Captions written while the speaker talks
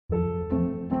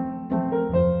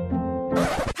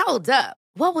Hold up.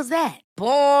 What was that?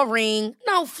 Boring.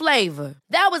 No flavor.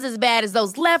 That was as bad as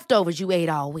those leftovers you ate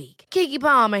all week. Keke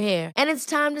Palmer here, and it's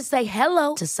time to say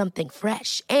hello to something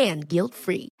fresh and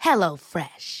guilt-free. Hello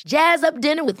Fresh. Jazz up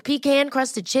dinner with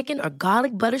pecan-crusted chicken or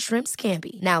garlic butter shrimp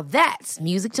scampi. Now that's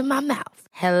music to my mouth.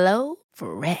 Hello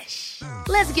Fresh.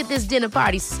 Let's get this dinner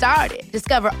party started.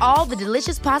 Discover all the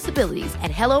delicious possibilities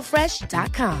at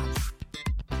hellofresh.com.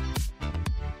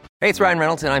 Hey, it's Ryan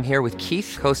Reynolds, and I'm here with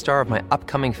Keith, co-star of my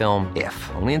upcoming film,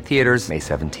 If, only in theaters May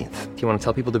 17th. Do you want to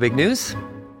tell people the big news?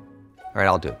 All right,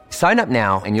 I'll do it. Sign up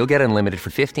now and you'll get unlimited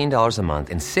for $15 a month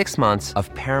and 6 months of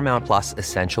Paramount Plus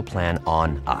Essential Plan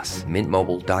on us.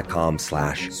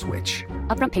 MintMobile.com/switch.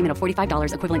 Upfront payment of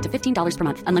 $45 equivalent to $15 per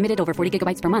month. Unlimited over 40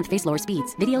 gigabytes per month. Face lower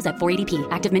speeds. Videos at 480p.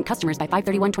 Active Mint customers by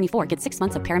 531.24 get 6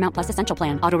 months of Paramount Plus Essential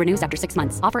Plan. Auto renews after 6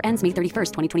 months. Offer ends May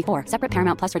 31st, 2024. Separate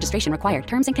Paramount Plus registration required.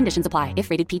 Terms and conditions apply if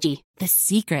rated PG. The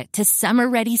secret to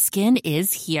summer-ready skin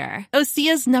is here.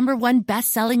 Osea's #1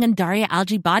 best-selling Undaria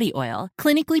Algae Body Oil.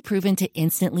 Clinically proven to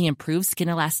instantly improve skin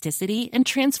elasticity and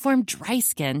transform dry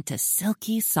skin to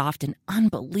silky, soft, and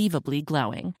unbelievably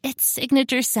glowing. Its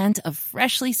signature scent of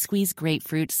freshly squeezed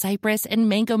grapefruit, cypress, and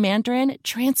mango mandarin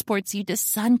transports you to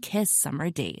sun-kissed summer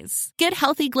days. Get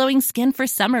healthy, glowing skin for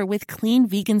summer with clean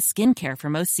vegan skincare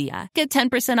from Osea. Get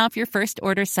 10% off your first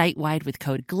order site-wide with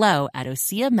code GLOW at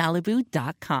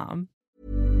OseaMalibu.com.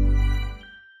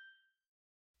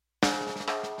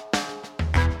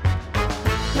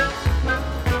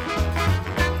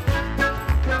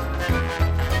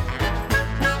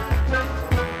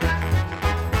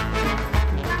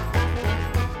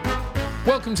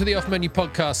 Welcome to the Off Menu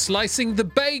Podcast, slicing the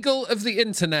bagel of the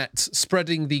internet,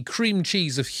 spreading the cream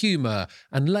cheese of humour,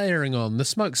 and layering on the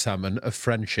smoked salmon of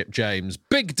friendship. James,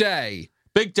 big day.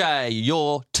 Big day.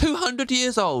 You're 200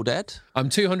 years old, Ed. I'm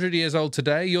 200 years old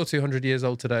today. You're 200 years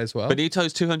old today as well.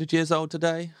 Benito's 200 years old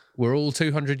today. We're all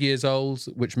 200 years old,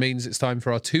 which means it's time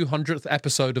for our 200th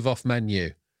episode of Off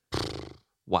Menu.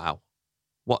 Wow.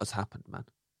 What has happened, man?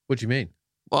 What do you mean?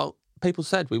 Well, people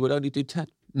said we would only do 10.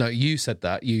 No, you said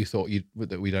that. You thought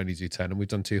that we'd only do 10, and we've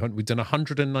done 200. We've done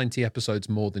 190 episodes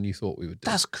more than you thought we would do.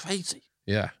 That's crazy.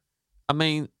 Yeah. I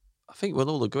mean, I think we'll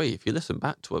all agree, if you listen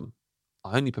back to them,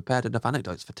 I only prepared enough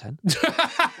anecdotes for 10.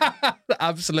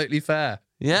 Absolutely fair.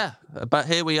 Yeah, but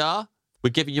here we are. We're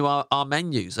giving you our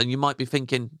menus, and you might be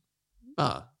thinking,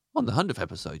 on the 100th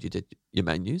episode you did your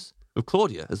menus with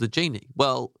Claudia as the genie.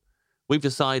 Well, we've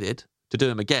decided to do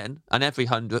them again, and every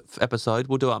 100th episode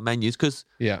we'll do our menus because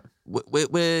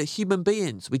we're human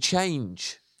beings. We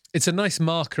change. It's a nice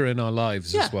marker in our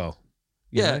lives as well.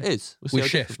 Yeah, it is. We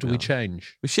shift, we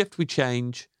change. We shift, we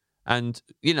change. And,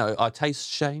 our tastes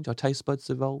change, our taste buds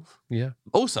evolve. Yeah.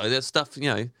 Also, there's stuff,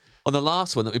 on the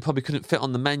last one that we probably couldn't fit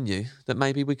on the menu that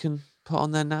maybe we can put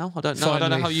on there now. I don't know. I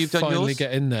don't know how you've done yours. Finally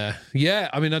get in there. Yeah,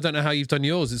 I mean, I don't know how you've done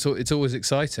yours. It's always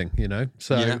exciting,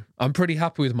 So I'm pretty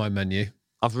happy with my menu.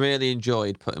 I've really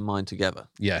enjoyed putting mine together.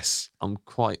 Yes. I'm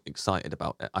quite excited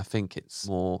about it. I think it's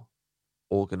more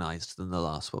organised than the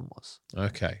last one was.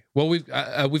 Okay. Well, we've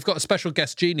got a special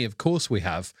guest genie. Of course we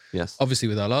have. Yes. Obviously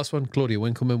with our last one, Claudia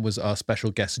Winkleman was our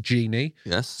special guest genie.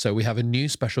 Yes. So we have a new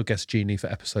special guest genie for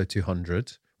episode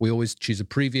 200. We always choose a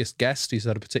previous guest who's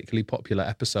had a particularly popular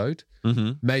episode.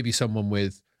 Mm-hmm. Maybe someone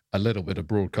with a little bit of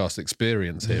broadcast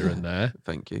experience here and there.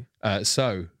 Thank you.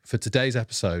 So for today's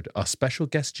episode, our special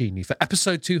guest genie for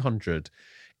episode 200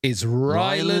 is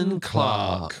Rylan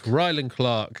Clark. Rylan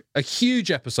Clark, a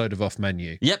huge episode of Off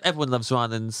Menu. Yep, everyone loves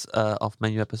Rylan's Off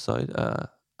Menu episode.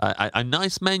 A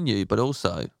nice menu, but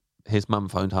also his mum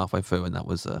phoned halfway through and that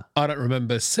was... I don't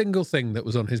remember a single thing that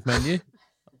was on his menu. I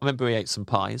remember he ate some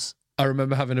pies. I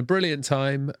remember having a brilliant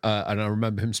time, and I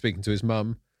remember him speaking to his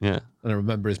mum. Yeah. And I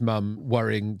remember his mum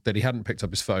worrying that he hadn't picked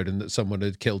up his phone and that someone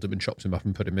had killed him and chopped him up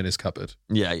and put him in his cupboard.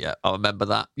 Yeah. I remember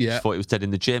that. Yeah. Thought he was dead in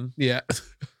the gym. Yeah.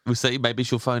 We'll see. Maybe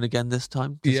she'll phone again this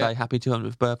time to say happy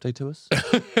 200th birthday to us.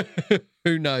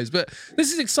 Who knows? But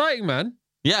this is exciting, man.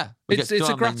 Yeah. It's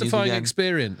a gratifying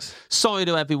experience. Sorry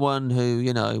to everyone who,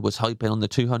 was hoping on the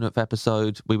 200th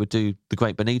episode we would do the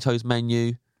Great Benito's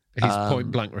menu. He's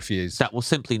point blank refused. That will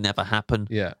simply never happen.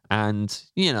 Yeah. And,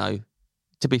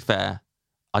 to be fair,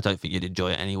 I don't think you'd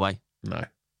enjoy it anyway. No.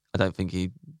 I don't think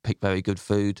he'd pick very good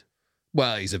food.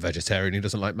 Well, he's a vegetarian. He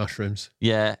doesn't like mushrooms.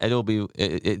 Yeah, it'd be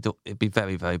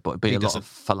very, very boring. It'd be a lot of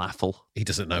falafel. He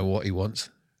doesn't know what he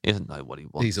wants. He doesn't know what he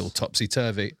wants. He's all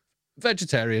topsy-turvy.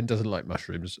 Vegetarian, doesn't like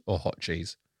mushrooms or hot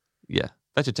cheese. Yeah.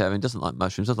 Vegetarian, doesn't like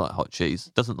mushrooms, doesn't like hot cheese,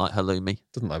 doesn't like halloumi.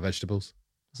 Doesn't like vegetables.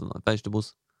 Doesn't like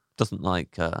vegetables. Doesn't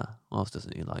like, what else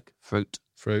doesn't he like? Fruit.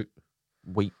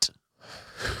 Wheat.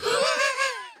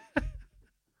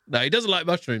 No, he doesn't like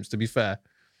mushrooms, to be fair.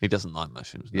 He doesn't like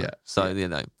mushrooms. No. Yeah. So, Yeah.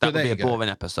 that But would be there a you go. boring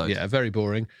episode. Yeah, very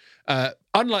boring.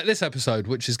 Unlike this episode,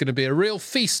 which is going to be a real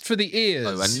feast for the ears.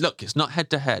 Oh, and look, it's not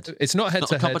head-to-head. It's not It's head not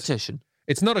to a head. competition.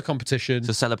 It's not a competition. It's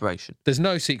a celebration. There's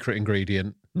no secret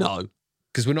ingredient No.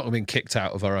 because we're not being kicked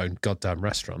out of our own goddamn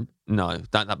restaurant. No,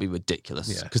 that'd be ridiculous.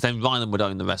 Yeah. Because then Rylan would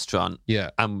own the restaurant.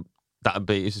 Yeah. And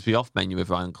it'd just be off menu with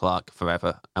Rylan Clark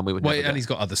forever. And we would never Wait, go. and he's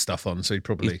got other stuff on, so he'd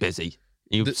probably... He's busy.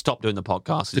 He would stop doing the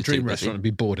podcast. The He's too dream busy. restaurant would be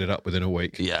boarded up within a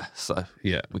week. Yeah, so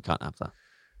Yeah. we can't have that.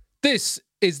 This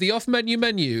is the off-menu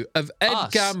menu of Ed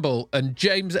Us. Gamble and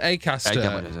James Acaster. Ed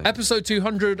Gamble and James. Episode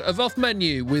 200 of Off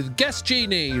Menu with guest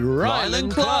genie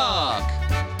Rylan Clark.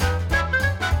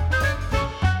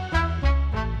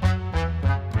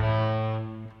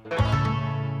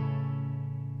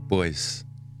 Boys,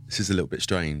 this is a little bit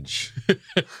strange,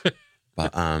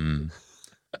 but can't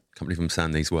believe I'm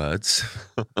saying these words.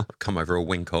 Come over a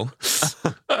winkle.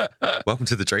 Welcome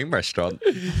to the Dream Restaurant.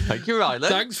 Thank you, Rylan.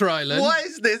 Thanks, Rylan. What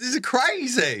is this? This is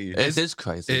crazy. It is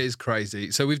crazy. It is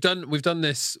crazy. So we've done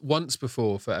this once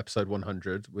before for episode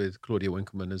 100 with Claudia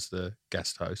Winkleman as the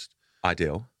guest host,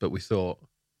 Ideal. but we thought,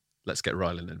 let's get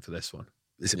Rylan in for this one.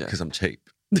 Is it Yeah. because I'm cheap?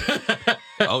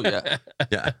 Oh, yeah.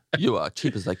 Yeah. You are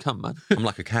cheap as they come, man. I'm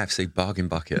like a KFC bargain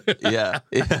bucket. Yeah.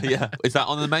 Is that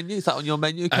on the menu? Is that on your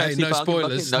menu? Hey, KFC no bargain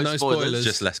spoilers, bucket? no spoilers.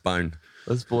 Just less bone.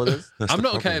 No spoilers. That's I'm the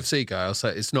not problem. a KFC guy. I'll say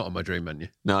it's not on my dream menu.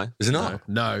 No. Is it not?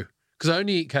 No. Because I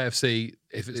only eat KFC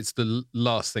if it's the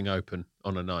last thing open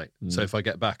on a night. So if I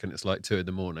get back and it's like 2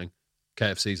 a.m,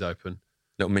 KFC's open,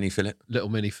 Little mini fillet. little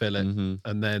mini fillet,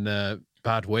 and then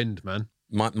bad wind, man.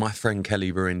 My friend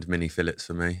Kelly ruined mini fillets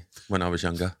for me when I was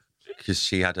younger because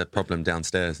she had a problem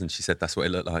downstairs and she said that's what it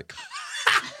looked like.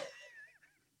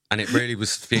 And it really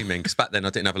was fuming because back then I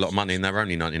didn't have a lot of money and they were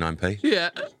only 99p. Yeah.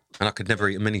 And I could never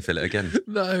eat a mini fillet again.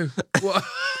 No. What?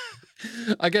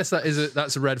 I guess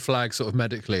that's a red flag sort of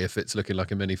medically if it's looking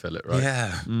like a mini fillet, right?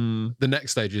 Yeah. The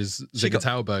next stage is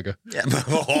Ziggy Burger. Yeah.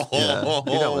 Yeah.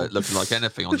 You don't want it looking like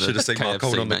anything on the Should have seen my KFC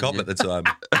cold on the cob menu. at the time.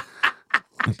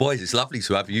 Boys, it's lovely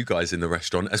to have you guys in the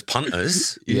restaurant as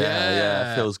punters.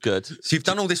 Yeah, feels good. So you've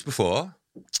done all this before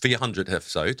for your 100th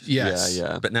episode. Yes.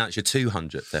 Yeah. But now it's your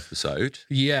 200th episode.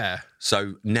 Yeah.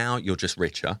 So now you're just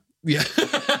richer. Yeah.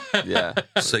 Yeah.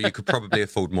 So you could probably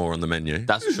afford more on the menu.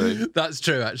 That's true. That's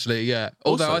true, actually. Yeah.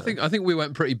 Although Also- I think we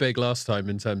went pretty big last time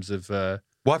in terms of.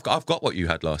 Well, I've got what you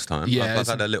had last time. Yeah, I've it's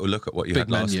had a little look at what you big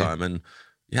had last menu. time. And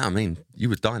yeah, I mean, you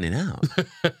were dining out.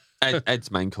 Ed's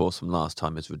main course from last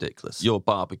time is ridiculous. Your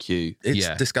barbecue. It's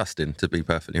Yeah. disgusting, to be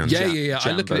perfectly honest. Yeah.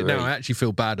 I look at it now. Jamboree. I actually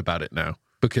feel bad about it now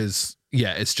because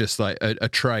it's just like a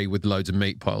tray with loads of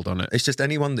meat piled on it. It's just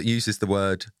anyone that uses the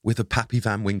word with a Pappy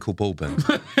Van Winkle bourbon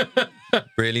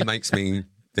really makes me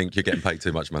think you're getting paid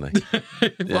too much money.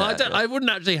 Well, I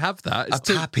wouldn't actually have that. It's A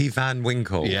too. Pappy Van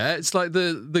Winkle. Yeah, it's like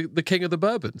the king of the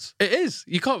bourbons. It is.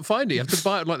 You can't find it. You have to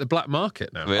buy it on like the black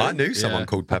market now. Really? I knew someone Yeah.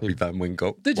 called Pappy Van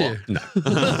Winkle. Did you? No.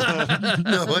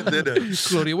 No, I didn't.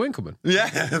 Claudia Winkleman.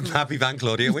 Yeah, Pappy Van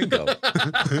Claudia Winkle.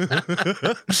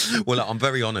 Well, look, I'm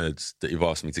very honoured that you've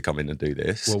asked me to come in and do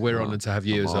this. Well, we're honoured to have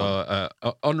you as our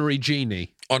honorary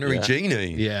genie. Honorary Yeah.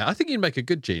 genie. Yeah, I think you'd make a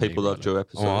good genie. People loved your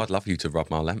episode. Oh, I'd love you to rub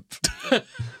my lamp.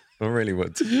 I really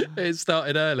would. It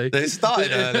started early. It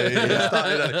started early. It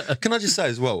started early. Can I just say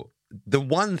as well, the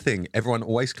one thing everyone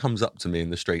always comes up to me in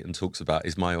the street and talks about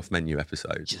is my off-menu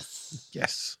episode.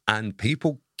 Yes. And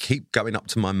people keep going up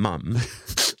to my mum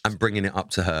and bringing it up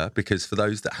to her because for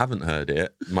those that haven't heard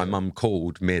it, my mum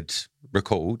called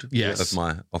mid-record Yes. of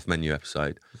my off-menu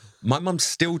episode. My mum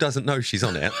still doesn't know she's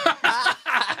on it.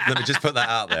 Let me just put that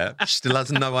out there. She still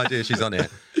has no idea she's on it.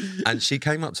 And she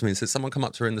came up to me and said, someone come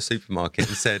up to her in the supermarket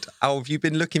and said, oh, have you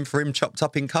been looking for him chopped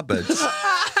up in cupboards?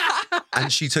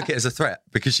 And she took it as a threat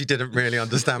because she didn't really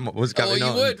understand what was going on.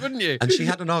 You would, wouldn't you? And she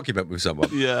had an argument with someone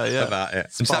Yeah. about it.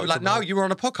 And so I was like, no, you were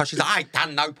on a podcast. She's like, I ain't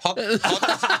done no podcast.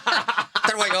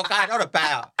 Don't know what you're going on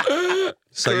about.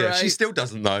 So yeah, she Great. still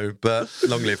doesn't know, but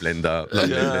long live Linda. Long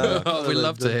live Linda. Oh, we'd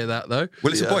love to hear that, though.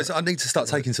 Well, listen, boys, I need to start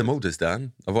taking some orders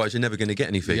down. Otherwise, you're never going to get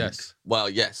anything. Yes. Well,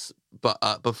 yes, but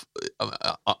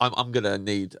I'm going to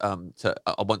need I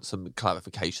want some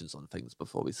clarifications on things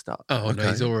before we start. Oh, no, Okay.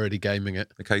 he's already gaming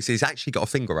it. Okay, so he's actually got a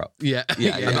finger up. Yeah.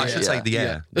 Yeah, And I should say the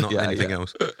air, not Yeah, anything yeah.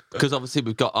 else. Because obviously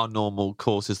we've got our normal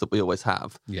courses that we always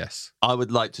have. Yes. I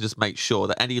would like to just make sure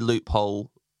that any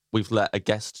loophole we've let a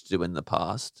guest do in the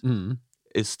past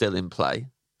is still in play.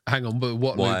 Hang on, but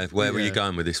what? Why? loop- Where were you yeah.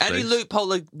 going with this, Any please? loophole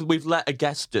that we've let a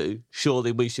guest do,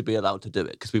 surely we should be allowed to do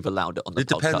it because we've allowed it on the It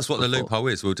podcast depends what the before. loophole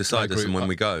is. We'll decide as and when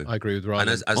we go. I agree with Rylan. And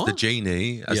as the What?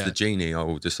 genie, Yeah. I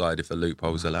will decide if a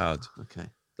loophole's allowed. Okay.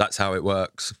 That's how it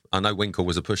works. I know Winkle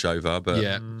was a pushover, but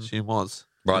Yeah. She was.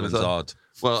 Ryland's hard.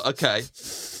 Well, okay.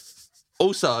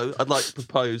 Also, I'd like to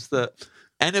propose that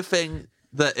anything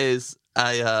that is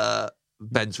a...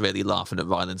 Ben's really laughing at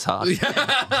Rylan's heart.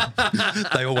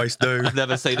 They always do. I've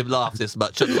never seen him laugh this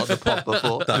much on the pod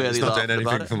before. No, really it's not doing laughing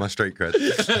about anything it. for my street cred.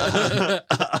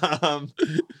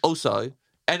 Also,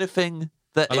 anything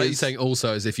that I like you is... saying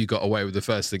also as if you got away with the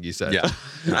first thing you said. Yeah.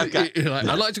 Okay. You're like,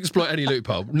 I'd like to exploit any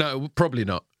loophole. No, probably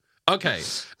not. Okay.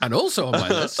 And also on my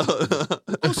list.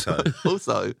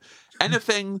 Also,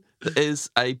 anything that is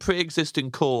a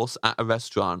pre-existing course at a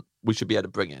restaurant, we should be able to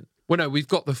bring in. Well, no, we've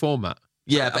got the format.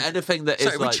 Yeah, but anything that So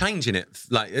is we're like... changing it.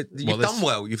 Like you've this- done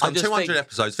well. You've I done just 200 think-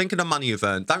 episodes. Think of the money you've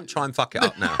earned. Don't try and fuck it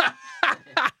up now.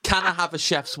 Can I have a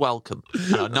chef's welcome?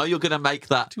 And I know you're going to make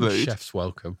that rude. Chef's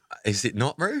welcome. Is it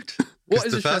not rude? What Because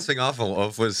is the a first chef- thing I thought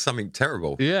of was something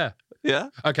terrible. Yeah. Yeah?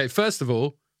 Okay, first of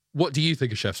all, what do you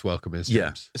think a chef's welcome is, Yeah.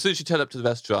 James? As soon as you turn up to the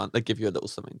restaurant, they give you a little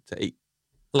something to eat.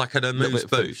 Like an Little amuse bit of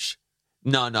food. bouche.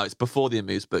 No, it's before the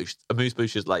amuse-bouche.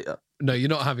 Amuse-bouche is later. No, you're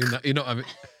not having that. You're not having...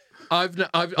 I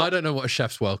don't know what a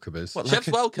chef's welcome is. What, Chef's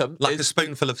welcome Like a is...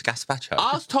 spoonful of gazpacho.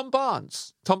 Ask Tom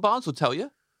Barnes. Tom Barnes will tell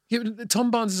you. Yeah, but Tom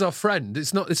Barnes is our friend.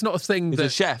 It's not a thing He's that... a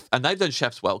chef, and they've done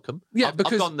chef's welcome. Yeah, I've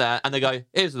because- gone there, and they go,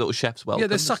 here's a little chef's welcome. Yeah,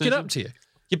 they're As soon sucking as up to you.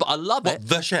 Yeah, but I love What, it.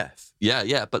 the chef?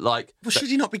 Yeah, but like... Well, should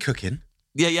he not be cooking?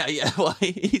 Yeah. Well,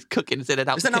 he's cooking instead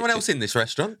of... Is there no one else in this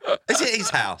restaurant? Is it his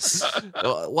house?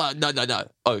 Well, no.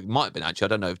 Oh, it might have been, actually. I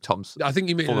don't know if Tom's I think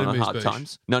you mean fallen an on hard amuse-bouche.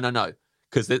 times. No.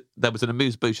 Because there was an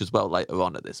amuse-bouche as well later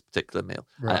on at this particular meal.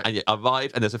 Right. And you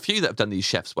arrive, and there's a few that have done these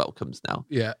chef's welcomes now.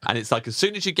 Yeah. And it's like as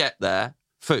soon as you get there,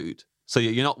 food. So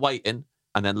you're not waiting,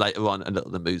 and then later on, a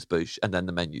little amuse-bouche, and then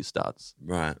the menu starts.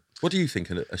 Right. What do you think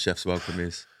a chef's welcome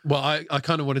is? Well, I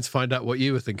kind of wanted to find out what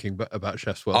you were thinking about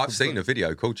chef's welcome. I've seen a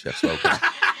video called Chef's Welcome.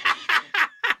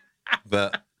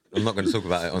 But I'm not going to talk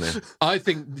about it on here. I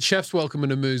think chef's welcome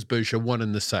and amuse-bouche are one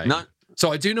and the same. No.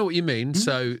 So I do know what you mean.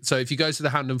 So if you go to the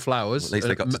Hand and Flowers, At least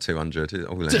they got to 200.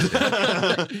 All in.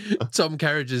 Tom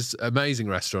Kerridge's amazing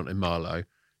restaurant in Marlow,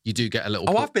 you do get a little.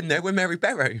 Oh, I've been there with Mary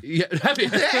Berry. Yeah, have you?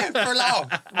 Yeah, for a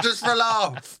laugh. Just for a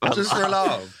laugh. Just for a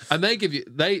laugh. And they give you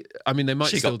they might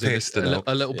She still got do pissed this, and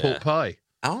a little Yeah. pork pie.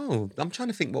 Oh, I'm trying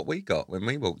to think what we got when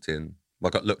we walked in. Well,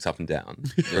 I got looked up and down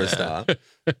for a start.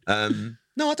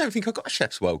 No, I don't think I got a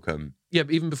chef's welcome. Yeah,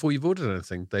 but even before you've ordered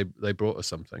anything, they brought us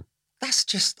something. That's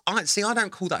just, I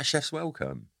don't call that a chef's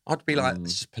welcome. I'd be like,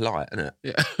 it's just polite, isn't it?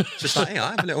 Yeah. Just like, yeah,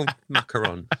 I have a little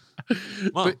macaron.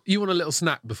 Well, But you want a little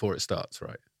snack before it starts,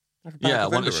 right? yeah, I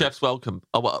want a Vanilla. chef's welcome.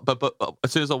 Oh, well, but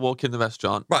as soon as I walk in the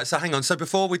restaurant, Right, so hang on. So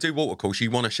before we do water course,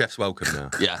 you want a chef's welcome now?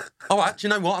 yeah. All right, do you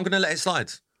know what? I'm going to let it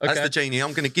slide. As Okay. the genie,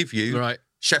 I'm going to give you Right.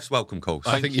 chef's welcome course.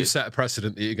 I Thank think you. you've set a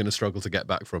precedent that you're going to struggle to get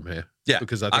back from here. Yeah.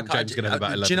 Because I think Okay, James is going to have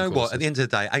about 11 do you know what? courses. At the end of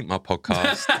the day, it ain't my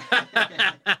podcast.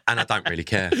 And I don't really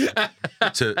care.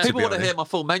 To People be want to honest. hear my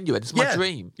full menu, and it's my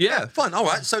dream. Yeah, fine. All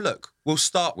right, so look, we'll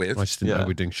start with I just didn't know Yeah.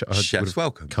 we're doing chef's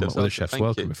welcome. come up with a chef's Thank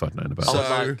welcome you. if I'd known about I it. would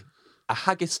So- like a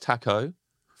haggis taco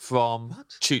from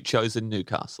Chucho's in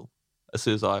Newcastle as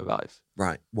soon as I arrive.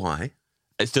 Right, why?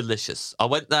 It's delicious. I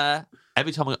went there.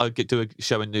 Every time I do a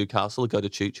show in Newcastle, I go to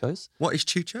Chucho's. What is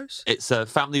Chucho's? It's a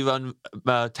family-run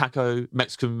taco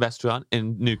Mexican restaurant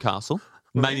in Newcastle.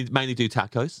 Mainly do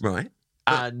tacos. Right.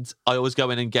 And I always go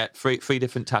in and get three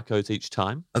different tacos each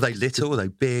time. Are they little? Are they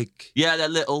big? Yeah, they're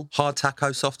little. Hard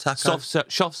taco, soft taco?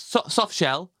 Soft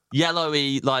shell,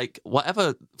 yellowy, like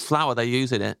whatever flour they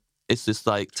use in it. It's just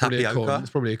like Probably a corn, tapioca? it's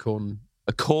probably a corn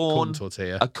a corn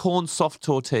tortilla. a corn soft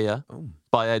tortilla. Oh,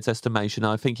 By Ed's estimation,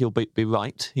 I think he'll be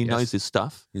right. He Yes. knows his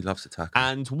stuff. he loves the taco.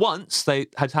 And once they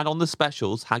had on the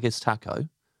specials haggis taco,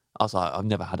 I was like, I've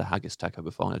never had a haggis taco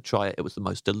before. I'm going to try it. It was the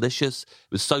most delicious.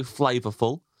 It was so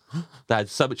flavourful. They had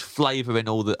so much flavour in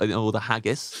all the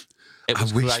haggis. It I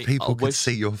was wish great. people I could wish-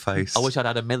 see your face. I wish I'd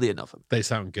had a million of them. They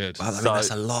sound good. Well, I mean, So-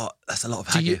 that's a lot. That's a lot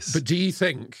of Do you, haggis. but do you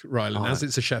think, Rylan, as Oh.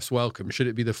 it's a chef's welcome, should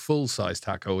it be the full-size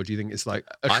taco, or do you think it's like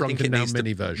a I think shrunken it down needs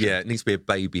mini to, version? Yeah, it needs to be a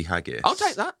baby haggis. I'll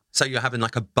take that. So you're having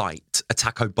like a bite, a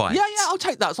taco bite. Yeah, I'll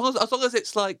take that. As long as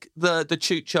it's like the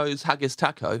Chucho's haggis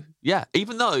taco. Yeah,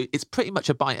 even though it's pretty much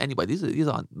a bite anyway. These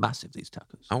aren't massive, these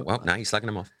tacos. Oh, well, now you're slagging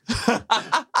them off.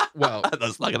 Well,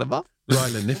 That's like them up.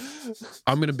 Rylan, if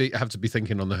I'm going to have to be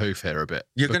thinking on the hoof here a bit.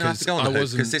 You're going to have to go on the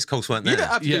hoof because this course weren't You there.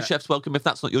 don't have to Yeah. do chef's welcome if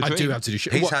that's not your I dream. do have to do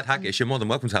shit. He's What- had haggis. You're more than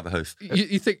welcome to have a hoof.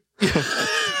 You think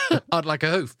I'd like a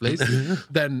hoof, please?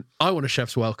 Then I want a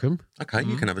chef's welcome, Okay,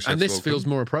 you can have a chef's and this welcome. feels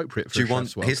more appropriate for Do a you want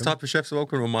chef's welcome. his type of chef's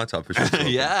welcome or my type of chef's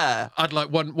welcome? Yeah. I'd like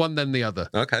one then the other,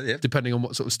 Okay, yeah. depending on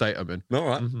what sort of state I'm in. All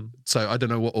right. So I don't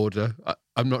know what order.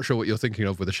 I'm not sure what you're thinking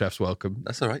of with a chef's welcome.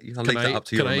 That's all right. I'll Can leave that up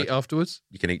to you. Can I on eat the- afterwards?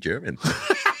 You can eat during.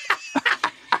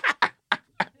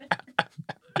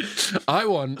 I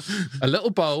want a little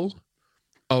bowl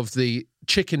of the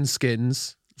chicken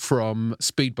skins from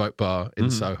Speedboat Bar in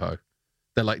Soho.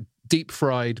 They're like deep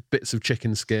fried bits of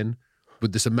chicken skin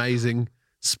with this amazing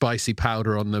spicy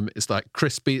powder on them. It's like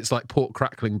crispy. It's like pork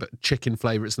crackling, but chicken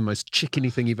flavour. It's the most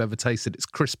chickeny thing you've ever tasted. It's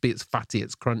crispy. It's fatty.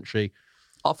 It's crunchy.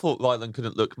 I thought Rylan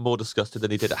couldn't look more disgusted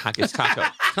than he did at Haggis Taco.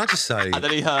 Can I just say... And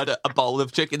then he heard a bowl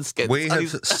of chicken skins. We have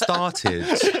started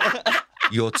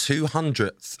your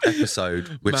 200th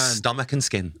episode with stomach and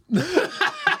skin.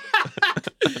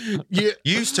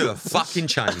 Used to have fucking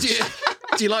changed.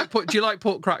 Do you like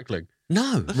pork crackling?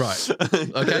 No. Right.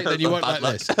 Okay, then you won't like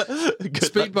this.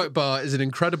 Speedboat Bar is an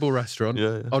incredible restaurant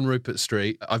on Rupert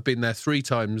Street. I've been there 3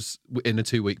 times in a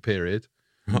 2-week period.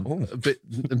 Oh.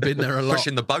 Been there a lot.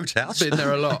 Pushing the boat out. Been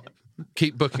there a lot.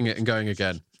 Keep booking it and going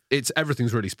again.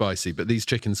 Everything's really spicy, but these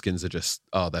chicken skins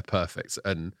are they're perfect.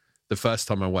 And the first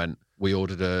time I went, we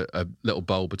ordered a little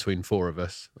bowl between 4 of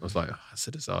us. I was like, that's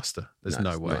a disaster. There's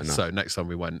no way. So next time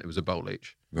we went, it was a bowl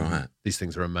each. Right. These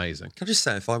things are amazing. Can I just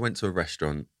say, if I went to a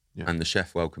restaurant and the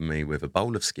chef welcomed me with a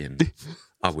bowl of skin,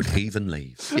 I would heave and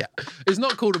leave. Yeah. It's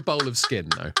not called a bowl of skin,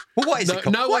 though. Well, what is it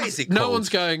called? What is it called? No one's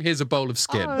going, here's a bowl of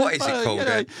skin. What is it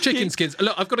called? Chicken skins.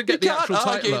 Look, I've got to get the actual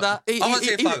title up.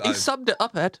 He summed it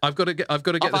up, Ed. I've got to get the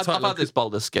title up. I've had this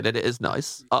bowl of skin and it is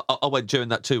nice. I went during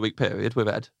that 2-week period with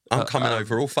Ed. I'm coming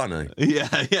over all funny. Yeah.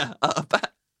 I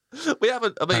bet. We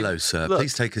haven't. I mean, hello, sir. Look.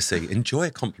 Please take a seat. Enjoy a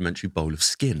complimentary bowl of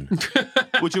skin.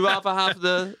 Would you rather have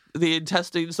the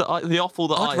intestines the offal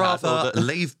that I'd rather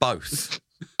leave both.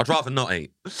 I'd rather not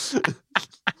eat.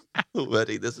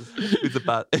 Already, this is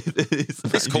about.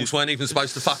 This course weren't even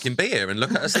supposed to fucking be here, and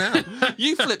look at us now.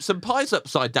 You flipped some pies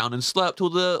upside down and slurped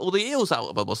all the eels out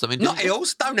of them or something. Not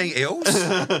eels. Don't eat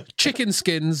eels. Chicken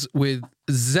skins with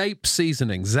Zap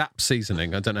seasoning.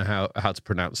 I don't know how to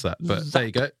pronounce that, but there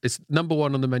you go. It's number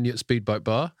 1 on the menu at Speedboat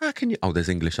Bar. How can you? Oh, there's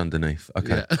English underneath.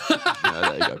 Okay. Yeah,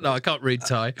 there you go. No, I can't read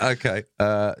Thai. Okay.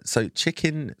 So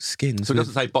chicken skins. So it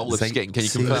doesn't say bowl of skin. Can you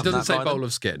confirm It doesn't that, say Rylan? bowl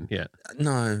of skin. Yeah.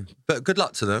 No, but good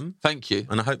luck to them. Thank you.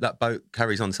 And I hope that boat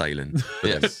carries on sailing.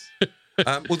 Yes.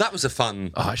 Well, that was a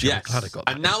fun. Oh, actually, Yes. I'm glad I got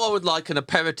that. And now I would like an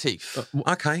aperitif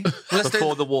Okay. Well, let's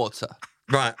before the water.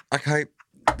 Right. Okay.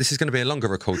 This is going to be a longer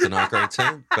record than I agreed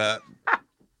to, but.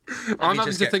 I'm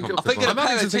having to think. I think an I'm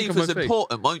having to think aperitif of my is feet.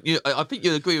 important, won't you? I think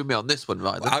you'll agree with me on this one,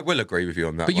 right? I will agree with you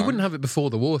on that. But you one. wouldn't have it before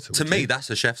the water. To would me, you? that's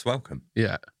a chef's welcome.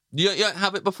 Yeah. You don't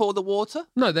have it before the water?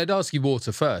 No, they'd ask you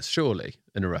water first, surely,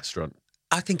 in a restaurant.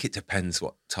 I think it depends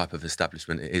what type of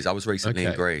establishment it is. I was recently in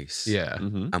Okay. Greece. Yeah.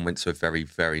 And went to a very,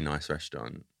 very nice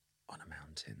restaurant on a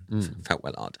mountain. Felt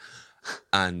well hard.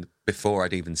 And before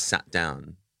I'd even sat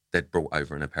down, they'd brought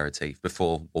over an aperitif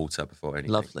before water, before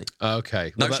anything. Lovely.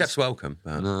 Okay. No Well, chef's welcome.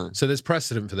 But No. So there's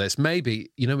precedent for this. Maybe,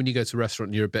 when you go to a restaurant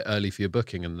and you're a bit early for your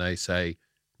booking and they say,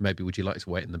 maybe would you like to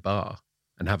wait in the bar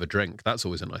and have a drink? That's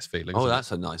always a nice feeling. Oh, isn't it?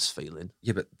 that's a nice feeling.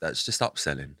 Yeah, but that's just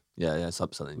upselling. Yeah, it's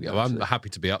upselling. Yeah, well, I'm happy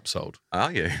to be upsold.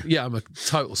 Are you? Yeah, I'm a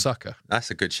total sucker. That's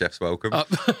a good chef's welcome.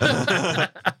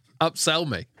 Upsell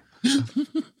me.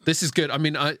 This is good. I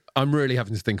mean, I'm really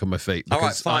having to think on my feet. All right,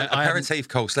 because fine. I haven't- Aperitif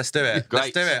course. Let's do it. Great.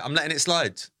 Let's do it. I'm letting it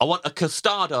slide. I want a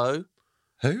costado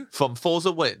Who? from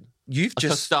Forza Win. You've A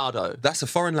just. costado. That's a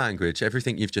foreign language.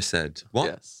 Everything you've just said. What?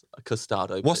 Yes, a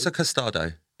costado. What's a please.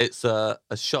 costado? It's a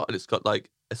shot and it's got like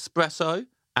espresso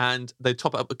and they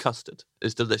top it up with custard.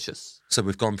 It's delicious. So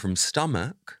we've gone from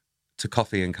stomach to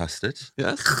coffee and custard.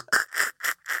 Yes.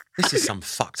 This is some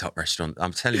fucked up restaurant.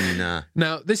 I'm telling you now.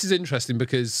 Now, this is interesting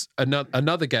because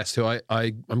another guest who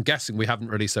I'm guessing we haven't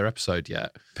released their episode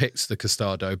yet picked the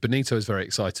costado. Benito is very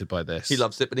excited by this. He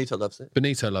loves it. Benito loves it.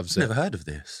 Benito loves it. Never heard of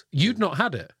this. You'd not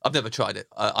had it. I've never tried it.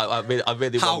 I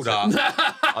really Hold want up.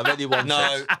 it. I really want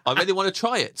No. it. I really want to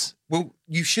try it. Well,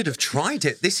 you should have tried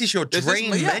it. This is your This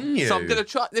dream is, menu. So I'm going to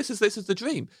try. This is the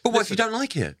dream. But what if you don't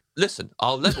like it? Listen,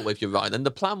 I'll level with you, Ryan.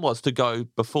 The plan was to go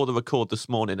before the record this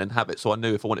morning and have it, so I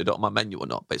knew if I wanted it on my menu or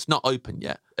not. But it's not open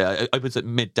yet. It opens at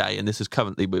midday, and this is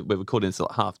currently we're recording this at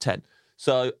 10:30.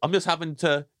 So I'm just having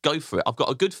to go for it. I've got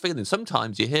a good feeling.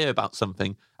 Sometimes you hear about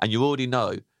something and you already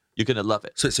know you're going to love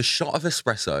it. So it's a shot of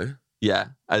espresso. Yeah,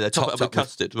 and they top it topped up with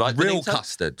custard, right? Real Benito?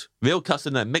 custard. Real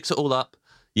custard, and then mix it all up.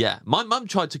 Yeah, my mum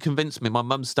tried to convince me. My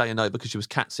mum's staying over because she was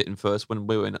cat sitting for us when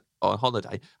we were on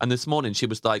holiday. And this morning she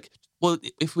was like, "Well,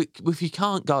 if you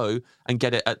can't go and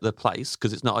get it at the place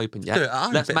because it's not open yet, Do it at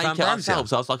home, let's bit of make it ambrosia."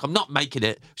 ourselves." I was like, "I'm not making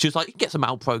it." She was like, "Get some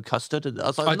Alpro custard." And I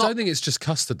was like, I don't think it's just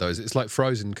custard though. It's like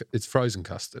frozen. It's frozen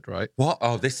custard, right? What?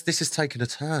 Oh, this is taking a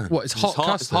turn. What? It's hot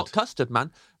custard. It's hot custard, man,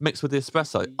 mixed with the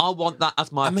espresso. I want that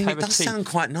as my I mean, it aperitif. does sound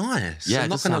quite nice. Yeah, I'm it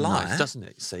not does going to sound lie. nice, doesn't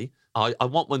it? See, I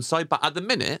want one so, but at the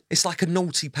minute, It's like a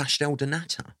naughty pastel de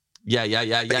nata. Yeah.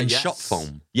 in shot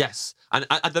form. Yes. And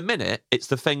at the minute, it's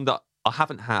the thing that I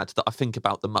haven't had that I think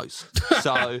about the most.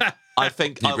 So I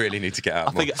think You really need to get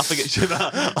out more. I think it should.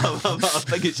 I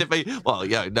think it should be. Well,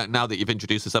 yeah. Now that you've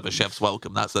introduced this other chef's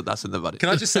welcome, that's in the running. Can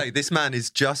I just say, this man is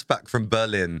just back from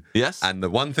Berlin. Yes. And the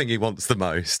one thing he wants the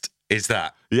most is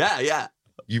that. Yeah.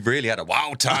 You really had a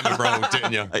wild time abroad,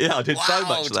 didn't you? Yeah, I did so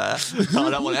Wild. much there. I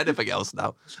don't want anything else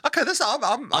now. Okay, that's.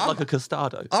 I'm I'd like a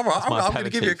custado. all right, That's my I'm going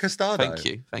to give you a aperitif. custado. Thank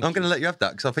you. I'm going to let you have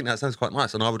that because I think that sounds quite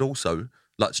nice, and I would also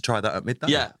like to try that at midday.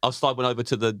 Yeah, I'll slide one over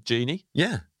to the genie.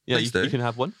 Yeah. Yeah, Please do. you can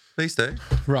have one. Please do.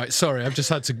 Right, sorry, I've just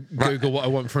had to Google what I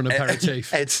want for an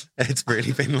aperitif. It's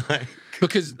really been like.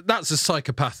 Because that's a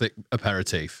psychopathic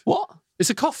aperitif. What? It's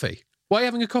a coffee. Why are you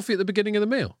having a coffee at the beginning of the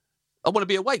meal? I want to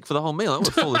be awake for the whole meal. I want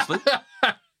to fall asleep.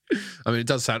 I mean, it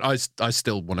does sound... I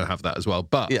still want to have that as well.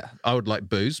 But Yeah. I would like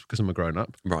booze because I'm a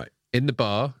grown-up. Right. In the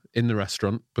bar, in the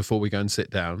restaurant, before we go and sit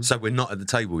down. So we're not at the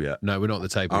table yet. No, we're not at the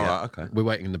table All yet. right, okay. We're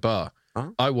waiting in the bar.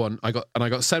 Oh. I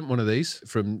got sent one of these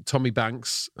from Tommy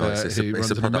Banks, It's who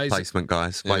runs a an product amazing... placement,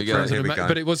 guys. Here Wait we go. for it. runs an Here we ama- go.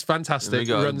 But it was fantastic. Here we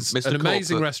go. Runs Mr. an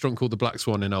amazing Corporate. restaurant called the Black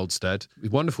Swan in Oldstead.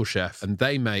 Wonderful chef, and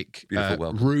they make Beautiful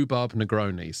world. rhubarb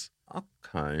Negronis.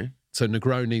 Okay. So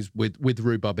Negronis with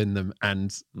rhubarb in them,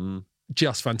 and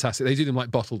just fantastic. They do them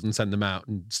like bottled and send them out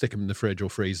and stick them in the fridge or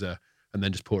freezer, and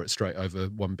then just pour it straight over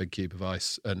one big cube of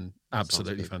ice, and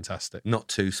absolutely fantastic. Not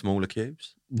two smaller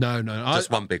cubes. No, Just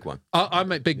one big one. I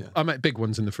make big. I make big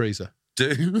ones in the freezer.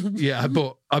 Do Yeah, I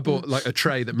bought like a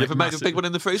tray that You makes ever made a big one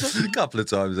in the freezer? a couple of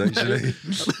times actually.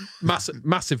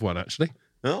 massive one actually.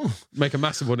 Oh, Make a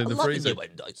massive one in the Love freezer.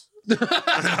 innuendos.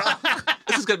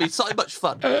 This is going to be so much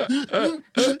fun.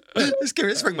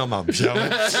 let's ring my mum, shall we?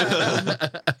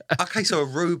 Okay, so a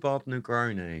rhubarb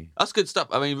Negroni. That's good stuff.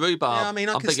 I mean, rhubarb. Yeah, I mean,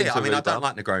 I I'm can see thinking it. I mean, I rhubarb. don't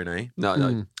like Negroni.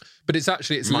 No. But it's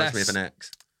actually Reminds less. me of an ex.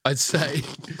 I'd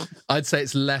say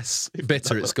it's less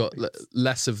bitter. It's got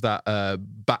less of that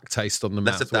back taste on the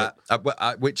Less mouth. of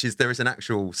that, which is there is an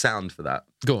actual sound for that.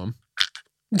 Go on.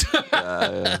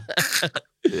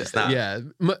 It's that. Yeah,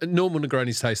 normal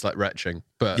Negronis taste like retching,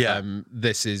 but Yeah.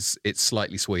 it's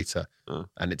slightly sweeter,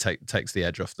 and it takes the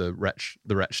edge off the retch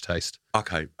taste.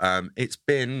 Okay. It's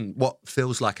been what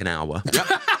feels like an hour.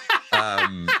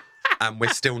 And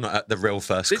we're still not at the real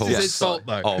first This course is his fault,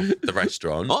 though. of the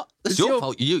restaurant. What? It's your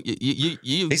fault. You.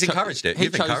 He's encouraged it. He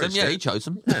You've chose them. encouraged Yeah, it. he chose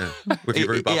them. Yeah, with your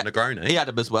rhubarb Negroni. He had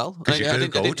them as well. 'Cause you I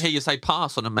didn't Googled. hear you say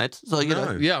pass on a med. So you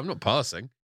know. Yeah, I'm not passing.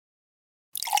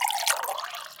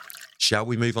 Shall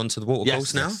we move on to the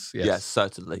waterfalls now? Yes,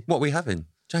 certainly. What are we having,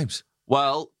 James?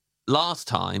 Well, last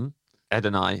time Ed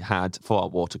and I had for our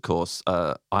water course,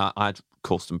 I had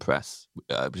Corsten Press,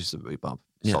 which is a rhubarb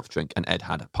soft drink, and Ed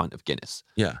had a pint of Guinness.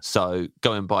 Yeah. So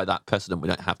going by that precedent, we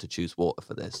don't have to choose water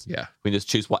for this. Yeah. We just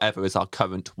choose whatever is our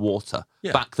current water.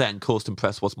 Yeah. Back then, Corsten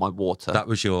Press was my water. That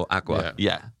was your agua.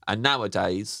 Yeah. And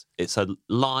nowadays, it's a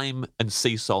lime and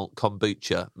sea salt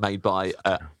kombucha made by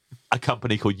a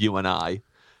company called You and I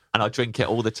drink it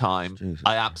all the time. Jesus.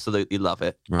 I absolutely love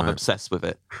it. I'm Right. obsessed with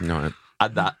it. No.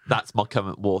 And that's my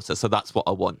current water. So that's what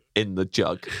I want in the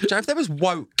jug. Joe, if there was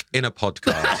woke in a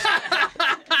podcast,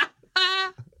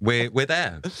 we're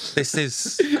there. This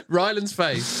is. Rylan's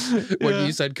face when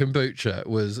you said kombucha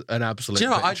was an absolute Do you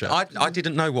know, picture. I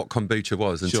didn't know what kombucha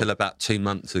was until about 2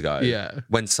 months ago. Yeah.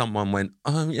 When someone went,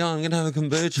 oh, yeah, I'm going to have a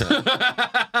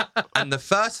kombucha. And the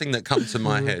first thing that comes to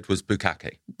my head was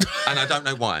bukkake. And I don't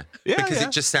know why. Because it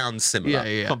just sounds similar.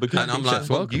 Yeah. Kombucha. And I'm like,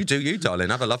 well, you do you, darling.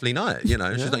 Have a lovely night. You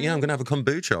know, she's like, yeah, I'm going to have a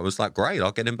kombucha. I was like, great,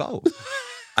 I'll get involved.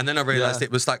 And then I realised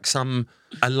it was like some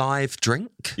alive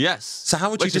drink. Yes. So how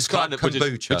would you describe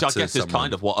kombucha Which I to guess is someone?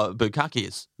 kind of what a bukkake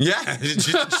is. Yeah, it's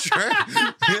true.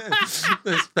 Yeah,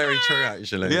 that's very true,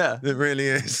 actually. Yeah. It really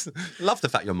is. Love the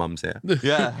fact your mum's here.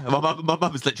 Yeah. My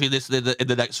mum is literally listening in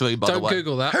the next room, by the Don't way.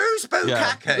 Google that. Who's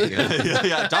bukkake?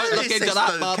 Yeah, don't look into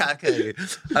that, Mum.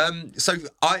 bukkake. So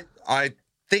I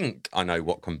think I know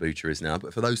what kombucha is now,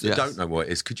 but for those that Yes. don't know what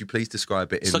it is, could you please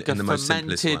describe it It's like in a the most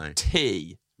simplest way? fermented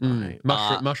tea.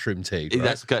 Mushroom tea. Right?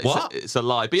 That's good. What? It's a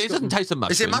lie. But it doesn't taste of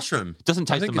mushroom. Is it mushroom? It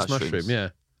doesn't I taste think of it's mushrooms. mushroom. Yeah.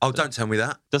 Oh, don't tell me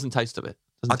that. Doesn't taste of it.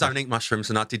 I don't eat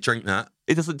mushrooms, and I did drink that.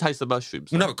 It doesn't taste of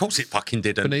mushrooms. No, of course it fucking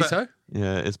didn't. but- Benito?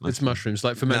 Yeah, it's mushroom. It's mushrooms,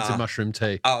 like fermented Nah. mushroom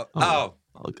tea. Oh, Oh,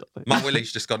 God. my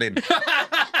willy's just gone in.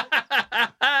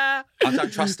 I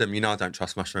don't trust them. You know I don't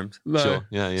trust mushrooms. No. Sure.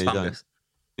 Yeah, It's you don't. fungus.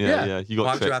 Yeah. You got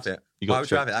Why would you tricked. have it? You got Why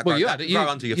would you have tricked. it? Well, you had it. Grow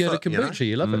under your you had a foot, you know? kombucha.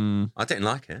 You love it. I didn't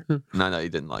like it. No, you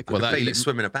didn't like it. Well, I that- feel it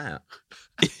swimming about.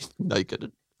 No, you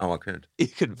couldn't. Oh, I could. You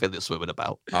couldn't feel it swimming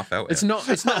about. I felt it. It's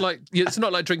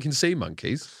not like drinking sea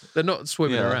monkeys. They're not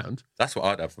swimming Yeah. around. That's what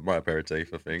I'd have for my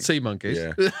aperitif, I think. Sea monkeys.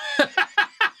 Yeah.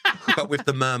 but with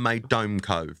the mermaid dome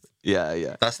cove.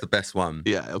 Yeah. That's the best one.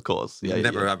 Yeah, of course. Yeah,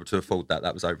 Never able to afford that.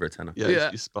 That was over a tenner. Yeah,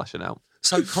 you're splashing out.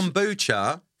 So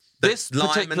kombucha, This lime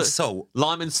particular and salt.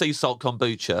 lime and sea salt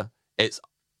kombucha.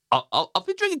 I've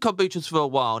been drinking kombuchas for a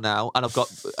while now, and I've got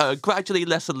gradually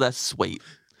less and less sweet.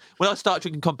 When I start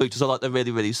drinking kombuchas, I like the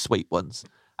really, really sweet ones.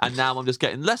 And now I'm just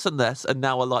getting less and less, and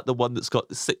now I like the one that's got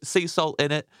the sea salt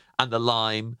in it and the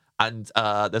lime. And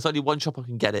there's only one shop I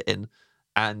can get it in,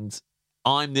 and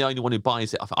I'm the only one who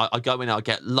buys it. I go in, I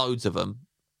get loads of them,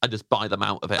 and just buy them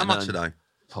out of it. How much are they?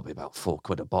 Probably about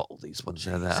 £4 a bottle. These ones,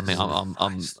 I mean,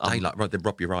 They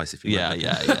rob your eyes if you.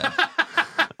 Yeah.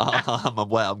 I'm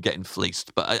aware I'm getting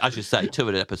fleeced, but as you say,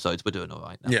 200 episodes, we're doing all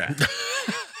right now. Yeah.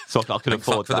 So I can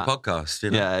afford for that. the podcast,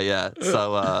 you know. Yeah.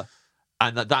 So,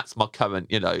 and that's my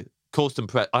current, course and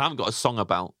press. I haven't got a song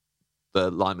about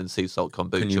the lime and sea salt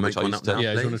kombucha, Can you make which I one used up to. now?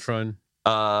 Yeah, do you want please? to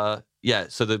try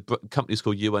and... So the company's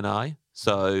called You and I.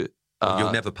 So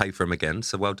You'll never pay for them again,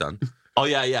 so well done. Oh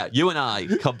yeah. You and I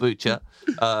kombucha.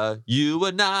 You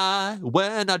and I,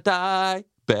 when I die,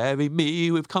 bury me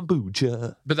with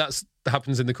kombucha. But that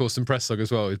happens in the Course and Press song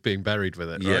as well, is being buried with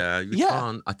it, right? Yeah, you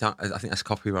can't. I think that's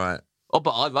copyright. Oh,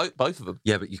 but I wrote both of them.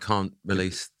 Yeah, but you can't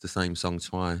release the same song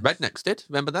twice. Rednecks did.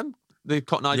 Remember them? The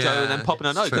Cotton Eye Joe Yeah, and then Poppin'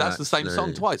 a Note. true, That's the same song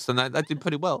actually. twice, and they did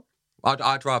pretty well.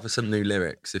 I'd rather some new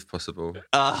lyrics if possible.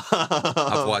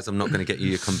 Otherwise, I'm not going to get you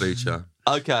your kombucha.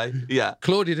 Okay, yeah.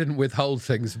 Claudia didn't withhold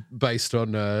things based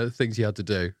on things you had to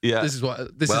do. Yeah. This is Well,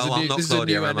 I'm not this is a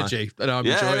Claudia, new am I? energy, and I'm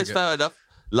Yeah, enjoying that's it. fair enough.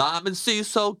 Lime and sea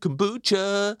salt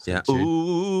kombucha. Yeah, true.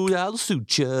 Ooh, that'll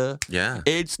suit ya. Yeah.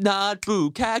 It's not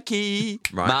bukkake.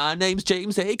 Right. My name's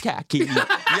James Acaster.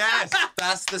 Yes,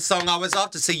 that's the song I was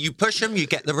after. See, you push them, you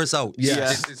get the results. Yeah,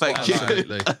 This is thank what you. I like.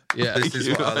 Absolutely. Yeah. This is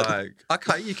what I like.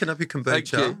 Okay, you can have your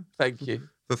kombucha Thank you.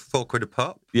 for £4 a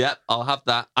pop. Yep, I'll have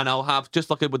that. And I'll have, just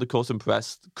like with the Course and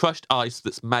Press, crushed ice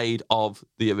that's made of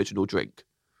the original drink.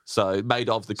 So made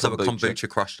of the kombucha. So a kombucha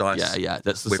crushed ice. Yeah,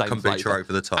 that's the with same kombucha flavour.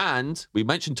 over the top. And we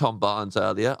mentioned Tom Barnes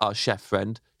earlier, our chef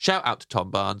friend. Shout out to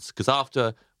Tom Barnes, because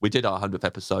after we did our 100th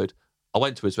episode, I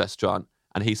went to his restaurant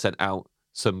and he sent out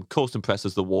some Course and Press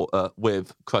as the water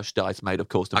with crushed ice made of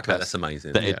Course and Press. Okay, that's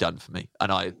amazing. That he'd done for me.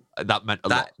 And that meant a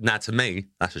lot. Now, to me,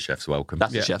 that's a chef's welcome.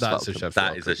 That's Yeah, a chef's that's a welcome. chef's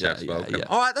That is a chef's Yeah, welcome. yeah.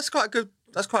 All right, that's quite a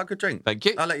good drink. Thank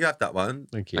you. I'll let you have that one.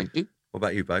 Thank you. Thank you. What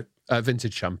about you, Bo?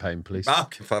 Vintage champagne, please. Oh,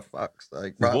 for fuck's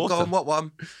sake. Right, Water. go on, what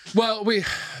one? Well,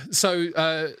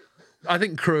 I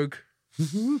think Krug.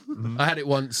 I had it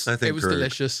once. I think It was Krug.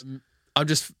 delicious. I'm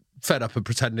just fed up of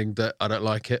pretending that I don't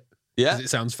like it. Yeah. 'Cause it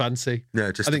sounds fancy.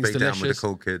 Yeah, just I to think be it's down with the delicious.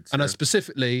 cool kids. And I yeah.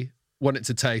 specifically want it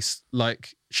to taste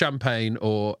like champagne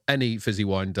or any fizzy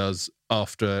wine does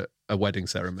after a wedding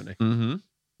ceremony, Mm-hmm.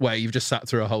 where you've just sat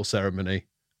through a whole ceremony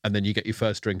and then you get your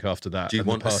first drink after that. Do you and the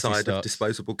want a party side of starts.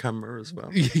 disposable camera as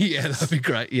well? Yeah, that'd be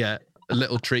great. Yeah.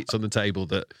 Little treats on the table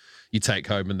that you take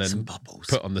home and Some then bubbles.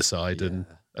 put on the side and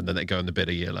then they go in the bin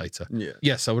a year later. Yeah.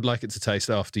 Yes, I would like it to taste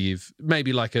after you've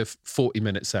maybe like a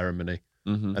 40-minute ceremony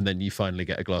Mm-hmm. and then you finally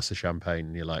get a glass of champagne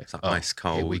and you're like, It's like oh, ice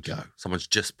cold. here we go. Someone's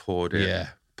just poured it. Yeah,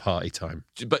 party time.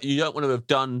 But you don't want to have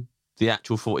done the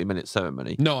actual 40-minute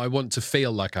ceremony. No, I want to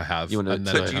feel like I have. You wanna and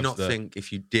then But I But do you have not the- think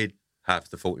if you did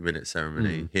have the 40-minute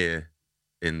ceremony here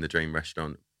in the Dream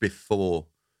Restaurant before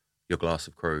your glass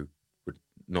of Crew would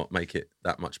not make it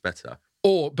that much better?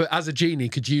 But as a genie,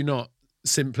 could you not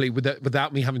simply,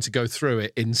 without me having to go through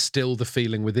it, instill the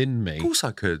feeling within me? Of course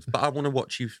I could, but I want to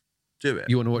watch you do it.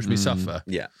 You want to watch me suffer?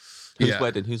 Yeah. Whose Yeah.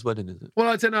 wedding? Whose wedding is it? Well,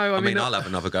 I don't know. I mean, I'll have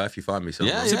another go if you find me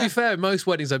someone. Yeah, To be fair, most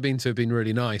weddings I've been to have been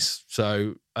really nice.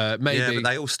 So maybe. Yeah, but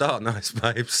they all start nice,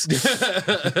 babes.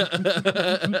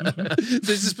 This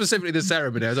is specifically the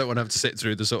ceremony. I don't want to have to sit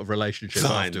through the sort of relationship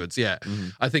Fine. afterwards. Yeah.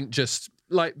 I think just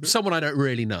like someone I don't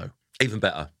really know. Even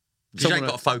better. You Someone ain't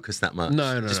got to focus that much.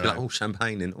 No, Just no, be no. like, oh,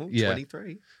 champagne in, Yeah.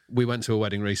 23. We went to a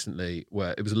wedding recently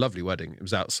where it was a lovely wedding. It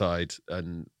was outside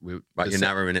and Right, you're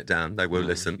narrowing it down. They will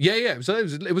listen. Yeah. So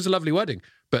it was a lovely wedding.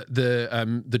 But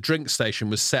the drink station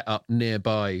was set up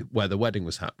nearby where the wedding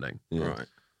was happening. Right.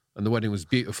 And the wedding was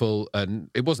beautiful, and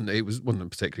it wasn't a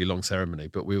particularly long ceremony,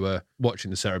 but we were watching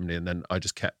the ceremony, and then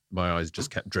my eyes just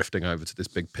kept drifting over to this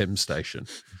big PIM station.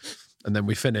 And then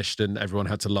we finished, and everyone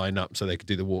had to line up so they could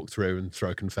do the walk through and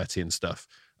throw confetti and stuff.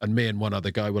 And me and one other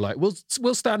guy were like,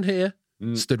 we'll stand here.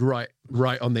 Stood right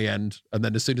on the end. And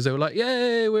then as soon as they were like,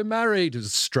 yay, we're married, it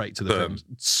was straight to the Boom.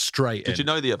 PIM. Straight in. Did you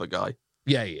know the other guy?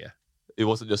 Yeah. It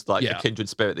wasn't just like Yeah. a kindred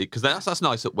spirit, because that's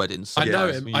nice at weddings. I know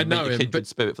Sometimes him, when you I meet know your him, kindred but-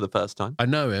 spirit for the first time. I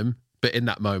know him, but in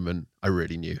that moment, I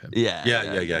really knew him. Yeah.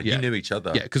 Yeah. Yeah. You knew each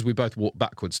other. Yeah, because we both walked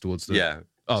backwards towards the... Yeah.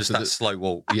 Oh, Just so that the- slow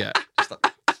walk. Yeah. Just like,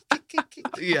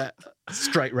 Yeah.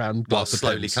 Straight round While glass of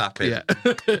slowly Pimm's. clapping. Yeah.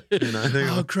 You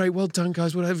know, Oh, great. Well done,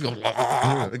 guys. Whatever.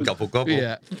 gobble gobble.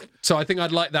 Yeah. So I think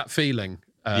I'd like that feeling.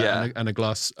 And a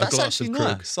glass That's of actually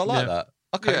Krug. nice. I like that.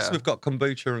 Okay, Yeah. so we've got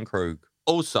kombucha and Krug.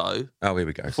 Also, Oh, here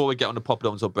we go. before we get on the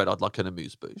poppadoms or bread, I'd like an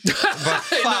amuse-bouche.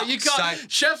 No, you can't. sake.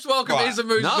 Chef's welcome Right. is a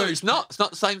moose No, bouche. it's not. It's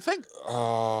not the same thing.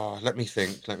 Oh, let me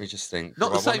think. Let me just think. Not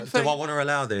Do the I same wanna- thing. Do I want to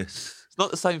allow this? It's not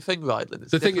the same thing, Rylan.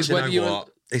 The thing is, Do you whether know you what?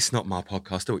 It's not my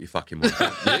podcast. Do what you fucking want. You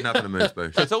can have an amuse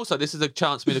bouche. It's also, this is a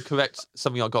chance for me to correct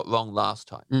something I got wrong last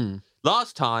time. Mm.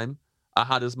 Last time, I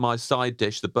had as my side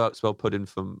dish the Berkswell pudding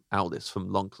from Aldis, from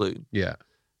Loncloon. Yeah.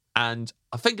 And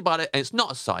I think about it, and it's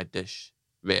not a side dish,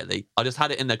 really. I just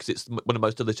had it in there because it's one of the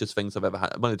most delicious things I've ever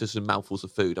had. One of the delicious mouthfuls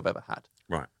of food I've ever had.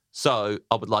 Right. So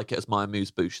I would like it as my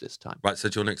amuse-bouche this time. Right, so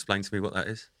do you want to explain to me what that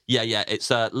is? Yeah. It's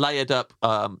layered up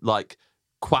like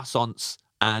croissants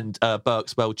and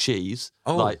Berkswell cheese,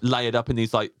 like layered up in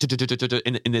these like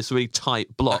in this really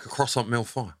tight block. Like a croissant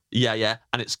mille-feuille. Yeah,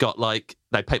 and it's got like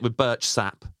they paint with birch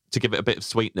sap to give it a bit of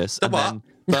sweetness, The and what?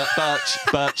 then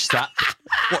birch sap.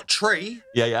 What, tree?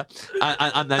 Yeah,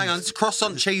 and then Hang on, it's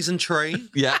croissant, cheese and tree.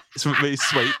 yeah, it's really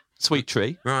sweet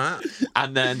tree. Right.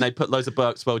 And then they put loads of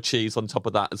Berkswell cheese on top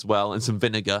of that as well, and some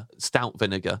vinegar, stout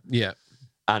vinegar, Yeah.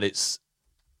 and it's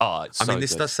I so mean,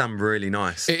 this good. does sound really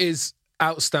nice. It is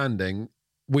outstanding.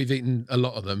 We've eaten a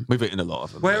lot of them. We've eaten a lot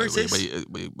of them. Where is this?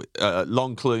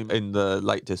 Loncloon in the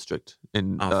Lake District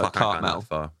in Oh, fuck, I ain't going Cartmel. that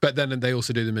far. But then they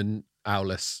also do them in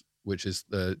Owlis, which is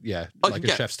like a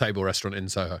yeah. chef's table restaurant in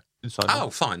Soho. Oh,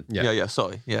 fine. Yeah.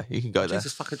 Sorry, yeah, you can go there.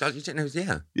 Jesus fucking, you didn't know,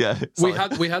 yeah. Yeah, We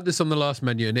sorry. had this on the last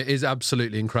menu, and it is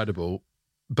absolutely incredible.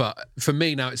 But for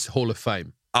me now, it's Hall of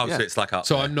Fame. Oh, Yeah. so it's like up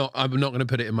So there. I'm not going to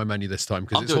put it in my menu this time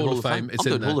because I'm it's doing Hall of Fame. It's I'm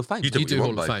in doing there. Hall of Fame. You do You what do you Hall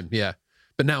want, of babe. Fame, yeah.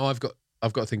 But now I've got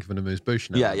to think of an amuse bouche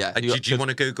now. Yeah. Do you want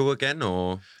to Google again,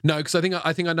 or? No, because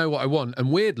I think I know what I want.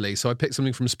 And weirdly, so I picked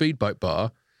something from Speedboat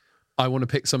Bar. I want to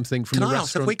pick something from Can the I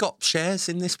ask, have restaurant. we got shares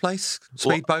in this place?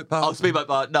 Speedboat Bar? Oh, Speedboat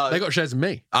Bar. No, They got shares in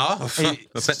me. Oh, I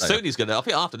bet they soon he's gonna. I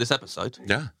think after this episode.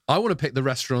 Yeah. I want to pick the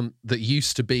restaurant that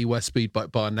used to be where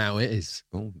Speedboat Bar now is.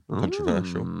 Oh,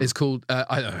 controversial. It's called,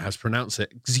 I don't know how to pronounce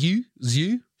it, Xu?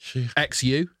 XU.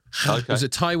 Okay. It was a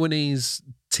Taiwanese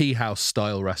tea house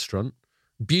style restaurant.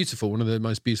 Beautiful, one of the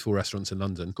most beautiful restaurants in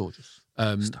London. Gorgeous.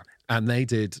 And they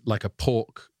did like a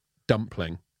pork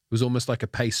dumpling. It was almost like a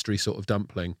pastry sort of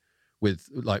dumpling with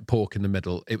like pork in the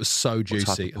middle. It was so type of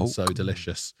juicy and so pork?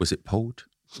 delicious. Was it pulled?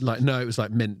 Like no, it was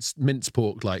like minced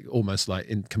pork, like almost like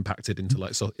compacted into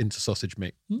like into sausage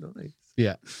meat. Nice.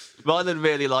 Yeah, Rylan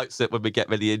really likes it when we get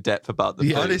really in depth about the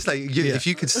food. Honestly, if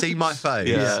you could see my face,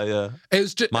 Yeah. it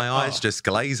was just my eyes just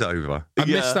glaze over. I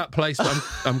Yeah. missed that place, but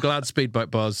I'm glad Speedboat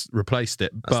Bars replaced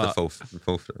it. That's But the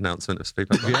fourth announcement of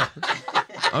Speedboat Bar. yeah,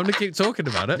 I'm gonna keep talking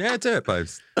about it. Yeah, do it,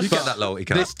 babes. You get that loyalty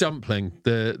card. This dumpling,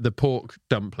 the pork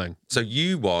dumpling. So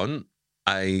you want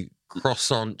a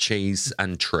croissant, cheese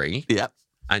and tree, Yeah.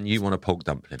 and you want a pork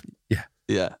dumpling.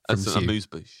 Yeah. And From some Hugh.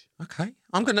 amuse-bouche. Okay,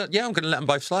 I'm gonna let them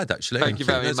both slide. Actually, Thank you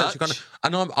very That's actually much.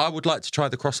 and I would like to try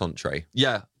the croissant tree.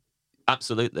 Yeah.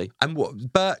 Absolutely. And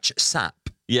what birch sap?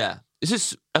 Yeah. It's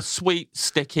just a sweet,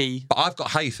 sticky. But I've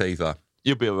got hay fever.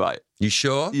 You'll be all right. You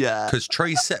sure? Yeah. Because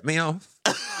trees set me off,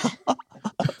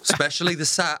 especially the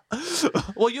sap.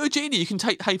 Well, you're a genie. You can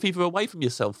take hay fever away from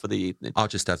yourself for the evening. I'll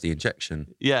just have the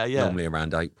injection. Yeah. Normally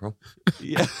around April.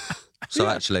 Yeah. So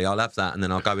actually, I'll have that, and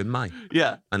then I'll go in May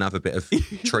Yeah. and have a bit of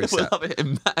tree We'll sap. have it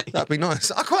in May. That'd be nice.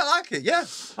 I quite like it. Yeah.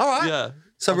 All right. Yeah.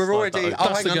 So I'll we're slide already. that Oh,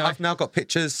 over. That's hang the on. guy. I've now got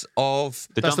pictures of.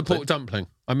 That's the dumpling. pork dumpling.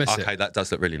 I miss Okay, it. that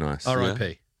does look really nice.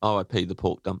 R.I.P. R.I.P. the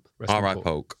pork dump. Rest in All right, pork.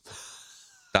 Polk.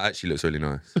 That actually looks really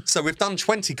nice. So we've done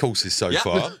 20 courses so Yeah.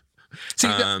 far. See,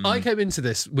 I came into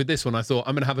this with this one. I thought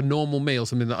I'm going to have a normal meal,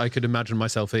 something that I could imagine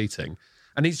myself eating.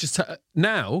 And he's just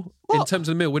now, in terms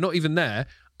of the meal, we're not even there.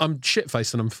 I'm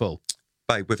shit-faced and I'm full.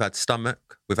 Babe, we've had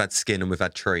stomach, we've had skin, and we've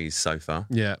had trees so far.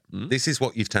 Yeah. This is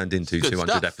what you've turned into Good 200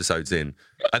 stuff. episodes in.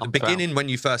 At the I'm beginning, when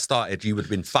you first started, you would have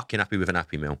been fucking happy with an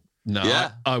Happy Meal. No,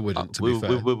 Yeah. I wouldn't, to be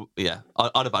fair. Yeah.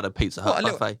 I'd have had a Pizza Hut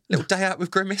What, a buffet. little day out with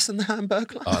Grimace and the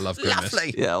hamburger. I love Grimace.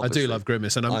 Lovely. Yeah, I do obviously. love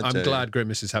Grimace, and I I'm do. glad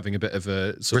Grimace is having a bit of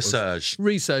a sort Resurge. of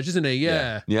research, isn't he?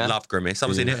 Yeah. Yeah. Love Grimace. I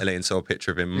was in Italy and saw a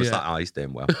picture of him and was Yeah. like, oh, he's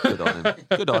doing well. Good on him.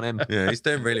 Good on him. Yeah, he's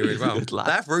doing really, really well. Good lad.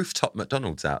 They have rooftop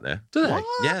McDonald's out there. Do they?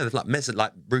 Yeah, there's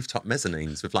like rooftop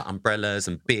mezzanines with like umbrellas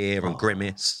and beer and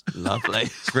Grimace. Lovely.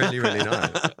 It's really, really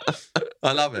nice.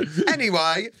 I love it.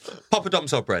 Anyway,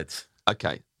 poppadoms or bread?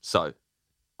 Okay, so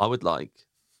I would like.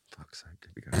 Fuck's sake,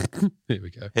 here we go. Here we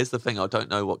go. Here's the thing: I don't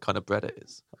know what kind of bread it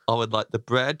is. I would like the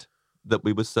bread that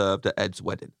we were served at Ed's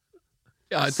wedding.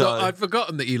 Yeah, So- I'd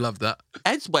forgotten that you loved that.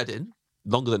 Ed's wedding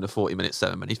longer than a 40-minute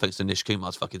ceremony, thanks to Nish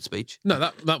Kumar's fucking speech. No,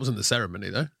 that wasn't the ceremony,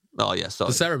 though. Oh, yeah, sorry.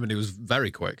 The ceremony was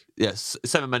very quick. Yes,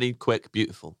 ceremony, quick,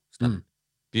 beautiful.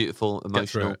 Beautiful,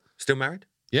 emotional. Still married?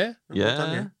 Yeah. Yeah. Well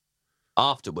done, yeah.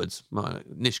 Afterwards,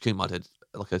 Nish Kumar did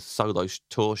like a solo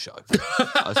tour show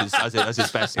as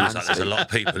his best man. There's a lot of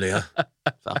people here.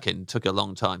 Fucking took a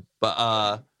long time.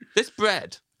 But this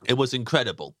bread, it was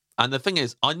incredible. And the thing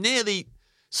is,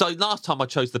 so last time I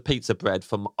chose the pizza bread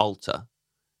from Alta,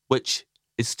 which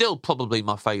is still probably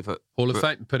my favourite. Hall of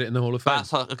Fame. Put it in the Hall of Fame.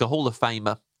 That's like a Hall of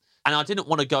Famer. And I didn't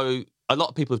want to go. A lot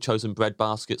of people have chosen bread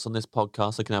baskets on this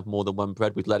podcast. They can have more than one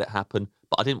bread. We'd let it happen.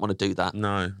 But I didn't want to do that.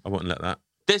 No, I wouldn't let that.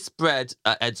 This bread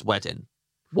at Ed's wedding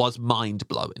was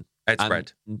mind-blowing. Ed's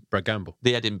bread. Bread Gamble.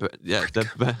 The Edinburgh, yeah,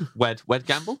 the Wed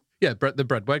Gamble? Yeah, the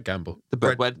bread Wed Gamble. The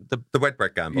Wed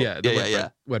bread Gamble. Yeah,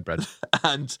 Wed bread.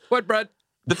 And Wed bread.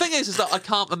 the thing is that I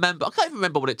can't even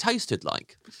remember what it tasted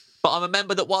like. But I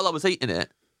remember that while I was eating it,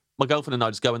 my girlfriend and I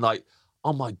just going like,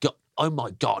 oh my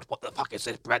God, what the fuck is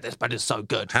this bread? This bread is so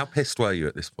good. How pissed were you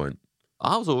at this point?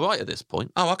 I was all right at this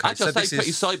point. Oh, okay. Actually, I stayed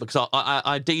pretty sober because I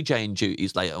had DJing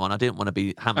duties later on. I didn't want to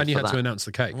be hammered And you for had that. to announce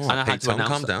the cakes. Oh, And I had Pete, to Tom, announce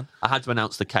calm down. I had to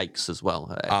announce the cakes as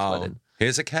well at Ed's wedding.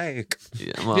 Here's a cake.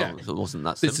 Yeah, well, Yeah. it wasn't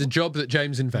that It's a simple. job that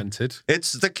James invented.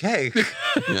 It's the cake.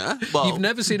 Yeah, well, You've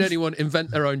never seen anyone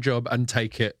invent their own job and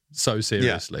take it so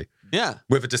seriously. yeah.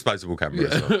 With a disposable camera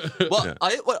as well. Well,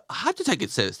 Yeah. I had to take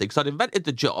it seriously because I'd invented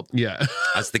the job Yeah.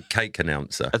 As the cake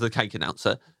announcer. as a cake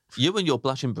announcer. You and your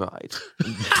blushing bride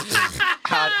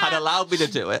had allowed me to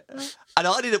do it. And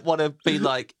I didn't want to be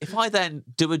like, if I then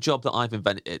do a job that I've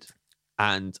invented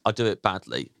and I do it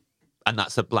badly, and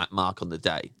that's a black mark on the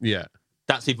day, Yeah.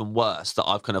 that's even worse, that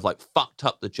I've kind of like fucked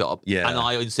up the job. Yeah. And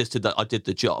I insisted that I did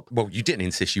the job. Well, you didn't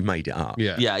insist, you made it up.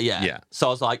 Yeah. Yeah. So I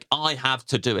was like, I have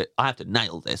to do it. I have to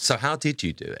nail this. So how did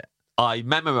you do it? I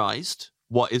memorised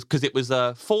because it was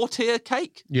a 4-tier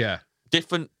cake, Yeah.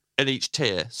 different in each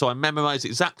tier. So I memorised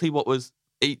exactly what was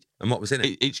each And what was in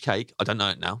it? each cake. I don't know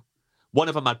it now. One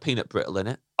of them had peanut brittle in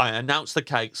it. I announced the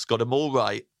cakes, got them all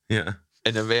right Yeah.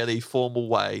 in a really formal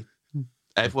way.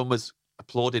 Everyone was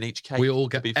applauding each cake. We all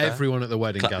to get be fair. everyone at the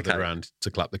wedding Clap the gathered cake. around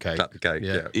to clap the cake. Clap the cake.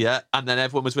 Yeah. Yeah. Yeah, and then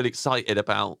everyone was really excited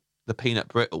about the peanut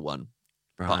brittle one.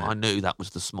 But I Right. knew that was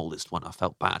the smallest one. I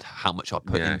felt bad how much I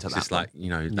put Yeah, into 'cause that. it's like, that's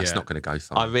Yeah. not going to go I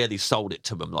far. really sold it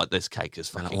to them like this cake is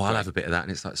They're fucking like, I'll great. have a bit of that.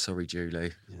 And it's like, sorry,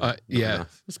 Julie. Yeah.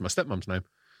 enough. That's my stepmom's name.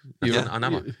 Yeah, I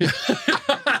know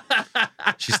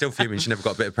her. She's still fuming. She never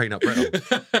got a bit of peanut brittle.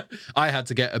 I had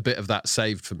to get a bit of that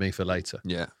saved for me for later.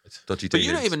 Yeah. Dodgy But you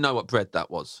dealings. don't even know what bread that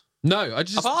was. No, I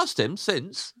just I've asked him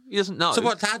since. He doesn't know. So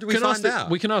what? How do we can ask find out?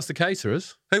 we can ask the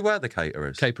caterers, Who were the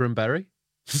caterers? Caper and Berry.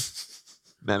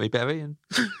 Mary Berry and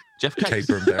Jeff Case.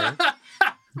 Caper and Berry.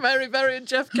 Mary Berry and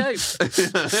Jeff Cape.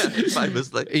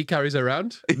 Famously. He carries her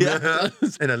around. Yeah.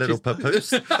 In a little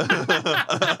papoose.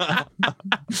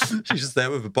 She's just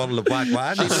there with a bottle of white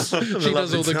wine. She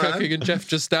does all the cooking and Jeff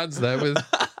just stands there with...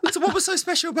 So what was so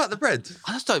special about the bread?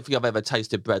 I just don't think I've ever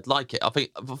tasted bread like it. I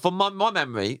think, from my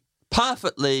memory,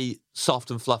 perfectly soft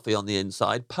and fluffy on the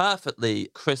inside, perfectly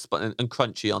crisp and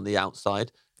crunchy on the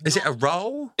outside. Is it a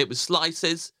roll? It was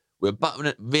slices with butter in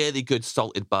it, really good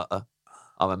salted butter,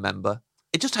 I remember.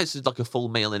 It just tasted like a full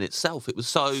meal in itself. It was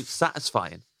so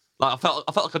satisfying. Like I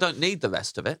felt like I don't need the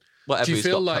rest of it. Whatever Do you he's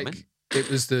feel got like coming. it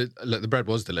was the bread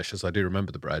was delicious? I do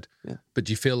remember the bread. Yeah. But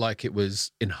do you feel like it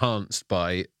was enhanced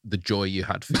by the joy you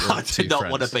had for your I two did not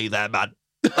friends? want to be there, man.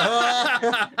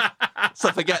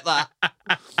 So forget that.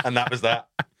 And that was that.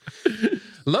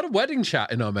 A lot of wedding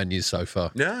chat in our menus so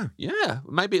far. Yeah. Yeah,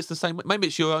 maybe it's the same. Maybe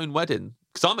it's your own wedding.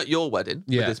 Because I'm at your wedding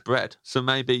Yeah. with this bread. So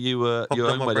maybe you were Popped your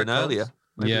on own my wedding bread cards. earlier.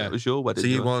 Maybe Yeah. it was your wedding. So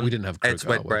you want We didn't have Ed's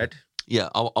croquette, wet well. bread? Yeah,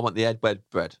 I want the Ed Wed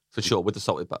bread for sure with the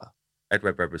salted butter. Ed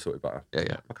wet bread with salted butter.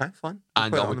 Yeah. Okay, fine.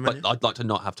 And We'll put it I on the would, menu. but I'd like to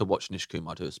not have to watch Nish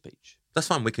Kumar do a speech. That's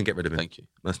fine. We can get rid of him. Thank you.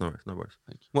 That's no worries. No worries.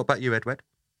 Thank you. What about you, Ed Wed?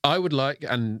 I would like,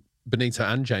 and Benita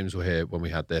and James were here when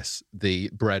we had this, the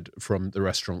bread from the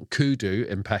restaurant Kudu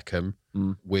in Peckham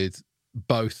with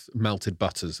both melted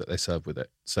butters that they serve with it.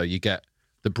 So you get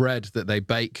the bread that they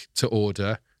bake to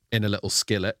order in a little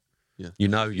skillet, You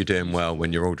know you're doing well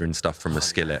when you're ordering stuff from a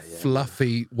skillet.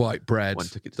 fluffy white bread One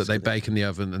ticket to that they skillet. bake in the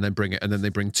oven and then bring it, and then they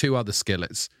bring two other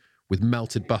skillets with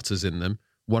melted butters in them.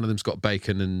 One of them's got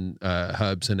bacon and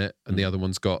herbs in it, and the other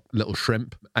one's got little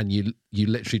shrimp. And you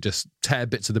literally just tear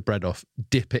bits of the bread off,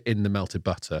 dip it in the melted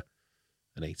butter,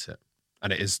 and eat it.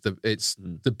 And it's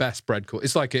the best bread course.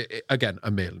 It's like again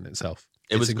a meal in itself.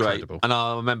 It was incredible. great. And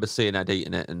I remember seeing Ed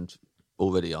eating it, and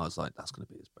already I was like, that's going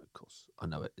to be his bread course. I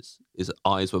know it is. His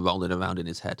eyes were rolling around in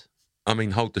his head. I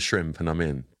mean, hold the shrimp and I'm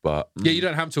in, but... Yeah, you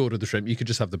don't have to order the shrimp. You could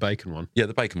just have the bacon one. Yeah,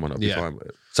 the bacon one I'll be fine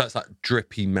with. So it's like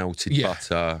drippy melted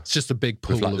butter. It's just a big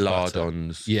pool with like of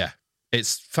lardons. butter. Yeah,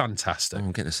 it's fantastic. Oh,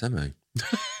 I'm getting a semi.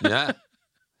 Yeah.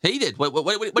 He did.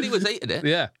 When he was eating it.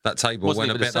 Yeah. That table Wasn't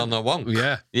went a even a bit on the wonk.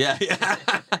 Yeah. Yeah.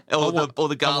 all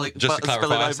the garlic Just to butter clarify,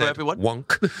 spilling I over said everyone.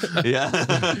 wonk. Yeah.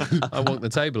 I want the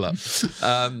table up.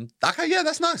 Okay, yeah,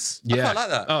 that's nice. I Yeah. quite like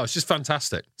that. Oh, it's just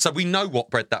fantastic. So we know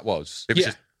what bread that was. It was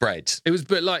just bread. It was,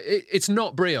 but like, it's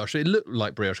not brioche. It looked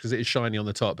like brioche because it is shiny on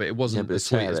the top, but it wasn't but as it's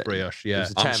sweet as tear it. brioche. It Yeah.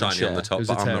 was a I'm tear and shiny on the share. top, It was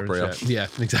but a I'm tear not and brioche. share. Yeah,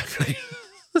 exactly.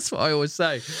 That's what I always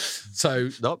say. So,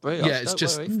 Not brioche, yeah, it's don't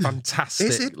just worry. fantastic.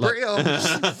 Is it like,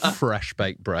 brioche? fresh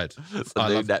baked bread. It's a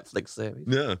new Netflix series.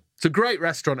 Yeah. It's a great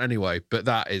restaurant anyway, but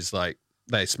that is like,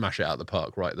 they smash it out of the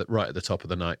park right at the top of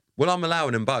the night. Well, I'm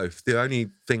allowing them both. The only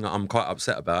thing that I'm quite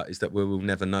upset about is that we will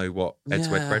never know what Ed's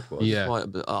Red Bread was. Yeah.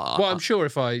 Well, I'm sure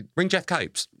if I... Ring Jeff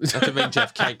Capes. I have to ring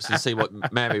Jeff Capes and see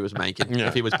what Mary was making,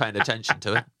 if he was paying attention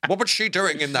to it. What was she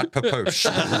doing in that papoose?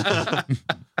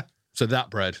 So that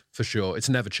bread, for sure. It's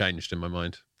never changed in my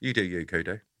mind. You do you,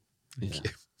 Kudo. Yeah.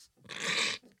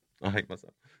 I hate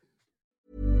myself.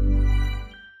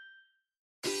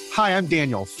 Hi, I'm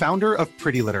Daniel, founder of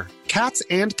Pretty Litter. Cats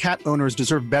and cat owners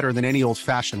deserve better than any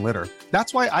old-fashioned litter.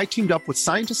 That's why I teamed up with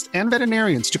scientists and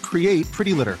veterinarians to create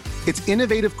Pretty Litter. Its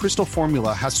innovative crystal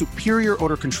formula has superior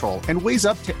odor control and weighs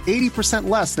up to 80%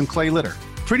 less than clay litter.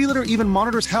 Pretty Litter even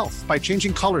monitors health by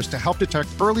changing colors to help detect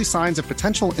early signs of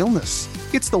potential illness.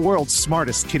 It's the world's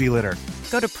smartest kitty litter.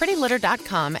 Go to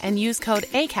prettylitter.com and use code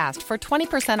ACAST for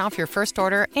 20% off your first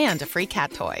order and a free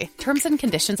cat toy. Terms and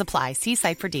conditions apply. See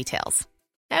site for details.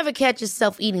 Ever catch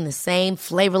yourself eating the same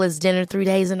flavorless dinner 3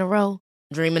 days in a row?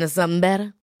 Dreaming of something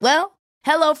better? Well,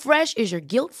 HelloFresh is your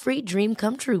guilt-free dream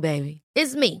come true, baby.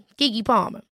 It's me, Keke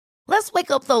Palmer. Let's wake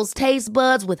up those taste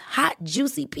buds with hot,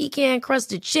 juicy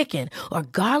pecan-crusted chicken or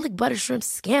garlic butter shrimp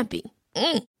scampi.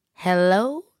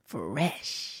 Hello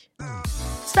Fresh.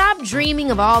 Stop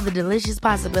dreaming of all the delicious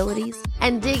possibilities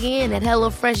and dig in at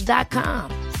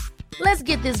HelloFresh.com. Let's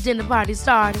get this dinner party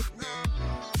started.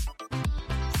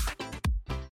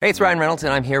 Hey, it's Ryan Reynolds,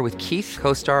 and I'm here with Keith,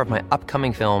 co-star of my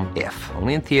upcoming film, If,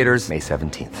 only in theaters May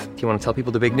 17th. Do you want to tell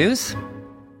people the big news?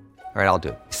 All right, I'll do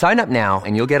it. Sign up now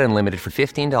and you'll get unlimited for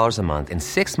 $15 a month and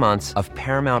 6 months of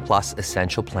Paramount Plus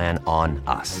Essential Plan on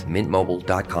us.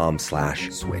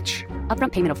 MintMobile.com/switch.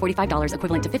 Upfront payment of $45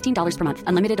 equivalent to $15 per month.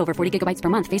 Unlimited over 40 gigabytes per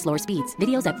month. Face lower speeds.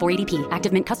 Videos at 480p.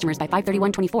 Active Mint customers by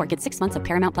 531.24 get 6 months of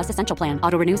Paramount Plus Essential Plan.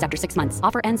 Auto renews after 6 months.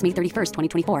 Offer ends May 31st,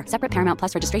 2024. Separate Paramount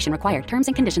Plus registration required. Terms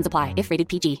and conditions apply if rated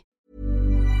PG.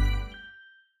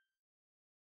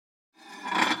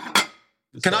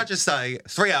 Can I just say,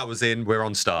 3 hours in, we're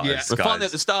on starters. Yeah. We're guys. finally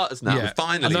at the starters now. Yeah. We're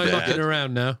finally I know there. knocking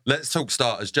around now. Let's talk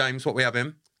starters. James, what we have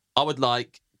in? I would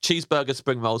like cheeseburger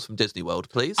spring rolls from Disney World,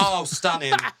 please. Oh,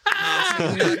 stunning. How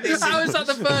is that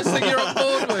the first thing you're on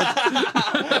board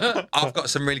with? I've got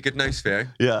some really good news for you.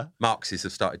 Yeah. Marx's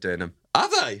have started doing them.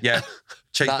 Have they? Yeah.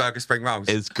 Cheeseburger spring rolls.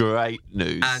 It's great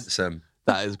news. Handsome.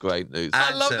 That is great news.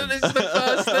 I love that this is the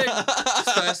first thing.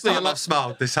 First time I've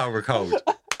smiled this whole record.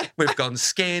 We've gone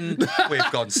skin,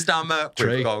 we've gone stomach,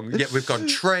 Tree. we've gone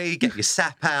tree, get your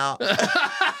sap out.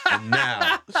 And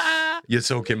now you're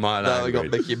talking my Now we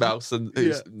language. got Mickey Mouse and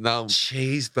now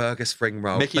Cheeseburger spring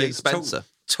roll. Mickey and Please, Spencer.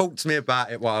 Talk to me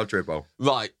about it while I dribble.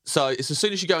 Right, so it's as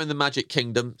soon as you go in the Magic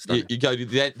Kingdom, you go to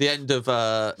the end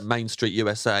of Main Street,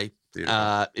 USA.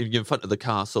 You're in front of the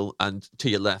castle, and to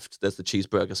your left, there's the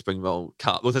cheeseburger spring roll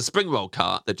cart. Well, there's a spring roll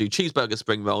cart that do cheeseburger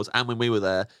spring rolls, and when we were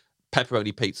there,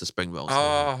 pepperoni pizza spring rolls.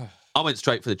 Oh, I went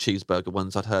straight for the cheeseburger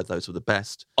ones. I'd heard those were the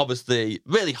best. Obviously,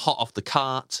 really hot off the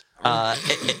cart.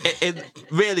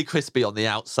 Really crispy on the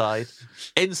outside.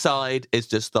 Inside is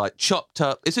just like chopped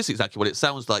up. It's just exactly what it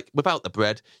sounds like without the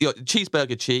bread. You got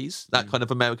cheeseburger cheese, that kind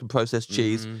of American processed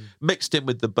cheese, mixed in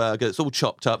with the burger. It's all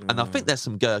chopped up, and I think there's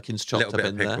some gherkins chopped little up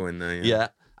bit in of pickle there. in there, yeah. Yeah.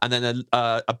 And then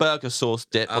a burger sauce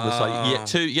dip on the side.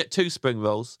 You get two spring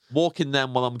rolls. Walking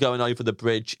them while I'm going over the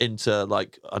bridge into,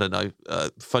 like, I don't know,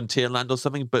 Frontierland or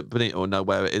something, but Benito will know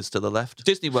where it is to the left.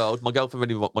 Disney World, my girlfriend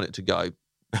really wanted to go.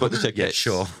 But the tickets. yeah,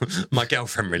 sure. My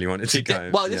girlfriend really wanted to go.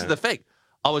 Well, this yeah. is the thing.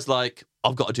 I was like,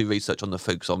 I've got to do research on the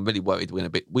food because I'm really worried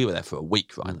we were there for a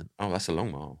week, right? Oh, that's a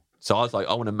long while. So I was like,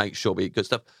 I want to make sure we eat good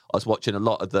stuff. I was watching a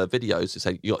lot of the videos that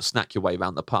say you got to snack your way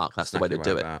around the park. That's the way to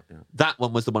do it. About, yeah. That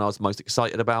one was the one I was most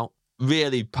excited about.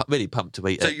 Really pumped to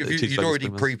eat. So it. you'd already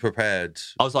pre-prepared.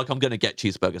 I was like, I'm going to get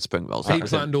cheeseburger spring rolls. He That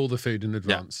was in- planned all the food in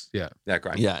advance. Yeah. Yeah,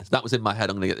 great. Yeah, that was in my head.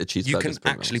 I'm going to get the cheeseburger. You can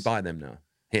spring actually rolls. buy them now.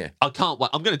 Here. I can't wait.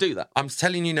 I'm going to do that. I'm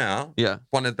telling you now. Yeah.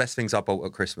 One of the best things I bought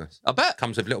at Christmas. I bet.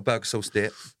 Comes with little burger sauce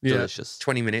dip. Yeah. Delicious.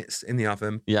 20 minutes in the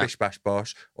oven. Yeah. Bish, bash,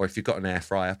 bosh. Or if you've got an air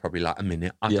fryer, probably like a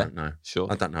minute. I don't know. Sure.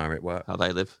 I don't know how it works. How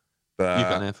they live. But You've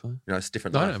got an air fryer? You know, it's a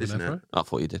different No, I don't life, have an isn't air it? fryer. I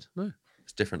thought you did. No.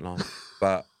 It's a different life.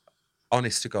 But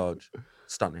honest to God,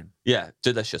 stunning. Yeah,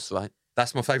 delicious, right?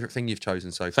 That's my favourite thing you've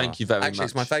chosen so far. Thank you very Actually,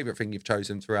 it's my much. favourite thing you've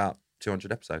chosen throughout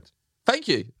 200 episodes. Thank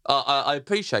you. I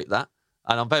appreciate that.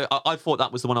 And I thought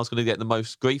that was the one I was going to get the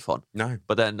most grief on. No.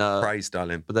 But then... praise,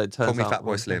 darling. But then it turns Call me out...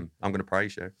 Fatboy Slim. I'm going to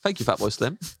praise you. Thank you, Fatboy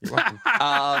Slim. You're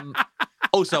welcome.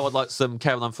 Also, I'd like some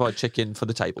Caroline fried chicken for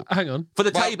the table. Hang on. For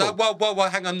the table. Whoa,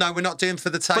 hang on. No, we're not doing for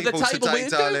the table For the table, today, we're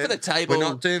darling. doing for the table. We're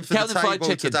not doing for Caroline the fried table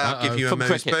chicken. today. I'll give you a From moose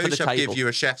cricket, for the boosh. I'll give table. you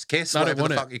a chef's kiss, I don't whatever want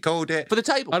the it. fuck you called it. For the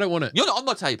table. I don't want it. You're not on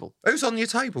my table. Who's on your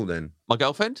table then? My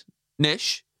girlfriend,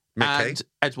 Nish, Mickey. and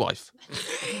Ed's wife.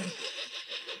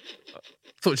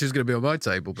 Thought she was going to be on my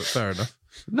table, but fair enough.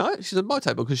 No, she's on my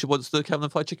table because she wants the Caroline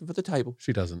fried chicken for the table.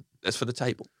 She doesn't. That's for the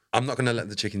table. I'm not going to let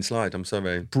the chicken slide. I'm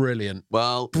sorry. Brilliant.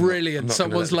 Well, Brilliant. I'm not gonna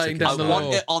Someone's let the laying chicken down I the slide. want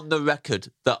law. it on the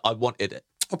record that I wanted it.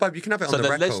 Oh, babe, you can have it So on the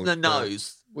the record. listener but-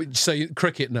 knows. So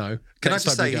cricket, no. Can Next I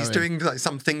just time say you he's go doing like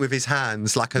something with his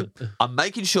hands, like a I'm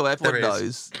making sure everyone There it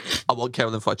is. knows I want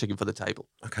Caroline fried chicken for the table.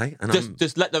 okay, and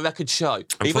Just let the record show. Even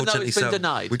though unfortunately, it's been so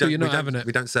denied. we don't, You're not we don't- having it.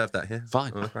 We don't serve that here.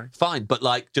 Fine. Oh, okay. Fine. But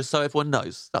like, just so everyone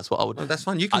knows, that's what I would Well, that's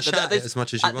fine. You can At the- shout at this- it as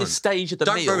much as you At want. this stage of the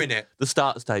Don't meal. ruin it. The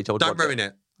start stage, I would Don't want ruin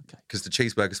it. Okay. Because the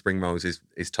cheeseburger spring rolls is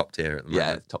top tier at the Yeah,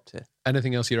 moment. top tier.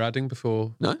 Anything else you're adding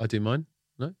before No. I do mine?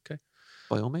 No? Okay.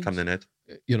 By all means. Come then, Ed.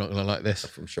 You're not going to like this.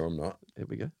 I'm sure I'm not. Here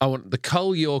we go. I want the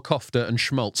Kull, your kofta and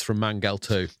schmaltz from Mangal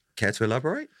 2. Care to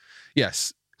elaborate?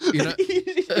 Yes. You know, I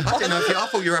didn't know if you, I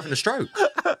thought you were having a stroke.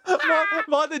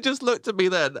 Mine had just looked at me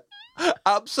then,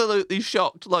 absolutely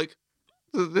shocked, like,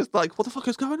 just like, what the fuck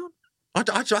is going on?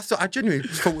 I genuinely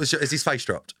thought it was as his face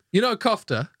dropped. you know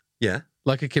kofta, Yeah.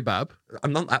 like a kebab.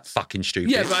 I'm not that fucking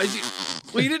stupid. Yeah, but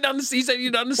well, you didn't understand. You said you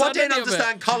didn't Well, I understand. didn't any of it.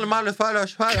 understand Colin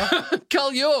Malafolo.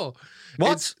 Kull, your.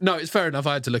 What? No, it's fair enough.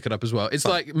 I had to look it up as well. It's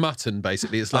like mutton,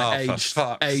 basically. It's like Oh, for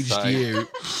fuck's aged sake. ewe.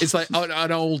 It's like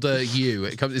an older ewe.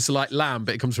 It's like lamb,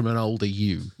 but it comes from an older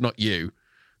ewe, not you.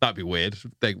 That'd be weird.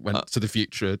 They went to the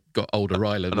future, got older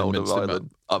Rylan, An older minced him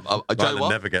up. Rylan. Do you know Rylan what?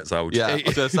 never gets old. Yeah, I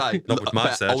was going to say, Not with my I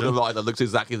bet surgeon. older Rylan looks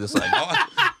exactly the same.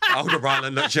 Older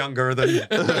Rylan looks younger than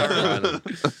younger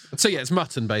Rylan. So yeah, it's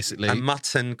mutton basically. A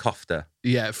mutton kofta.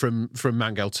 Yeah, from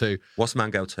Mangal 2. What's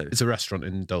Mangal 2? It's a restaurant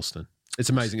in Dalston. It's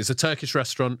amazing. It's a Turkish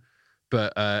restaurant,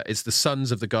 but it's the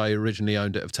sons of the guy who originally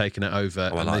owned it have taken it over,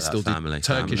 Oh, I and like they that still family, do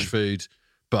Turkish family. food,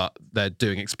 but they're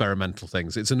doing experimental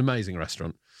things. It's an amazing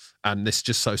restaurant, and it's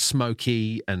just so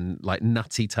smoky and like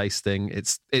nutty tasting.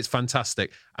 It's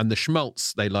fantastic. And the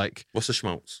schmaltz, they like. What's the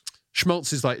schmaltz?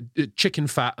 Schmaltz is like chicken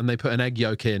fat, and they put an egg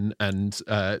yolk in and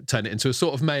turn it into a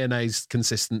sort of mayonnaise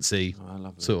consistency Oh, I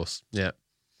love it. sauce. Yeah.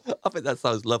 I think that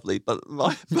sounds lovely, but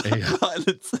Yeah.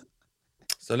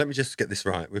 So let me just get this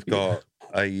right. We've got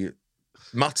a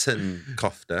mutton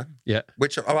kofta, Yeah.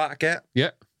 which I get.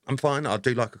 Yeah. I'm fine. I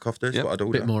do like a kofta. It's Yep. what I'd A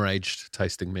order. bit more aged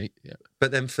tasting meat. Yeah.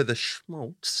 But then for the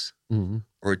schmaltz, Mm-hmm.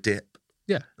 or a dip,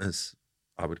 Yeah. as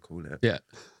I would call it, Yeah.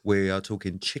 we are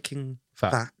talking chicken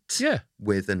Fat. fat, Yeah.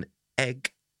 with an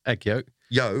egg Egg yolk.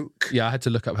 yolk. Yeah, I had to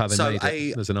look up how they So made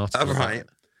it. There's an article. Oh, about right. it.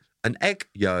 An egg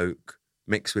yolk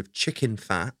mixed with chicken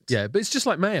fat. Yeah, but it's just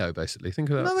like mayo, basically. Think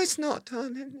of that. No, it's not,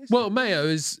 darling. It's Well, not. mayo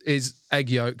is egg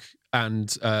yolk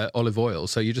and olive oil.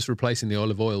 So you're just replacing the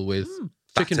olive oil with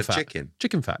chicken Batter fat. chicken.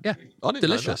 Chicken fat, yeah. I didn't know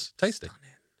Delicious, tasty.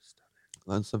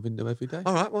 Learn something new every day.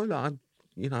 All right, well, I'm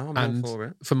And all for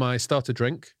it. for my starter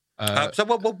drink, So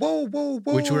whoa,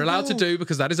 which we're allowed to do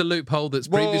because that is a loophole that's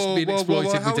previously been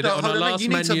exploited. We did it on our last You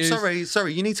need menu.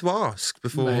 sorry, you need to ask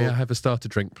before. May I have a starter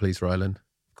drink, please, Rylan?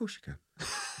 Of course you can.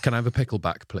 Can I have a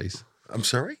pickleback, please? I'm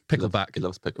sorry? Pickleback. He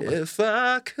loves pickle. If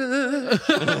I could.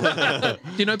 Do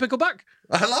you know pickleback?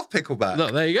 I love pickleback.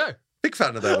 Look, there you go. Big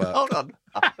fan of their work. Hold on.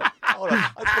 Hold on.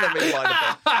 I just want to rewind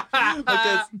a bit.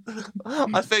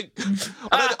 Because I think...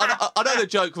 I know the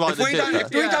joke right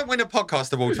If we don't win a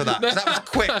podcast award for that, 'cause that was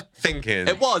quick thinking.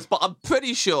 It was, but I'm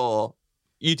pretty sure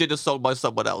you did a song by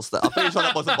someone else there. I'm pretty sure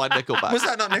that wasn't by Nickelback. Was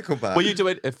that not Nickelback? Were you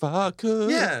doing If I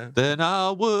Could, Yeah. Then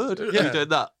I Would? Yeah. You doing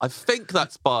that? I think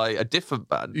that's by a different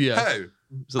band. Yeah. Who?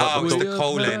 So that Oh, it's was the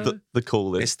calling. The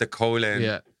calling. It's the calling.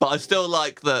 Yeah. But I still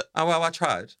like that. Oh, well, I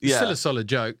tried. It's Yeah. still a solid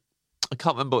joke. I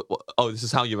can't remember. This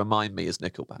is How You Remind Me is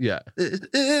Nickelback. Yeah. It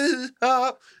is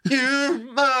how you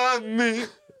remind me.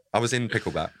 I was in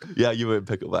Pickleback. Yeah, you were in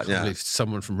Pickleback. Yeah. I believe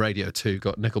someone from Radio 2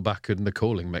 got Nickelback and The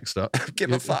Calling mixed up.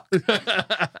 Give a fuck.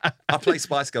 I play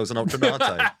Spice Girls and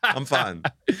Ultranate. I'm fine.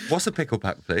 What's a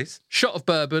Pickleback, please? Shot of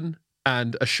bourbon,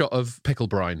 and a shot of pickle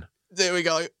brine. There we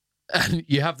go. And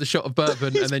you have the shot of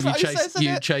bourbon, and then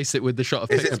you chase it with the shot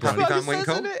of Is pickle it brine. Puppy Van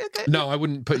Winkle? No, I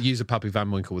wouldn't use a Puppy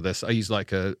Van Winkle with this. I use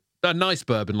like a nice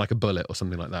bourbon, like a Bullet or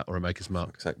something like that, or a Maker's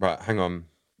Mark. Right, hang on.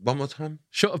 One more time.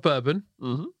 Shot of bourbon,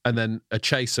 and then a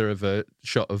chaser of a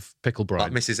shot of pickle brine.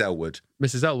 Like Mrs. Elwood.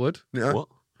 Mrs. Elwood. Yeah. What?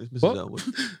 Who's Mrs. What? Elwood?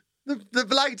 The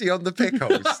lady on the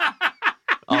pickles.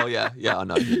 Oh, yeah, I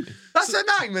know. That's her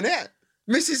name, isn't it?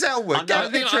 Mrs. Elwood. I know. Get a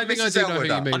I think picture I of do know Mrs. who Elwood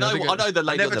you up. mean. I know the I lady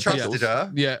on never the trusted pickles.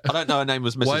 her. Yeah. I don't know her name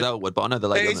was Mrs. Why- Elwood, but I know the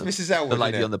lady. It is Mrs. Elwood, The lady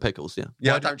isn't it? on the pickles. Yeah.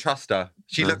 Yeah, I don't trust her.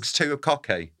 She looks too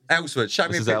cocky. Ellswood, show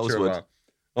me a Mrs. picture Ellswood. of her.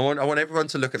 I want everyone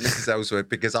to look at Mrs. Ellswood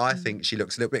because I think she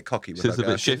looks a little bit cocky with She's her a bit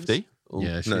gherkins. shifty. Ooh.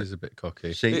 Yeah, she No. is a bit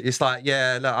cocky. It's like,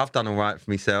 yeah, look, I've done all right for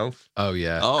myself. Oh,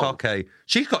 yeah. Oh. Cocky.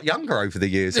 She's got younger over the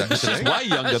years, actually. She's way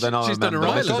younger than I She's done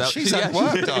remember. a Rylan. Oh, God, she's had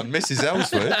work done, Mrs.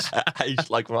 Ellswood. Aged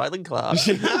like Rylan Clark.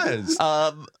 She has.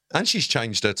 Um, And she's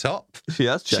changed her top. she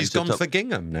has changed. She's gone her top. for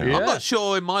gingham now. Yeah. I'm not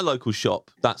sure in my local shop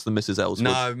that's the Mrs. Ellswood.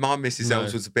 No, my Mrs. No.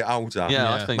 Ellswood's a bit older. Yeah,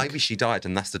 I Yeah. think. Maybe she died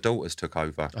and that's the daughters took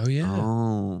over. Oh, yeah.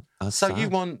 Oh, that's So sad. you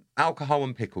want alcohol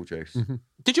and pickle juice?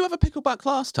 Did you have a pickleback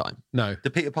last time? No,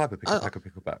 The Peter Piper pickleback or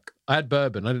pickleback? I had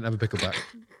bourbon. I didn't have a pickleback.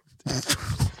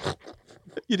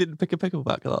 You didn't pick a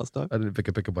pickleback last time. I didn't pick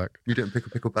a pickleback. You didn't pick a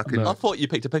pickleback? No. I thought you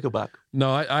picked a pickleback.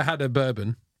 No, I had a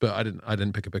bourbon, but I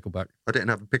didn't pick a pickleback. I didn't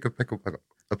have a pickleback.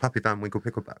 A Puppy Van Winkle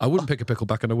pickleback. I wouldn't pick a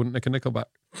pickleback, and I wouldn't pick a nickelback.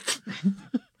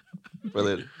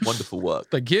 Brilliant. Wonderful work.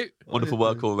 Thank you. Wonderful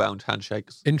work all around.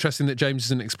 Handshakes. Interesting that James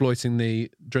isn't exploiting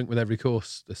the drink with every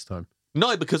course this time.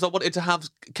 No, because I wanted to have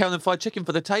Carolyn fried chicken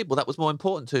for the table. That was more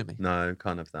important to me. No,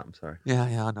 can't have that. I'm sorry. Yeah,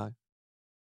 I know.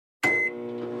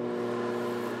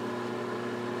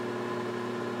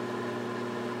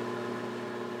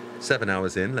 Seven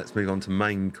hours in. Let's move on to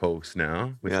main course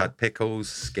now. We've Yeah. had pickles,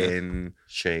 skin,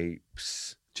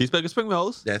 sheeps. Cheeseburger spring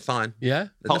rolls. Yeah, fine. Yeah,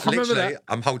 Oh, I remember Literally, that.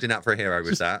 I'm holding out for a hero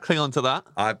with that. Cling on to that.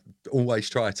 I always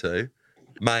try to.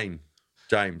 Main,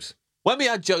 James. When we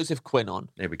had Joseph Quinn on,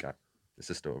 Here we go. It's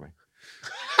a story.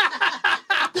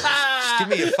 Just give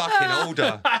me a fucking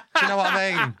order. Do you know what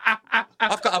I mean?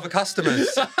 I've got other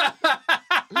customers.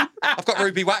 I've got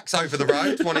Ruby Wax over the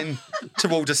road wanting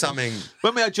to order something.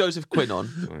 when we had Joseph Quinn on,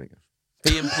 There we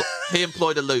go. he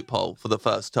employed a loophole for the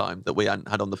first time that we hadn't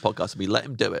had on the podcast, and we let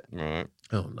him do it. Right.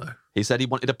 Oh no. He said he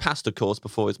wanted a pasta course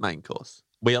before his main course.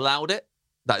 We allowed it.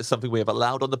 That is something we have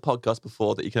allowed on the podcast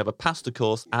before, that you can have a pasta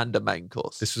course and a main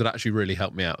course. This would actually really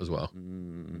help me out as well.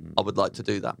 I would like to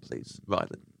do that, please,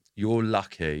 Rylan. You're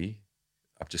lucky.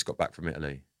 I've just got back from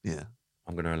Italy. Yeah.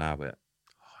 I'm going to allow it.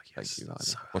 Thank you,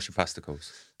 Rylan. What's your pasta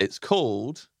course? It's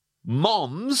called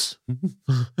Moms.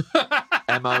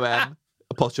 MOM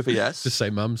apostrophe S. Just say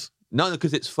mums. No,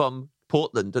 because it's from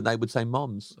Portland and they would say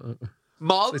Moms.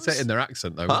 Moms. They'd say it in their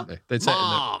accent though, Huh? wouldn't they? They'd say it in their...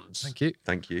 Moms. Thank you.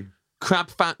 Thank you. Crab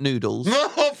fat noodles. No,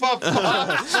 for fuck's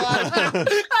sake.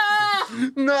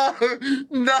 No,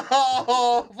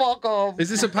 fuck off. Is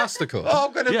this a pasta course? Oh,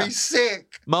 I'm going to Yeah. be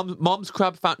sick. Mom's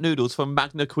crab fat noodles from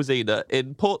Magna Cuisina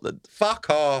in Portland. Fuck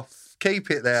off.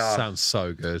 Keep it there. Sounds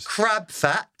so good. Crab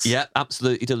fat? Yeah,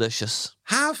 absolutely delicious.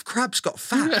 How have crabs got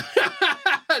fat?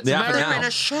 They have it They're now. in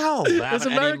a shell. They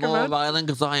haven't American, anymore, man. Rylan,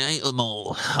 because I ate them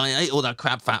all. I ate all that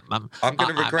crab fat, mum. I'm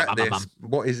going to regret Mum. this.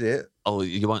 What is it? Oh,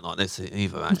 you won't like this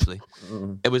either, actually.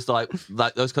 It was like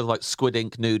those kind of like squid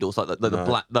ink noodles, like the No.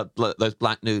 black, those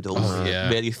black noodles. Oh, yeah.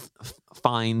 Really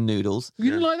fine noodles.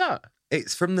 You didn't like that?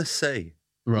 It's from the sea.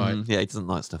 Right. Yeah, he doesn't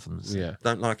like stuff from the sea. Yeah.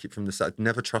 Don't like it from the sea.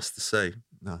 Never trust the sea.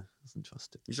 No, doesn't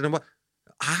trust it. You don't know what?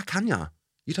 How can you?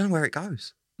 You don't know where it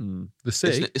goes. The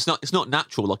sea. It's not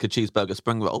natural like a cheeseburger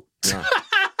spring roll. No.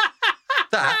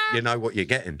 That, you know what you're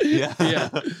getting. Yeah. Yeah.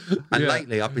 And Yeah.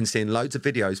 lately, I've been seeing loads of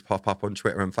videos pop up on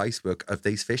Twitter and Facebook of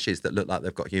these fishes that look like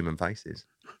they've got human faces.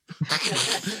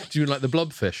 Do you mean like the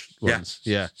blobfish Yeah. ones?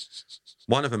 Yeah.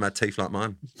 One of them had teeth like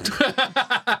mine.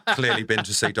 Clearly been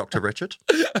to see Dr. Richard.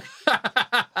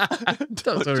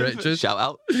 Dr. Richard. Shout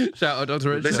out. Shout out, Dr.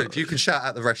 Richard. Listen, if you can shout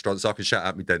at the restaurants, I can shout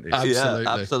at my dentist. Absolutely.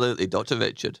 Yeah, absolutely. Dr.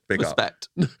 Richard. Big up. Respect.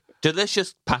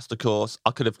 Delicious pasta course.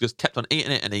 I could have just kept on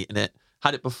eating it and eating it.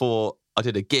 Had it before I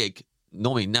did a gig.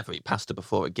 Normally never eat pasta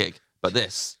before a gig. But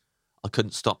this, I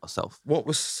couldn't stop myself. What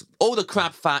was... All the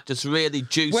crab fat, just really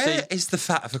juicy. Where is the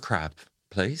fat of a crab,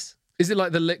 please? Is it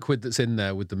like the liquid that's in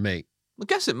there with the meat? I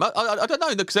guess I don't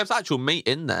know, because there's actual meat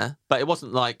in there, but it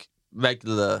wasn't like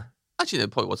regular. Actually, no,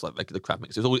 it probably was like regular crab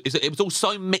mix. It was all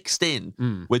so mixed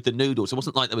in with the noodles. It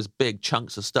wasn't like there was big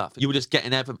chunks of stuff. You were just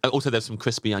getting also there's some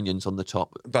crispy onions on the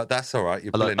top. But that's all right.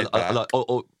 You're I pulling like, it back.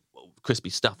 or crispy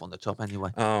stuff on the top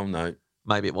anyway. Oh, no.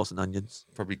 Maybe it wasn't onions.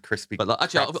 Probably crispy But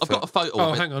actually, crab I've got a photo Oh,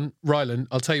 of it. hang on. Rylan,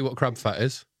 I'll tell you what crab fat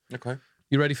is. Okay.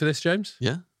 You ready for this, James?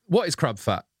 Yeah. What is crab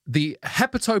fat? The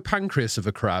hepatopancreas of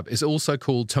a crab is also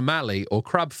called tamale or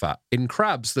crab fat. In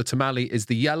crabs, the tamale is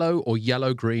the yellow or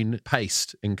yellow-green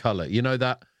paste in colour. You know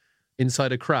that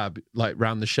inside a crab, like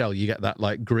round the shell, you get that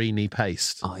like greeny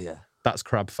paste. Oh, yeah. That's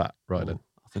crab fat, Rylan.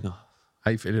 I think How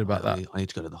are you feeling about that? I need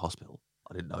to go to the hospital.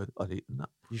 I didn't know I'd eaten that.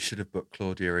 You should have booked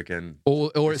Claudia again.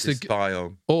 Or it's the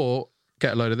style. Or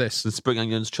get a load of this. The spring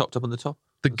onions chopped up on the top.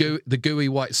 The gooey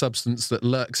white substance that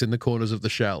lurks in the corners of the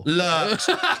shell. Lurked.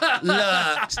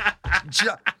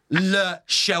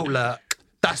 Shell lurk.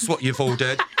 That's what you've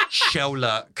ordered. Shell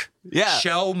lurk. Yeah.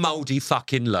 Shell mouldy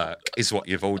fucking lurk is what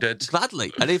you've ordered.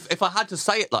 Gladly. And if I had to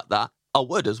say it like that, I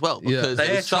would as well. Because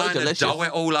They're it's so trying delicious. to dough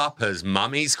it all up as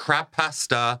mummy's crab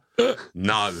pasta.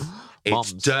 No. It's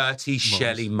Mum's. dirty,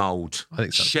 shelly mould. I think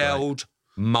that's Shelled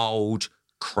mould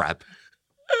crab.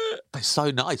 They're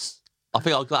so nice. I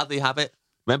think I'll gladly have it.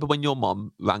 Remember when your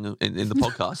mom rang in the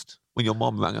podcast? When your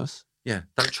mom rang us? Yeah,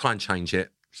 don't try and change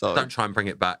it. Sorry. Don't try and bring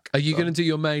it back. Are you going to do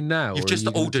your main now? You've or just are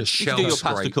you gonna ordered just- You shell can do your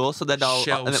pasta scrape. course and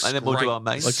then we'll do our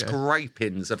main.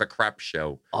 Scrapings of a crab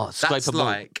shell. Oh, scrape That's them all.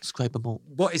 like, Scrape them all.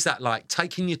 what is that like?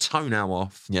 Taking your toenail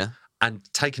off Yeah. and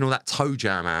taking all that toe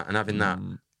jam out and having that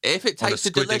If it on a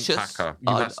tasted squid ink delicious, packer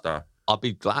I'd pasta.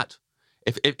 be glad.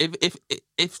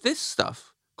 If this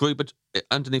stuff grew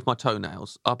underneath my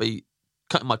toenails, I'll be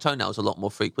cutting my toenails a lot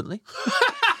more frequently.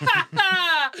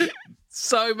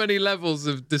 So many levels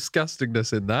of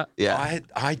disgustingness in that. Yeah.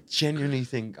 I genuinely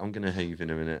think I'm going to heave in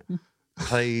a minute.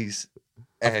 Please,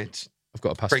 Ed, I've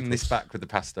got a pasta bring this course. back with the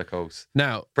pasta course.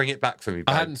 Now, Bring it back for me,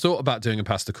 I babe. hadn't thought about doing a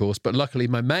pasta course, but luckily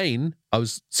my main, I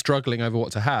was struggling over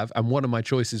what to have, and one of my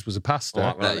choices was a pasta. All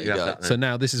right, well, There let you have go. that then. So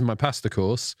now this is my pasta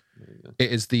course. It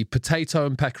is the potato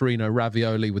and pecorino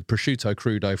ravioli with prosciutto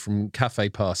crudo from Cafe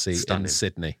Parsi Stunning. in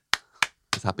Sydney.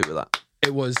 Just happy with that.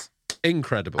 It was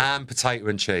incredible. Ham, potato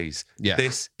and cheese. Yeah.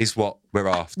 This is what we're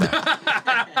after.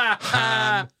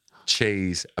 Ham,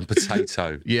 cheese and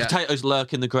potato. Yeah. Potatoes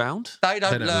lurk in the ground. They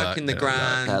don't don't lurk lurk, in the they don't lurk.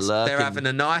 ground. They're They're lurking. having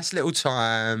a nice little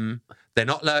time. They're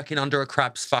not lurking under a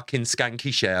crab's fucking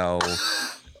skanky shell.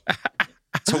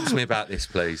 Talk to me about this,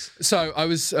 please. So I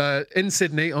was in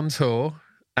Sydney on tour,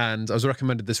 and I was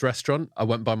recommended this restaurant. I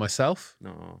went by myself,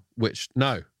 No,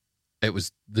 it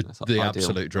was the ideal.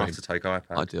 absolute I dream. have to take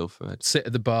iPad. Ideal for it. Sit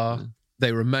at the bar.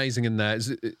 They were amazing in there.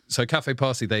 So Cafe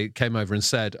Parsi, they came over and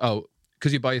said, "Oh,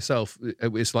 because you're by yourself,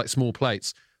 it's like small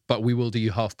plates, but we will do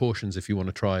you half portions if you want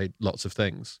to try lots of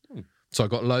things." So I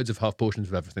got loads of half portions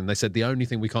of everything. They said the only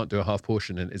thing we can't do a half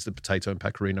portion in is the potato and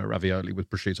pecorino ravioli with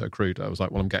prosciutto crudo. I was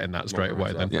like, well, I'm getting that straight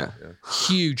away then. Yeah.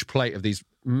 Huge plate of these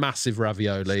massive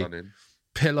ravioli, Stunning.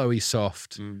 pillowy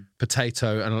soft,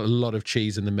 potato and a lot of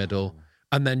cheese in the middle.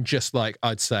 And then just like,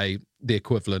 I'd say the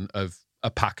equivalent of a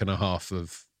pack and a half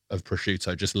of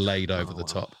prosciutto just laid over the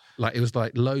top. Like it was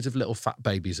like loads of little fat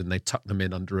babies and they tucked them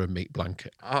in under a meat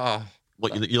blanket. Oh,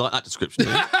 What, you like that description?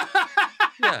 Do you?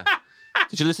 yeah.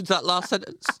 Did you listen to that last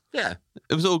sentence? Yeah.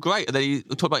 It was all great. And then you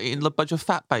talked about eating a bunch of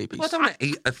fat babies. Well, I don't want to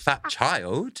eat a fat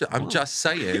child. I'm just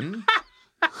saying.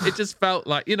 It just felt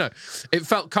like, it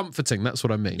felt comforting. That's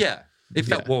what I mean. Yeah. It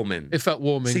felt warming. It felt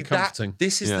warming, See, comforting.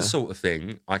 this is Yeah. the sort of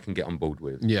thing I can get on board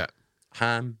with. Yeah.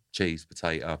 Ham, cheese,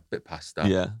 potato, bit of pasta.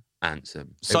 Yeah.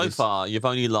 Anthem. It So was- far, you've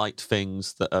only liked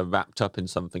things that are wrapped up in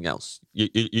something else.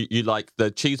 You like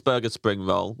the cheeseburger spring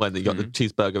roll, when you got the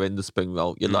cheeseburger in the spring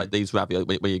roll. You like these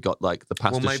ravioli where you got like the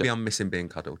pasta. Well, maybe shell. I'm missing being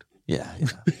cuddled. Yeah.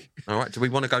 All right. Do we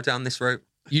want to go down this route?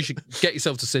 You should get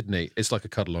yourself to Sydney. It's like a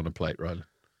cuddle on a plate, Rylan.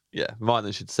 Yeah.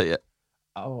 Rylan should see it.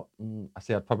 Oh, I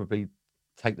see. I'd probably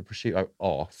take the prosciutto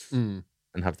off and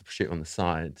have the prosciutto on the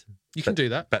side. You can do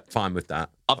that. But fine with that.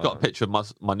 I've got a picture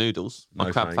of my noodles, my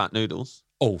No, crab thank- fat noodles.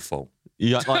 Awful.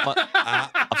 Yeah,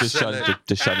 I've just shown him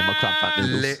my crab fat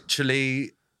noodles.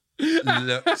 Literally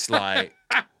looks like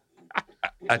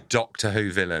a Doctor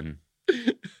Who villain.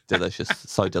 Delicious,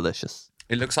 so delicious.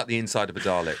 It looks like the inside of a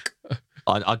Dalek.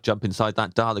 I'd jump inside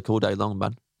that Dalek all day long,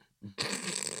 man.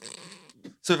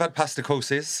 So we've had pasta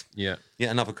courses. Yeah.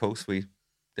 Yet another course we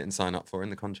didn't sign up for in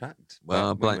the contract.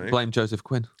 Well, But we'll move. blame Joseph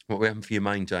Quinn. What we having for your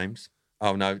main, James?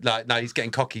 Oh no, no, he's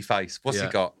getting cocky face. What's he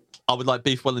Yeah. got? I would like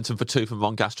beef Wellington for 2 from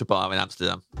Ron Gastrobar in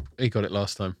Amsterdam. He got it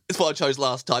last time. It's what I chose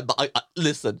last time, but I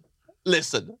listen.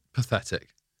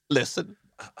 Pathetic.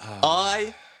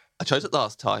 I chose it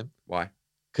last time Why?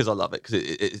 because I love it, because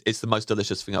it's the most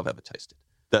delicious thing I've ever tasted.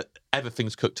 That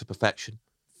everything's cooked to perfection.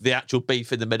 The actual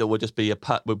beef in the middle would just be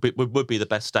would be the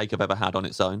best steak I've ever had on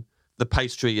its own. The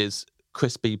pastry is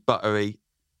crispy, buttery,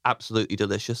 absolutely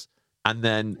delicious. And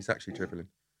then He's actually dribbling.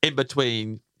 in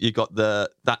between, You got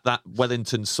that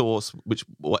Wellington sauce, which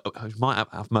might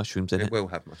have mushrooms in it. It will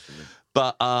have mushrooms in it.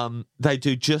 But they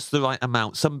do just the right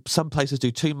amount. Some places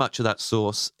do too much of that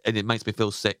sauce, and it makes me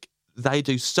feel sick. They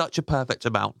do such a perfect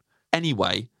amount.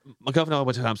 Anyway, my girlfriend and I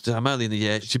went to Amsterdam early in the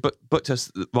year. She booked us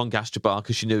the wrong gastrobar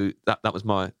because she knew that was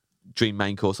my dream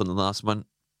main course on the last one.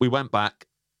 We went back.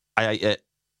 I ate it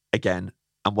again,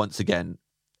 and once again,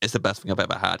 it's the best thing I've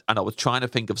ever had. And I was trying to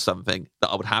think of something that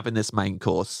I would have in this main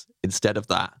course instead of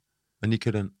that. And you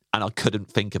couldn't? And I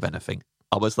couldn't think of anything.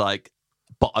 I was like,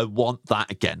 but I want that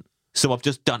again. So I've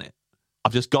just done it.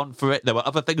 I've just gone for it. There were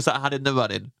other things that I had in the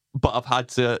running, but I've had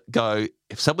to go,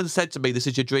 if someone said to me, this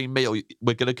is your dream meal,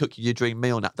 we're going to cook you your dream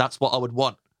meal now, that's what I would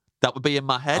want. That would be in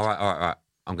my head. All right.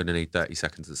 I'm going to need 30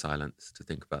 seconds of silence to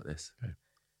think about this. Okay.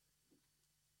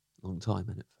 Long time,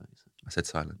 innit? I said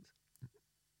silence.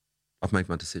 I've made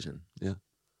my decision. Yeah.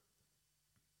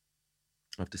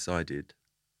 I've decided.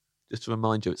 Just to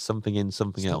remind you, it's something in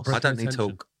something else. I don't need attention.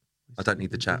 talk. I don't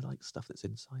need the chat. I like stuff that's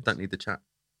inside. I don't need the chat.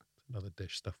 Another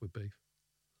dish stuffed with beef.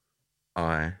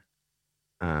 I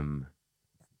am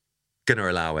going to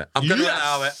allow it. I'm going to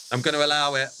allow it. I'm going to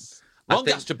allow it. Wrong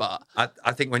gastrobar.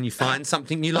 I think when you find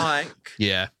something you like,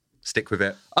 Yeah. stick with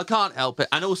it. I can't help it.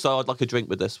 And also, I'd like a drink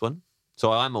with this one.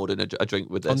 So I'm ordering a drink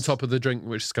with this. On top of the drink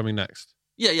which is coming next.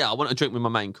 Yeah, I want a drink with my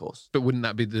main course. But wouldn't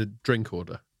that be the drink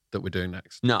order that we're doing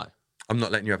next? No, I'm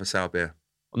not letting you have a sour beer.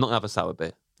 I'm not going to have a sour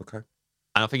beer. Okay.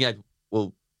 And I think Ed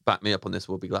will back me up on this.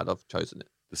 We'll be glad I've chosen it.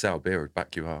 The sour beer would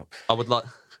back you up. I'd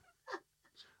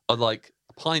like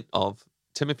a pint of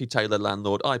Timothy Taylor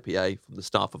Landlord IPA from the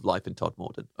Staff of Life in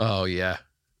Todmorden. Oh, yeah.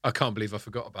 I can't believe I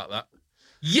forgot about that.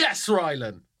 Yes,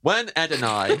 Rylan! When Ed and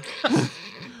I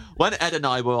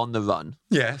were on the run,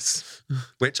 Yes.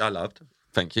 Which I loved.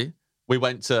 thank you, we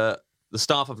went to the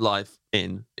Staff of Life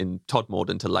in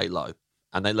Todmorden to lay low,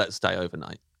 and they let us stay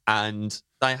overnight. And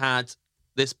they had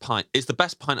this pint. It's the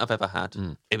best pint I've ever had.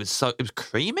 It was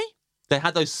creamy. They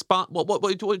had those what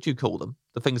do you call them?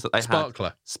 The things that they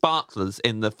had. Sparklers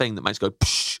in the thing that makes you go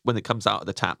psh when it comes out of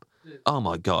the tap. Oh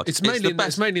my god! It's mainly in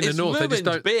the north. They just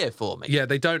ruined beer for me. Yeah,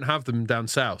 they don't have them down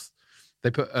south. They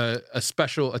put a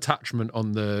special attachment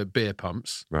on the beer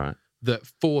pumps, Right. that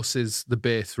forces the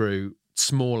beer through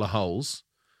smaller holes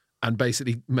and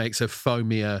basically makes a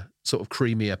foamier, sort of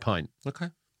creamier pint. Okay.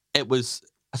 It was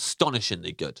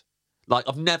astonishingly good. Like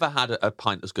I've never had a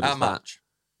pint as good How as much?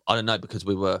 that. I don't know, because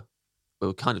we were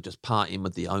kind of just partying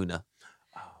with the owner.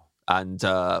 And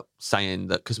saying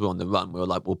that because we're on the run, we were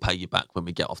like, we'll pay you back when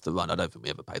we get off the run. I don't think we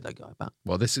ever paid that guy back.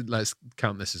 Well, let's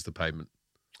count this as the payment.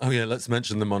 Oh, yeah, let's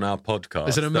mention them on our podcast.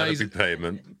 It's an That'd amazing be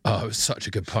payment. Oh, it was such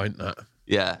a good pint, that.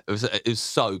 Yeah, it was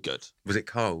so good. Was it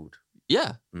cold?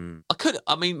 Yeah.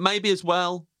 I mean, maybe as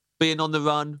well, being on the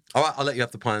run. All right, I'll let you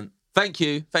have the pint. Thank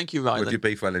you, Rylan. With your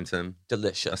beef Wellington.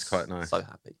 Delicious. That's quite nice. So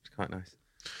happy. It's quite nice.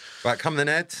 Right, come then,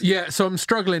 Ed. Yeah, so I'm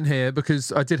struggling here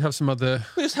because I did have some other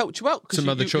We just helped you out.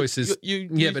 other choices.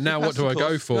 But now what do I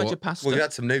go for? You had your pasta. Well, you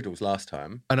had some noodles last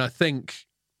time. And I think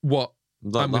what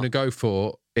I'm going to go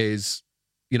for is,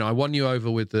 I won you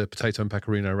over with the potato and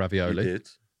pecorino ravioli. You did.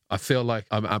 I feel like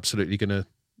I'm absolutely going to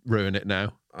ruin it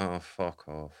now. Oh, fuck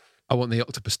off. I want the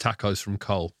octopus tacos from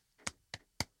Cole.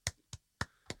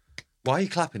 Why are you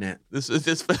clapping it? This is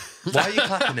just. Why are you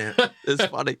clapping it? It's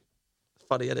funny.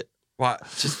 Funny, isn't it? Right,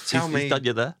 just tell me. He's done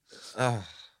you there. Oh.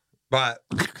 Right.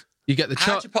 You get the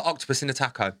How do you put octopus in a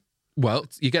taco? Well,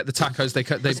 you get the tacos.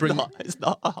 They bring. It's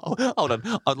not. Hold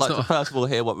on. I'd like to first of all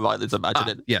hear what Rylan's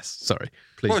imagining. Yes, sorry.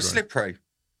 Please. Well, it's slippery.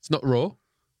 It's not raw,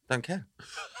 Don't care.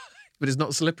 but it's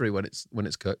not slippery when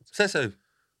it's cooked. Say so.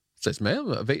 Says me.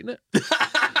 I've eaten it. Do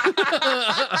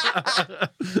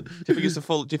you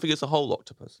think it's a whole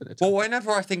octopus in it? Well, whenever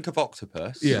I think of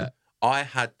octopus, Yeah. I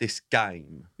had this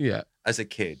game Yeah. as a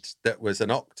kid that was an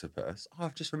octopus. Oh,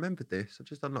 I've just remembered this. I've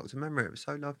just unlocked a memory. It was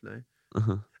so lovely.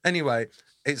 Anyway,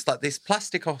 it's like this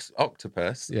plastic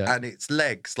octopus, and its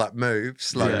legs like move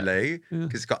slowly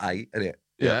because it's got 8 in it.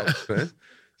 Yeah. Octopus.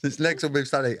 So its legs will move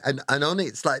slowly, and on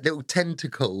its like little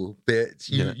tentacle bits,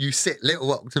 you sit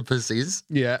little octopuses.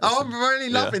 Yeah. Oh, I'm really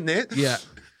loving this. Yeah.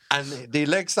 And the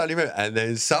legs slowly move, and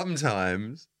then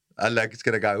sometimes a leg's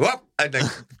going to go up and then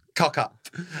cock up,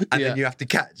 and then you have to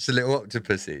catch the little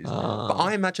octopuses. But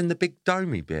I imagine the big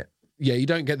domey bit. Yeah, you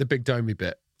don't get the big domey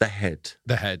bit. The head.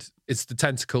 The head. It's the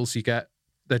tentacles you get.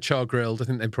 They're char grilled. I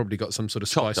think they've probably got some sort of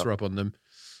spice rub on them.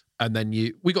 And then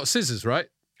we got scissors, right?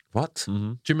 What?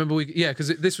 Mm-hmm. Do you remember because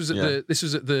this was at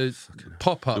the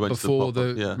pop up before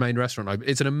the main restaurant.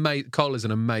 It's an amazing. Cole is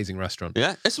an amazing restaurant.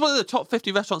 Yeah, it's one of the top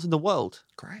 50 restaurants in the world.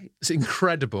 Great. It's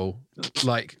incredible,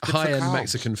 like high end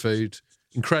Mexican food.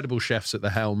 Incredible chefs at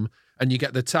the helm, And you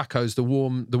get the tacos, the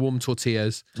warm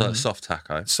tortillas. So that's soft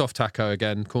taco. Soft taco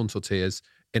again, corn tortillas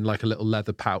in like a little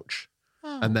leather pouch.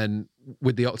 And then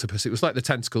with the octopus, it was like the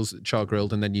tentacles char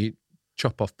grilled, and then you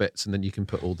chop off bits, and then you can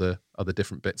put all the other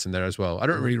different bits in there as well. I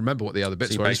don't really remember what the other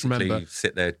bits So you were. I just basically remember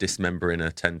sit there dismembering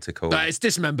a tentacle. it's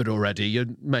dismembered already. You're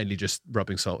mainly just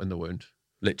rubbing salt in the wound.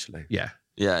 Literally. Yeah.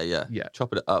 Yeah. Yeah.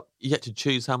 Chopping it up. You get to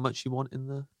choose how much you want in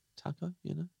the taco,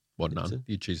 you know? What, none?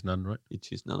 You choose none, right? You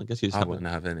choose none. I guess you just I have wouldn't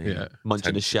have any. Yeah.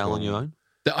 munching a shell on your own.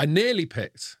 That I nearly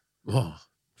picked. Oh,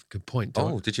 good point.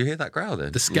 Don. Oh, did you hear that growl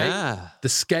then? The skate. Yeah. The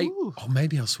skate. Oh,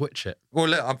 maybe I'll switch it. Well,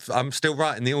 look, I'm still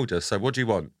writing the order. So what do you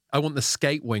want? I want the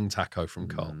skate wing taco from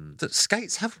Cole. The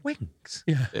skates have wings.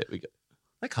 Yeah. There we go.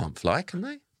 They can't fly, can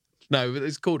they? No, but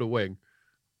it's called a wing.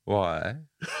 Why?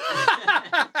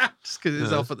 Just because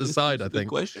it's off at the side, I Good think.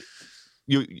 question.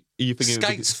 You thinking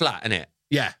Skates flat, innit?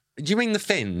 Yeah. Do you mean the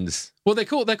fins? Well,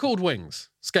 they're called wings.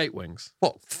 Skate wings.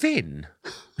 What, fin?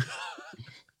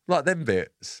 Like them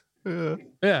bits?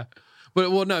 Yeah.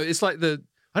 But well, no, it's like I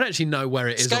don't actually know where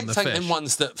it is on the Skates ain't fish. them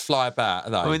ones that fly about, are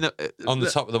they? I mean, on the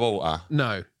top of the water. No,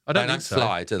 I They don't don't think so.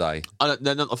 fly, do they?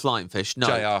 they're not the flying fish. No,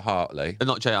 J.R. Hartley. They're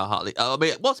not J.R. Hartley. I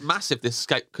mean, what's massive this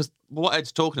skate? Because what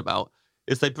Ed's talking about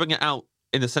is they bring it out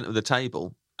in the centre of the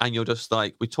table, and you're just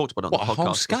like we talked about it on What, the a whole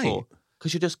podcast skate? before.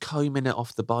 Because you're just combing it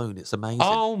off the bone. It's amazing.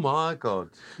 Oh my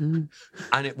God. And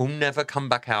it will never come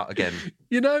back out again.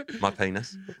 You know, My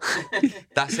penis.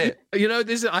 That's it.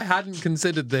 I hadn't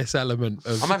considered this element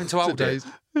of I'm having to hold it.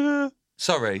 today's.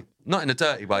 Sorry, not in a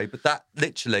dirty way, but that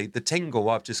literally, the tingle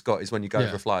I've just got is when you go Yeah.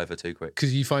 over a flyover too quick.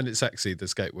 Because you find it sexy, the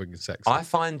skate wing is sexy. I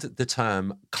find the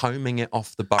term combing it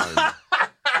off the bone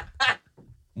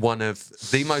one of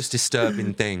the most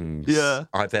disturbing things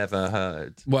I've ever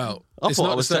heard. Well, I it's thought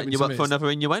not I was setting disturbing you to up me, for it's- another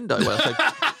innuendo. Where I said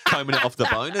combing it off the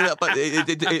bone, but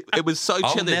it was so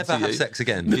I'll chilling never to have you. sex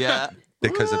again. Yeah.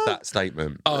 Because of that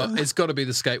statement. Oh, it's got to be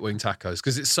the skate wing tacos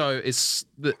because it's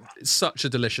such a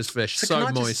delicious fish, so can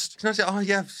I moist. Can I say, oh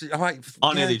yeah, all right.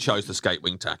 I nearly chose the skate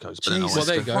wing tacos, but then I Jesus went Well,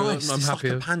 there you go. Christ, I'm it's happy.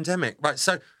 like a pandemic. Right,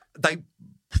 so they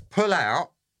pull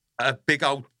out a big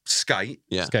old skate,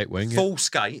 yeah. Skate wing, full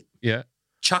skate, yeah.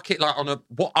 chuck it like on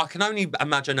what I can only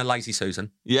imagine a lazy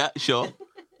Susan. Yeah, sure.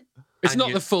 It's And not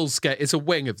you- the full skate; it's a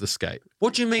wing of the skate.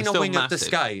 What do you mean It's a still wing of the massive.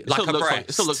 skate? It Like still a looks breast?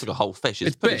 it still looks like a whole fish.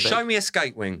 It's pretty big. Show me a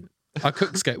skate wing. I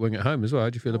cook skate wing at home as well. How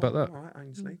do you feel about that? All right,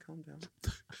 Ainsley, calm down.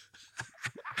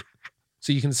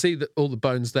 So you can see that all the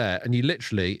bones there, and you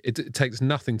literally it takes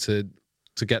nothing to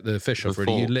get the fish off.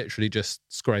 Really, you Before. literally just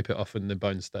scrape it off, and the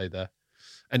bones stay there,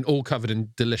 and all covered in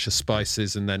delicious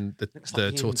spices, and then the Looks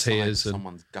like the tortillas inside of and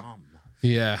someone's gum.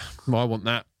 yeah. Well, I want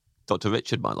that. Dr.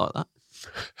 Richard might like that.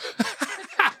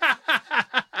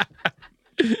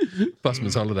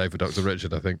 Busman's holiday for Dr.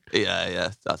 Richard, I think.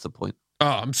 Yeah, that's the point. Oh,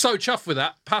 I'm so chuffed with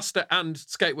that pasta and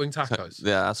skate wing tacos.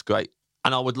 Yeah, that's great.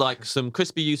 And I would like some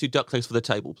crispy yuzu duck legs for the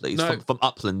table, please, No. from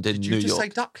Upland in Did New you just York. say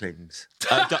ducklings?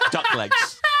 Duck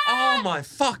legs. Oh my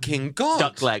fucking God.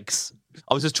 Duck legs.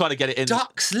 I was just trying to get it in.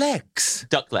 Duck's legs.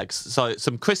 Duck legs. So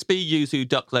some crispy yuzu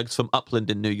duck legs from Upland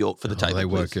in New York for the table. they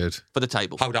were please. good. For the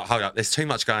table. Hold up. There's too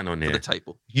much going on For here. the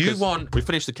table. You 'Cause want- We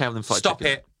finished the Carolyn fried Stop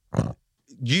chicken. it.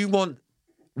 You want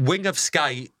wing of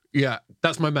skate Yeah,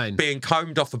 that's my main. being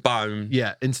combed off a bone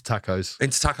Yeah, into tacos.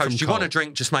 into tacos. From Do you want a Cole.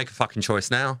 drink? Just make a fucking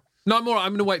choice now. No, I'm all right.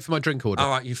 I'm going to wait for my drink order. All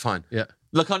right, you fine. Yeah.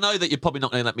 Look, I know that you're probably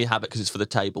not going to let me have it because it's for the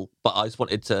table, but I just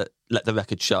wanted to let the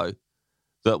record show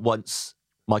that once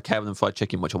my Carolyn fried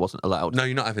chicken, which I wasn't allowed No,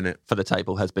 you're not having it. for the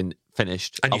table, has been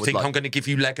finished. And I you would think like- I'm going to give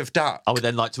you leg of duck? I would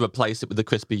then like to replace it with the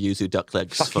crispy yuzu duck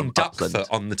legs Fucking from duck Upland. foot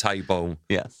on the table.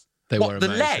 Yes. They were What, the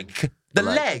amazing. leg? The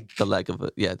leg? The leg of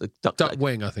it. Yeah, the duck Duck leg.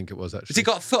 wing, I think it was, actually. Has he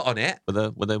got a foot on it?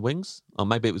 Were there wings? Or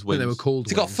maybe it was I wings. think they were called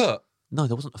Has he got a wings. foot? No,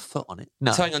 there wasn't a foot on it.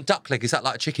 No. So hang on, duck leg, is that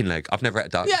like a chicken leg? I've never ate a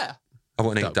duck. Yeah. I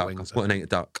wouldn't eat a Duck duck. wings, I wouldn't eat a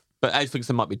duck. But Ed thinks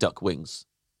there might be duck wings.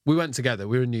 We went together.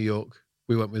 We were in New York.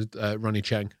 We went with Ronnie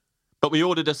Cheng. But we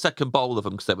ordered a second bowl of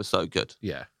them because they were so good.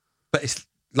 Yeah. But it's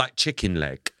like chicken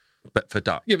leg, but for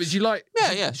duck. Yeah, but do you like...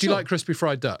 Yeah, Do you like crispy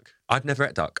fried duck? I've never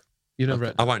ate duck. You never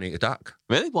had... I won't eat a duck.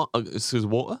 Really? What? It's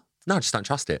water? No, I just don't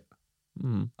trust it.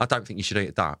 I don't think you should eat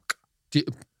a duck. Do you...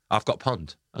 I've got a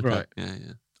pond. Okay. Right. Yeah.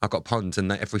 I've got a pond,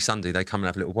 and every Sunday they come and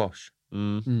have a little wash.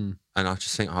 Mm. And I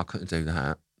just think, I couldn't do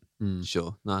that.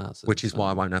 Sure. No, that's Which is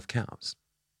why I won't have cows.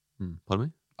 Pardon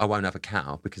me? I won't have a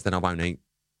cow because then I won't eat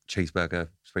cheeseburger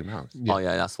spring rolls. Yeah. Oh,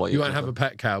 yeah, that's why You won't have a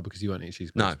pet cow because you won't eat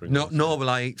cheese. No, nor will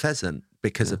I eat pheasant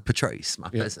because of Patrice, my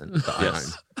pheasant that I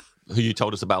Yes. own. Who you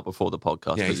told us about before the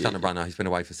podcast. Yeah, but he's done a runner. He's been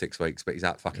away for 6 weeks, but he's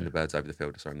out fucking the birds over the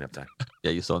field. I saw him the other day.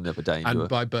 Yeah, you saw him the other day. And you And were-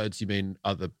 by birds, you mean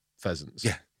other pheasants.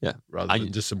 Yeah. Rather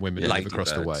than just some women who live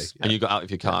across the way. And you got out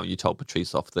of your car and you told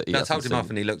Patrice off that he I told him off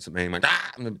and he looked at me and went,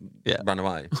 and run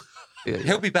away.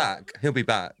 He'll be back.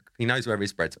 He knows where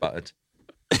his bread's buttered.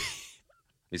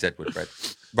 His Edward bread.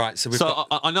 Right, so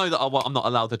I know that I'm not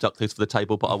allowed the duck leaves for the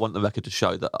table, but I want the record to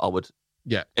show that I would.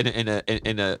 Yeah.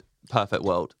 In a perfect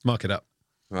world. Mark it up.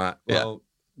 Right. Well,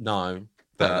 no,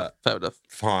 but fair enough.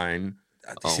 Fine.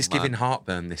 This is giving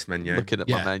heartburn. This menu. Looking at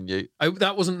my menu.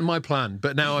 That wasn't my plan,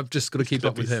 but now I've just got to keep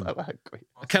up with him. So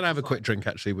Can I have a quick drink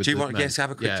actually? With Do you want? Yes,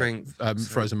 have a quick drink.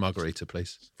 Frozen margarita,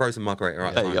 please. Frozen margarita.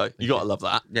 Right. There you go. You got to love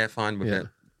that. Yeah, fine with it.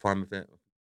 Fine with it.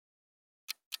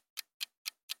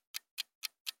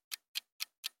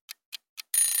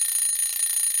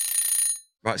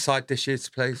 Right, side dishes,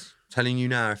 please. Telling you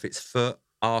now if it's foot,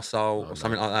 arsehole, or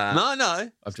something like that. No.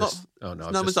 I've just. Oh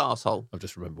no. No one's arsehole. I've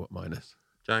just remembered what mine is.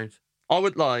 James. I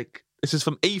would like. This is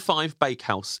from E5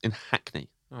 Bakehouse in Hackney.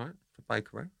 All right, for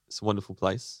bakery. It's a wonderful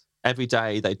place. Every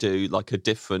day they do like a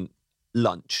different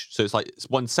lunch. So it's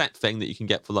one set thing that you can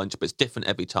get for lunch, but it's different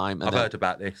every time. I've heard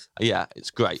about this. Yeah,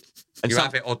 it's great. And you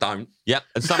have it or don't. Yep.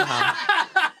 And somehow.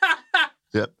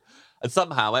 Yep. And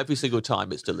somehow, every single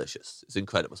time, it's delicious. It's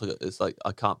incredible. It's like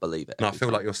I can't believe it. No, I feel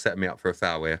like you're setting me up for a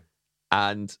foul here.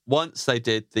 And once they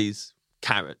did these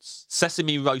carrots,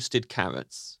 sesame roasted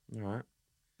carrots. All right.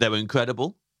 They were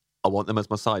incredible. I want them as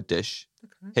my side dish.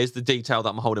 Okay. Here's the detail that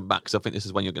I'm holding back because I think this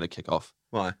is when you're going to kick off.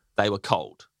 Why? They were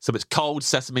cold. So it's cold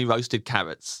sesame roasted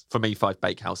carrots from E5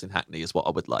 Bakehouse in Hackney is what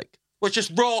I would like. Well,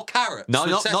 just raw carrots. No,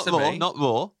 not raw. Not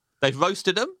raw. They've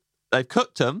roasted them. They've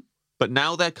cooked them. But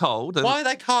now they're cold. Why are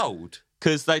they cold?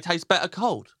 Because they taste better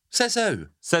cold. Says who?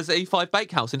 Says E5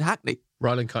 Bakehouse in Hackney.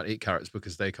 Rylan can't eat carrots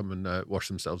because they come and wash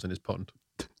themselves in his pond.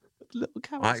 Little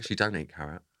carrots. I actually don't eat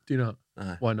carrot. Do you not?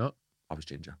 Why not? I was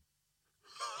ginger.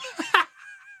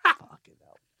 Fucking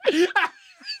hell.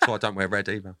 So I don't wear red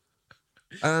either.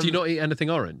 Do you not eat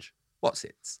anything orange? What's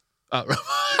it? Oh,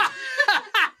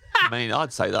 I mean,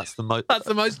 I'd say that's the most. That's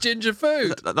the most ginger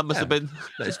food. That must have been.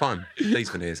 No, it's fine. These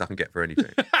veneers I can get for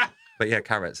anything. But yeah,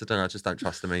 carrots. I don't know. I just don't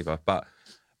trust them either. But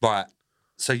right.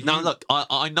 So now look,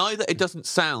 I know that it doesn't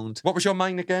sound. What was your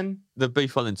main again? The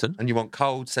beef Wellington. And you want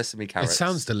cold sesame carrots. It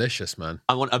sounds delicious, man.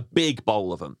 I want a big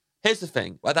bowl of them. Here's the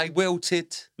thing. Are they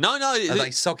wilted? No. Are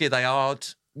they soggy? Are they hard?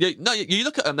 You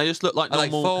look at them. They just look like Are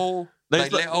normal. They full? They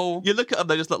little? You look at them.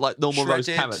 They just look like normal roast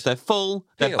carrots. They're full.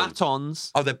 They're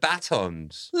batons. Oh, they're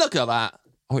batons. Look at that.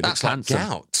 Oh, it That's looks like handsome.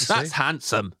 gout. That's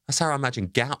handsome. That's how I imagine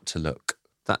gout to look.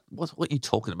 What are you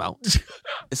talking about?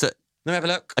 It's Let me have a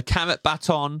look. a carrot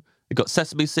baton. It's got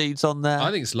sesame seeds on there. I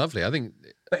think it's lovely.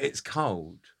 But it's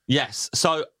cold. Yes.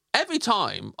 So every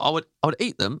time I would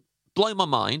eat them, blow my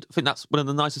mind. I think that's one of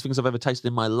the nicest things I've ever tasted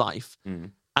in my life.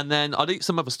 Mm. And then I'd eat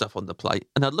some other stuff on the plate,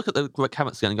 and I'd look at the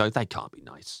carrots again and go, they can't be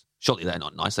nice. Surely they're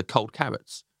not nice. They're cold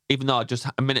carrots. Even though I just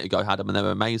a minute ago had them and they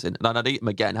were amazing. And then I'd eat them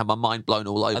again, have my mind blown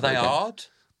all over. Are they again. hard?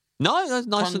 No, they're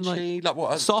nice Crunchy, and like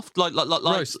what? soft, like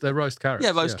roast. They're roast carrots.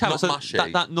 Yeah, roast carrots. Not mushy.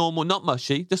 That normal, not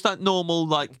mushy. Just that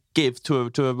normal give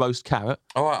to a roast carrot.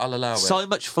 All right, I'll allow it. So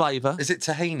much flavour. Is it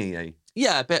tahini-y?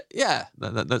 Yeah, a bit. Yeah,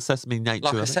 that sesame nature.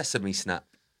 Like of a it. sesame snap?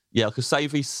 Yeah, like a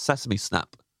savoury sesame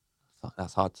snap. Fuck,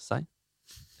 that's hard to say.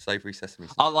 Savoury sesame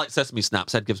snap. I like sesame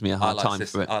snaps. Ed gives me a hard time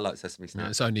for it. I like sesame No, snap.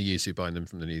 it's only you who buying them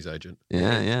from the newsagent.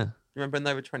 Yeah. You remember when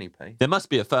they were 20p? There must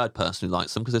be a third person who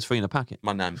likes them because there's 3 in a packet.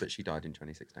 My nan, but she died in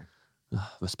 2016.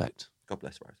 Respect. God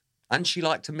bless Rose. And she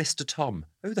liked a Mr. Tom.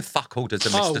 Who the fuck orders a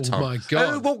Mr. Tom? Oh, my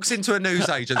God. Who walks into a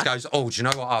newsagent and goes, oh, do you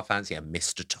know what I fancy? A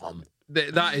Mr. Tom.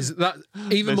 That is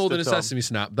even more Mr. than a Tom. sesame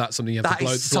snap. That's something you have That to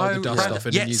blow is the dust relevant. off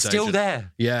in Yet a newsagent. still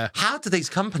there. Yeah. How do these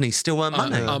companies still earn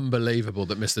money? Unbelievable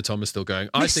that Mr. Tom is still going.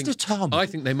 Mr. Tom. I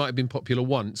think they might have been popular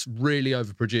once, really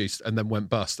overproduced, and then went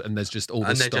bust. And there's just all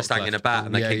this And they're stock just hanging left. about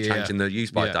and they keep changing the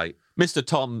use-by date. Mr.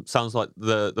 Tom sounds like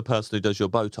the person who does your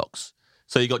Botox.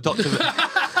 So you got Dr.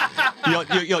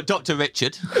 you got Dr.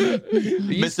 Richard,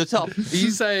 Mr. Tom. Are you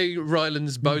saying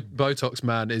Ryland's Botox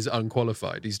man is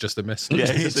unqualified? He's just a Mr.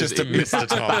 Yeah, He's just a Mr.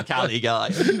 Tom. Back alley guy.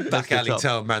 Back alley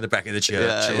Tom around the back of the church.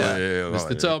 Yeah.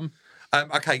 Mr. Tom.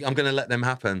 Okay, I'm going to let them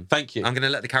happen. Thank you. I'm going to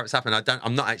let the carrots happen.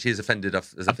 I'm not actually as offended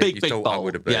as I A think big you thought bowl. I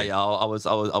would have been. Yeah. I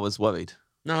was worried.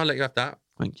 No, I'll let you have that.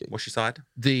 Thank you. What's your side?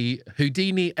 The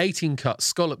Houdini 18-cut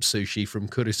scallop sushi from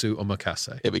Kurisu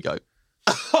Omakase. Here we go.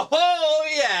 Oh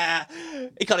yeah!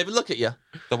 He can't even look at you.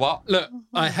 The what? Look,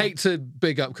 I hate to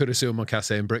big up Kurisu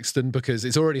Omakase in Brixton because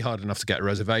it's already hard enough to get a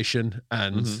reservation,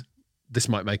 and this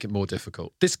might make it more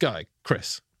difficult. This guy,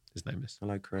 Chris, his name is.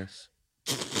 Hello, Chris.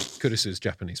 Kurisu is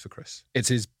Japanese for Chris. It's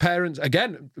his parents,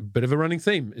 again, a bit of a running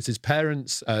theme. It's his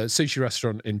parents' sushi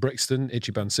restaurant in Brixton,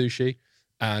 Ichiban Sushi.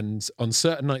 And on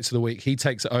certain nights of the week, he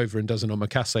takes it over and does an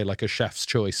omakase, like a chef's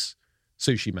choice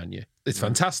sushi menu. It's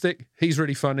fantastic. He's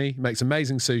really funny, makes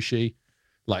amazing sushi.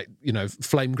 Like,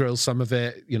 flame grills some of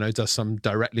it, does some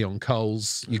directly on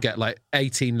coals. You get like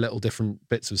 18 little different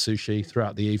bits of sushi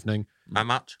throughout the evening. How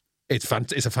much? It's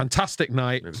a fantastic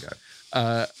night. There we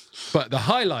go. But the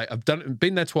highlight,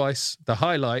 been there twice. The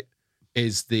highlight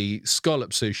is the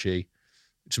scallop sushi.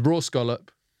 It's raw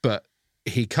scallop, but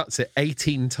he cuts it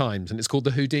 18 times, and it's called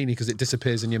the Houdini because it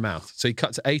disappears in your mouth. So he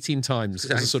cuts it 18 times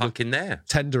as a sort of there.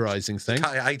 tenderizing thing.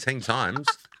 Cut it 18 times.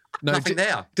 No, Nothing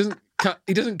there.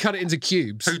 He doesn't cut it into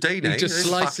cubes. Houdini. He just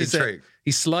slices it.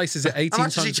 He slices it 18 How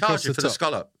much times does he charge across you the for top. the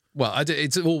scallop? Well,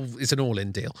 it's an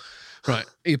all-in deal, right?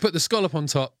 You put the scallop on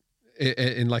top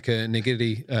in like a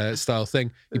nigiri style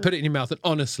thing. You put it in your mouth, and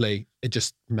honestly, it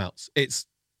just melts. It's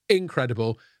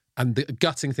incredible. And the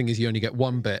gutting thing is, you only get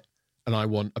one bit, and I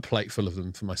want a plate full of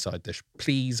them for my side dish.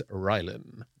 Please,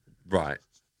 Rylan. Right.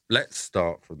 Let's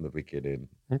start from the beginning.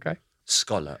 Okay.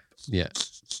 Scallop. Yeah.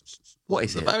 What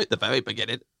is it? The very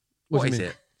beginning. What do is you mean?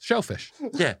 it? Shellfish.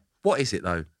 Yeah. What is it,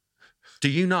 though? Do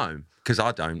you know? Because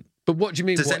I don't. But what do you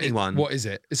mean? Does anyone? What is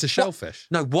it? It's a shellfish.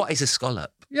 No, what is a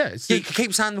scallop? Yeah. It's You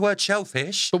keep saying the word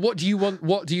shellfish. But what do you want?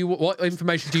 What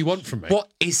information do you want from me?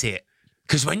 What is it?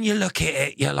 Because when you look at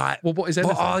it, you're like, Well, what is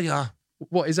anything? what are you?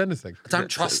 What is anything? I don't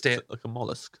trust it. Like a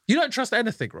mollusk. You don't trust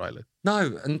anything, Rylan.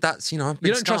 No, and that's, I've been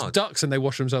You don't trust scarred. ducks and they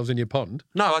wash themselves in your pond.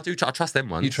 No, I do. I trust them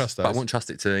ones. You trust But I those? won't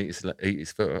trust it to eat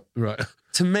his foot. Right.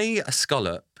 To me, a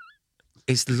scallop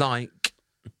is like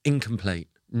incomplete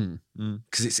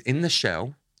because it's in the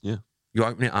shell. Yeah. You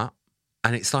open it up,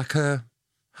 and it's like how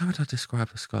would I describe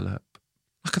a scallop?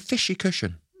 Like a fishy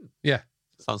cushion. Yeah.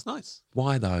 Sounds nice.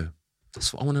 Why though?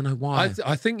 That's what I want to know. Why?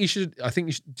 I think you should.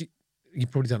 You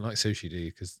probably don't like sushi, do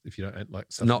you? Because if you don't like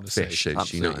stuff Not from the sea. fish sushi.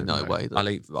 Absolutely no way that I'll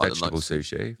eat Rylan vegetable likes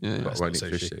sushi, Yeah, but I it's won't eat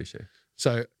not fish sushi. sushi.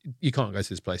 So you can't go to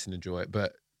this place and enjoy it.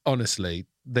 But honestly,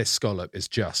 this scallop is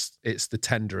it's the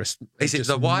tenderest. Is it just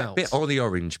the white melts. bit or the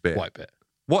orange bit? White bit?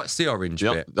 What's the orange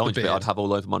bit? The orange bit beard. I'd have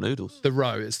all over my noodles. The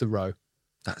roe. It's the roe.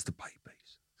 That's the babies.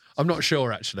 I'm not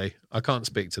sure, actually. I can't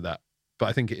speak to that. But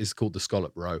I think it is called the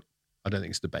scallop roe. I don't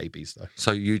think it's the babies, though.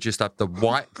 So you just have the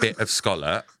white bit of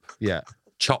scallop Yeah.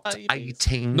 chopped Babies.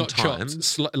 18 Not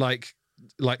times. chopped,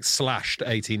 like slashed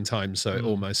 18 times, so it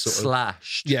almost sort of...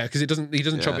 Slashed. Yeah, because he doesn't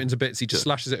chop Yeah. it into bits. He just Yeah.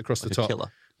 slashes it across Like the a top.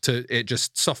 killer. It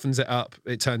just softens it up.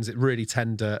 It turns it really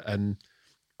tender, and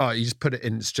you just put it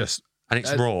in. It's just And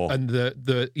it's raw. And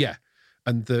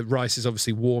and the rice is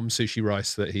obviously warm sushi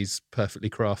rice that he's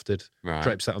perfectly crafted. Right.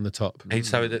 Drapes that on the top. And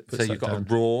so Puts you've that got down.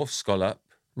 a raw scallop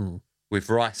with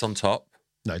rice on top.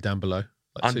 No, down below.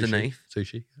 Like Underneath?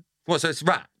 sushi. What? So it's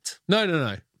wrapped.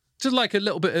 No. Just like a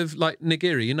little bit of like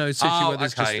nigiri, sushi where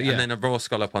there's just and then a raw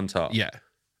scallop on top. yeah.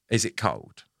 Is it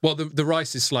cold? Well, the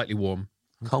rice is slightly warm.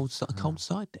 Cold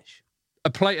side dish.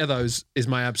 A plate of those is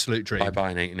my absolute dream.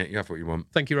 Bye-bye and eating it. You have what you want.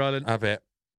 Thank you, Rylan. Have it.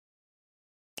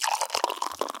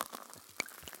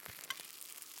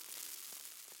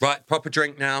 Right, proper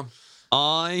drink now.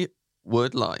 I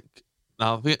would like.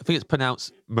 Now, I think it's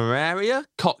pronounced Muraria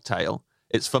cocktail.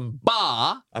 It's from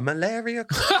Bar. A malaria.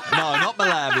 No, not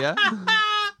malaria.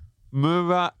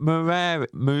 Muraria.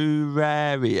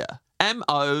 Mouraria.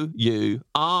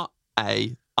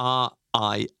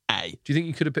 Do you think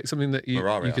you could have picked something that you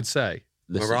Muraria. could say?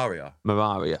 Listen, Muraria.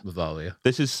 Muraria. Bavaria.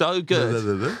 This is so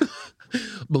good.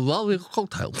 Bavaria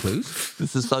cocktail, please.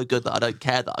 This is so good that I don't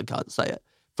care that I can't say it.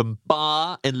 From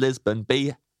Bar in Lisbon,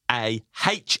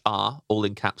 BAHR, all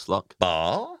in caps lock.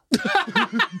 Bar.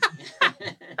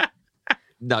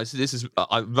 No, so this is,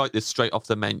 I wrote this straight off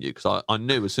the menu because I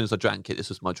knew as soon as I drank it, this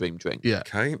was my dream drink. Yeah.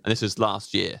 Okay. And this is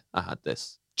last year I had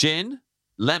this. Gin,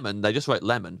 lemon, they just wrote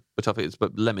lemon, which I think is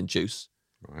lemon juice.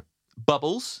 Right.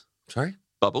 Bubbles. Sorry.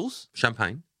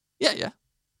 Champagne. Yeah.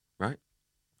 Right.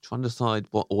 Trying to decide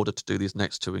what order to do these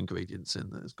next two ingredients in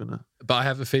that is going to... But I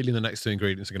have a feeling the next two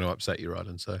ingredients are going to upset you,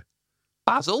 Rylan, so...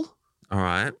 Basil. All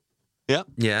right. Yeah.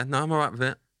 Yeah. No, I'm all right with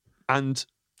it. And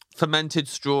fermented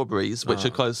strawberries, which are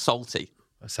kind of salty.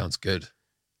 That sounds good.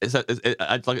 Why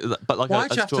Why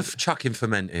do you have to chuck in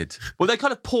fermented? Well, they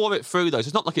kind of pour it through those.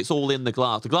 It's not like it's all in the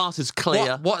glass. The glass is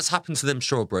clear. What's happened to them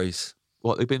strawberries?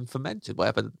 What, they've been fermented,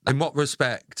 whatever. In what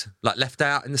respect? Like left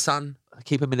out in the sun?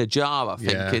 Keep them in a jar, I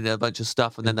think, Yeah. in a bunch of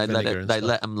stuff, and then they Vinegar and stuff.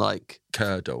 let them like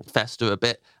Curdle. fester a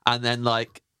bit, and then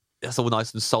like it's all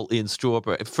nice and salty and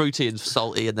fruity and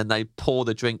salty, and then they pour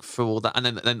the drink through all that, and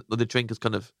then the drink is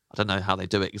kind of, I don't know how they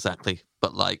do it exactly,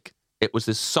 but like it was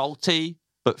this salty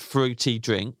but fruity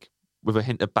drink with a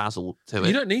hint of basil to it.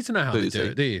 You don't need to know how Boozy. they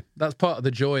do it, do you? That's part of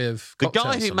the joy of The cocktails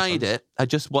guy who sometimes. made it had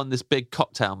just won this big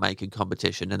cocktail making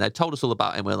competition, and they told us all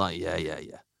about him. We're like, yeah.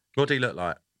 What do he look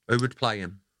like? Who would play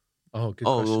him? Oh, good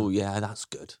Oh, question. yeah, that's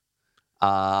good.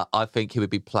 I think he would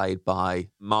be played by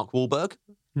Mark Wahlberg,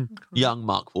 young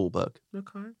Mark Wahlberg.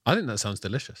 Okay. I think that sounds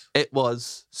delicious. It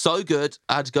was so good.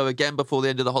 I had to go again before the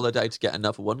end of the holiday to get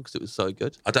another one because it was so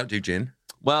good. I don't do gin.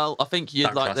 Well, I think you'd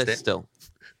Don't like trust this it. still.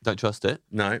 Don't trust it.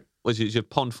 No. Was your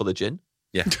pond full of gin?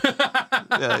 Yeah.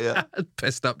 Yeah.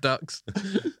 Pissed up ducks.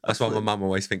 That's why my mum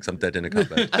always thinks I'm dead in a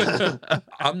cupboard.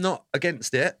 I'm not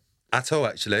against it at all,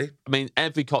 actually. I mean,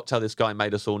 every cocktail this guy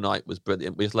made us all night was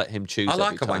brilliant. We just let him choose. I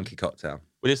like a every time. wanky cocktail.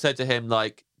 We just said to him,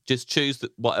 like, just choose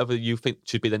whatever you think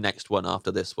should be the next one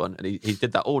after this one. And he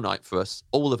did that all night for us.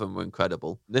 All of them were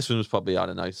incredible. This one was probably, I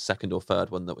don't know, second or third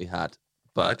one that we had.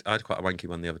 But I had quite a wanky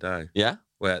one the other day, yeah?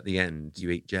 where at the end you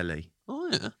eat jelly. Oh,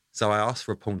 yeah. So I asked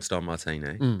for a porn star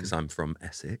martini because I'm from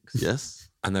Essex. Yes.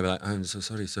 And they were like, I'm so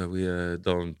sorry, sir, we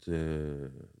don't do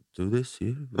this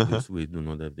here because we do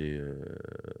not have the,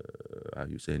 how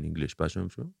you say in English, passion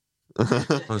fruit.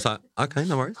 I was like, okay,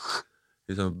 no worries.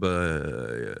 He said,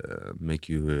 make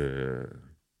you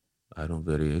iron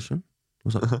variation. I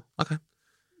was like, okay.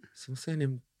 So I'm seeing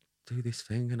him do this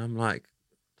thing and I'm like,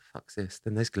 fuck's this?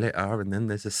 Then there's glitter and then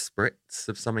there's a spritz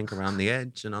of something around the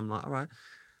edge and I'm like, all right.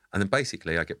 And then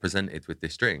basically I get presented with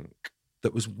this drink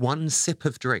that was one sip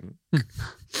of drink.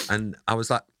 And I was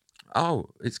like, oh,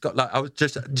 it's got like,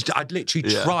 I'd literally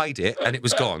tried it and it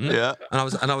was gone. Yeah. And I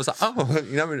was like, oh,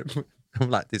 you know, I'm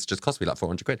like, this just cost me like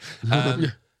 400 quid.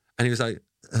 And he was like,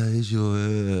 is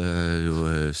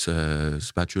your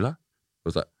spatula? I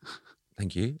was like,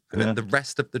 thank you. And then the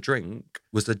rest of the drink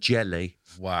was a jelly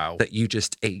Wow. that you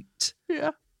just eat.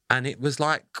 Yeah. And it was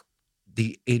like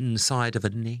the inside of a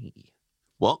knee.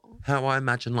 What? How I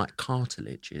imagine like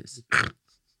cartilage is.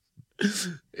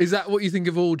 Is that what you think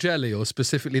of all jelly, or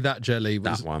specifically that jelly?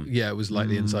 Was, That one. Yeah, it was like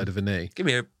the inside of a kney. Give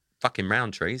me a fucking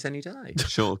round trees any day.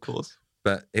 Sure, of course.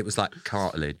 But it was like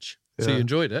cartilage. So you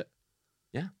enjoyed it?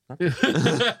 Yeah.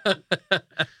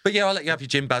 But yeah, I'll let you have your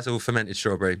gin basil fermented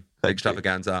strawberry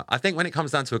extravaganza. I think when it comes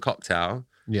down to a cocktail,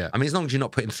 Yeah. I mean, as long as you're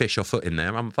not putting fish or foot in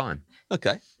there, I'm fine.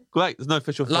 Okay. Great. There's no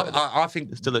official. I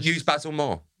think It's delicious. use basil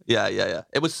more. Yeah.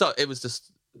 It was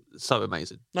just so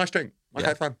amazing. Nice drink. Okay,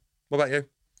 Yeah. fine. What about you?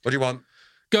 What do you want?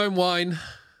 Going wine,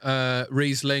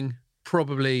 Riesling,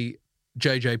 probably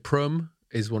JJ Prum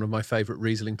is one of my favourite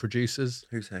Riesling producers.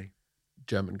 Who's he?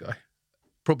 German guy.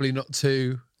 Probably not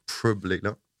too Probably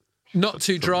not.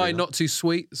 dry, not. not too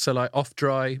sweet. So like off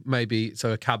dry, maybe.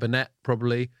 So a Cabernet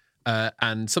probably,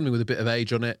 and something with a bit of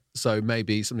age on it. So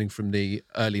maybe something from the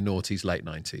early noughties, late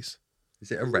 90s.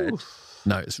 Is it a red?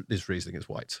 No, it's Riesling. It's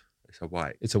white. It's a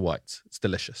white. It's a white. It's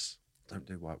delicious. Don't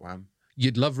do white wham.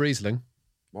 You'd love Riesling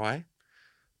Why?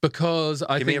 because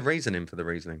I Give me a think reasoning for the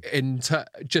reasoning.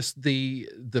 just the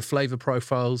flavour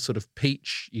profiles, sort of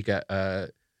peach. You get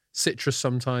citrus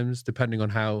sometimes, depending on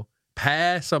how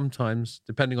pear sometimes,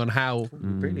 depending on how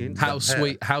Really into how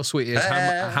that sweet it is,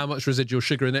 Pear. how much residual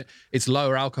sugar in it. It's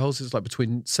lower alcohol, so it's like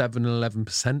between 7 and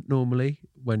 11% normally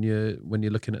when you're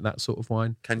looking at that sort of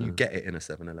wine. Can you get it in a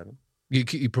 7-Eleven?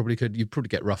 You probably could. You'd probably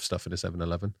get rough stuff in a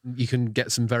 7-Eleven. You can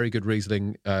get some very good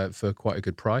Riesling for quite a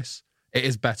good price. It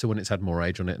is better when it's had more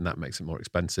age on it, and that makes it more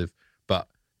expensive. But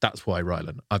that's why,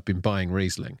 Rylan, I've been buying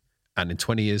Riesling, and in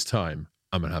 20 years' time,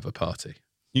 I'm going to have a party.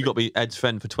 You got to be Ed's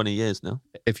friend for 20 years now.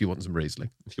 If you want some Riesling.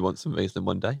 If you want some Riesling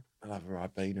one day. I'll have a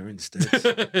Ribena instead.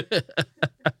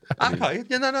 Okay,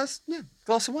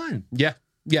 glass of wine.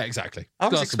 Yeah, exactly. I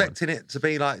was Glass of wine. expecting it to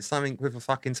be like something with a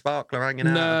fucking sparkler hanging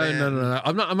out. No, of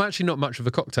it. no. I'm actually not much of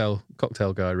a cocktail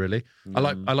guy, really. I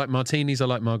like martinis. I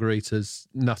like margaritas.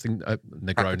 Nothing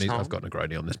Negroni. Appetite. I've got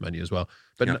Negroni on this menu as well,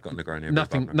 but Yeah, I've got Negroni every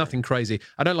nothing bar, nothing crazy.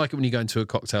 I don't like it when you go into a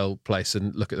cocktail place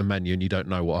and look at the menu and you don't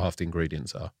know what half the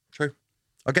ingredients are. True.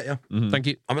 I'll get you. Thank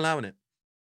you. I'm allowing it.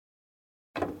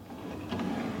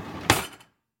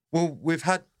 Well, we've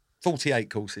had 48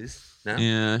 courses now.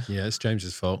 Yeah. Yeah, it's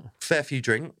James's fault. Fair few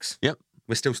drinks. Yep.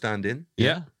 We're still standing.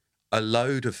 Yeah. A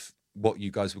load of what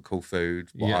you guys would call food,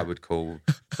 what Yeah. I would call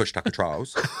bush tucker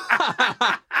trials.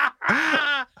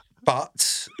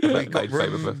 But have we got Made favourite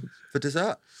room for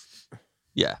dessert?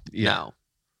 Yeah. Yeah. Now.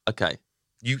 Okay.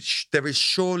 There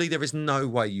is no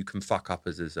way you can fuck up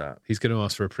a dessert. He's going to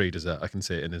ask for a pre-dessert. I can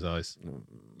see it in his eyes.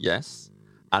 Yes.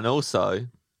 And also,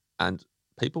 and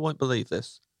people won't believe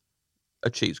this, a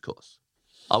cheese course.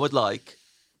 I would like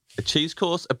a cheese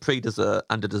course, a pre-dessert,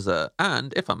 and a dessert,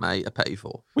 and, if I may, a petit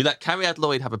four. We let Carrie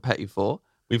Lloyd have a petit four.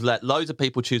 We've let loads of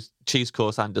people choose cheese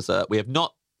course and dessert. We have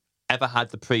not ever had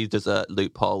the pre-dessert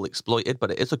loophole exploited, but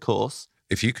it is a course.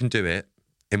 if you can do it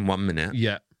in 1 minute,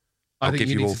 Yeah. I'll give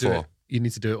you all four. You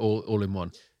need to do it all in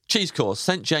one. Cheese course,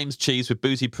 St. James cheese with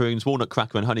boozy prunes, walnut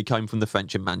cracker and honeycomb from the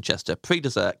French in Manchester.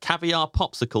 Pre-dessert, caviar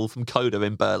popsicle from Coda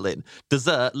in Berlin.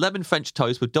 Dessert, lemon French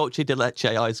toast with dulce de leche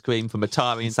ice cream from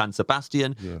Atari in San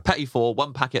Sebastian. Petit four,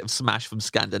 1 packet of Smash from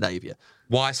Scandinavia.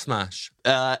 Why Smash?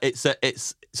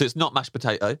 It's not mashed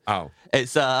potato. Oh.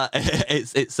 It's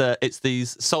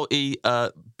these salty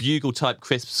bugle type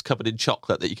crisps covered in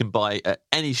chocolate that you can buy at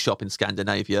any shop in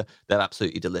Scandinavia. They're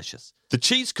absolutely delicious. The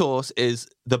cheese course is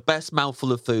the best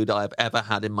mouthful of food I've ever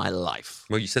had in my life.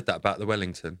 Well, you said that about the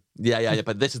Wellington. Yeah,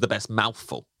 but this is the best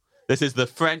mouthful. This is the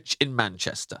French in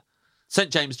Manchester. St.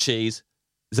 James cheese.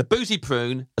 There's a boozy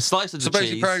prune, a slice of the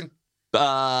cheese. Prune.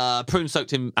 Prune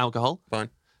soaked in alcohol. Fine.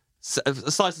 A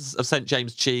slice of St.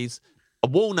 James cheese. A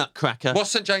walnut cracker.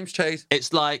 What's St. James cheese?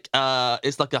 It's like a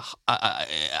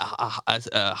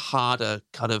harder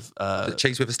kind of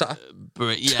cheese with a stutter.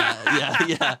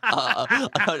 Yeah.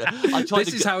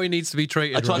 This is how he needs to be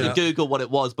treated. I tried to Google what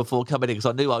it was before coming in because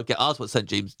I knew I'd get asked what St.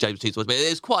 James cheese was. But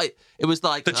it was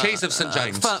like the cheese of St.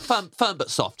 James, firm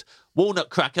but soft. Walnut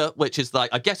cracker, which is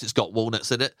like I guess it's got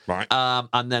walnuts in it, right?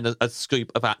 And then a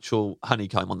scoop of actual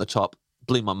honeycomb on the top.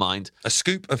 Blew my mind. A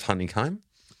scoop of honeycomb?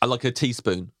 I like a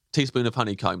teaspoon of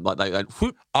honeycomb, like they went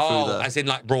whoop. As in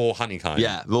like raw honeycomb.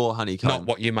 Yeah, raw honeycomb. Not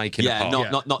what you make in a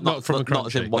pot. Not from a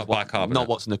crunchy. Not bicarbonate. Not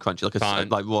what's in a crunchy,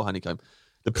 like raw honeycomb.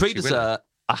 The pre-dessert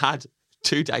I had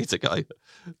 2 days ago,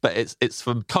 but it's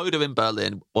from Coda in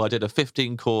Berlin. Where I did a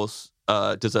 15-course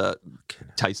dessert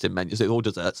tasting menu. So it's all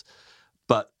desserts,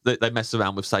 but they mess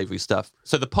around with savoury stuff.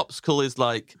 So the popsicle is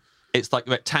like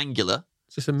rectangular.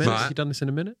 Is this a minute? Right. Have you done this in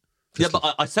a minute? Yeah,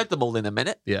 but I said them all in a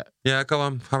minute. Yeah. Yeah, go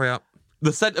on, hurry up.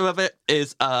 The centre of it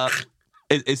is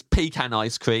pecan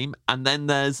ice cream, and then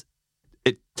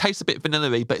it tastes a bit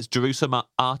vanilla-y, but it's Jerusalem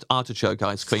artichoke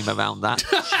ice cream around that.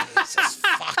 Jesus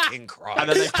fucking Christ! And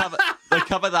then they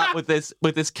cover that with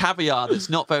this caviar that's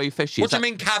not very fishy. What do you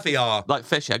mean caviar? Like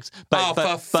fish eggs.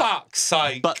 For fuck's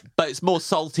sake! But it's more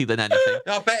salty than anything.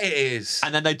 I bet it is.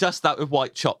 And then they dust that with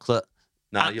white chocolate.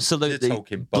 No, absolutely you're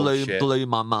talking bullshit. blew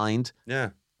my mind.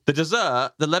 Yeah. The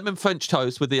dessert, the lemon French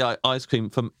toast with the ice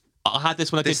cream from. I had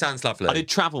this when I did. This sounds lovely. I did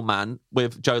Travel Man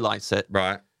with Joe Lycett.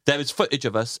 Right. There is footage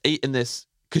of us eating this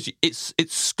because it's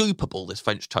scoopable. This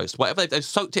French toast, whatever they've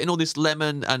soaked it in all this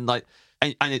lemon and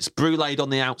it's bruleed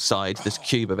on the outside. This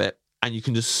cube of it, and you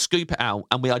can just scoop it out.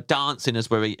 And we are dancing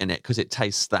as we're eating it because it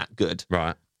tastes that good.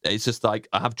 Right. It's just like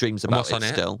I have dreams about it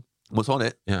still. What's on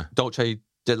it? Yeah. Dulce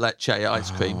de leche ice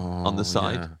cream on the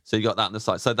side. Yeah. So you got that on the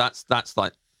side. So that's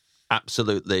like.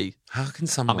 Absolutely. How can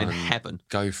someone I'm in heaven.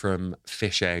 Go from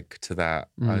fish egg to that?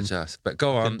 But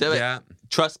go on. Do it. Yeah.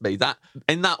 Trust me, that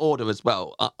in that order as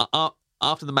well.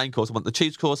 After the main course, I want the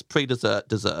cheese course, pre-dessert,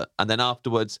 dessert, and then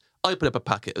afterwards, open up a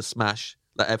packet of Smash.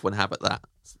 Let everyone have it.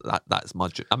 That's my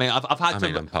dream. I mean, I've had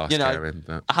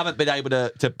to, I haven't been able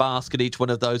to bask in each one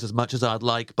of those as much as I'd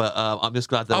like, but I'm just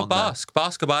glad they're on bask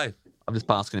away. I'm just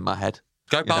basking in my head.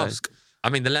 Go bask. I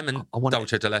mean, the lemon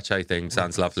dulce de leche thing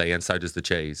sounds lovely, and so does the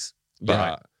cheese.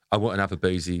 But I wouldn't have a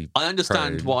boozy. I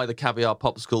understand why the caviar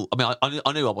popsicle. I mean,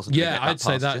 I knew I wasn't. Yeah, I'd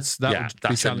say that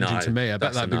would be challenging to me. I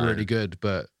bet that'd be really good,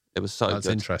 but it was so that's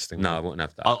good. Interesting. No, I wouldn't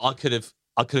have that. I could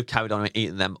have carried on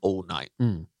eating them all night.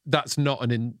 That's not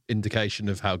an indication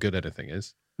of how good anything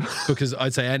is, because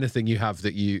I'd say anything you have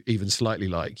that you even slightly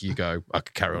like, you go, I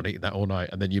could carry on eating that all night,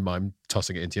 and then you mind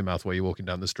tossing it into your mouth while you're walking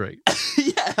down the street.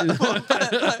 Yeah.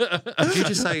 Did you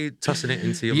just say tossing it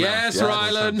into your mouth? Yes,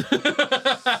 Rylan.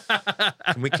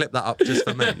 Can we clip that up just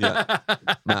for me? Yeah.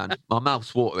 Man, my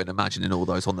mouth's watering imagining all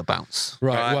those on the bounce.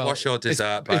 Right, well, what's your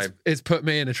dessert, babe? It's put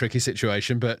me in a tricky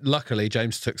situation, but luckily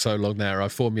James took so long there, I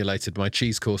formulated my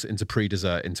cheese course into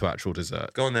pre-dessert into actual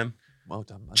dessert. Go on then. Well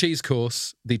done, mate. Cheese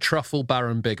course, the truffle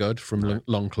Baron Bigod from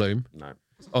Longclume. No.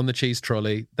 On the cheese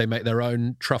trolley, they make their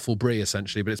own truffle brie,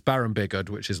 essentially, but it's Baron Bigod,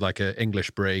 which is like an English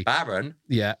brie. Baron?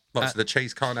 Yeah. What's the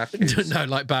cheese can't have kids? No,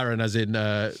 like Baron as in...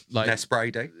 like Ness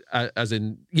Brady? As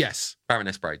in, yes.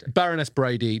 Baroness Brady. Baroness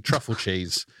Brady, truffle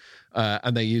cheese.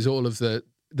 And they use all of the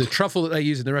truffle that they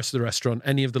use in the rest of the restaurant,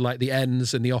 any of the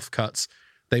ends and the offcuts,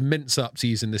 they mince up to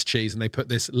using this cheese, and they put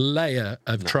this layer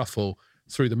of truffle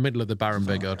through the middle of the Baron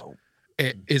Bigod.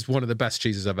 It is one of the best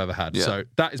cheeses I've ever had. Yeah. So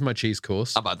that is my cheese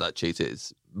course. How about that cheese?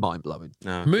 It's mind-blowing.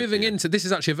 No, Moving into, this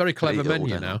is actually a very clever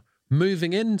menu now.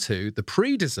 Moving into the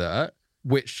pre-dessert,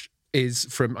 which is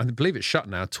from, I believe it's shut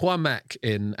now, Trois Mec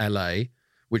in LA,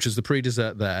 which was the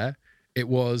pre-dessert there. It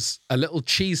was a little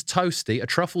cheese toasty, a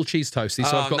truffle cheese toasty.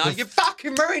 So I've got you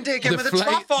fucking ruined it again with the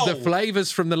truffle. The flavours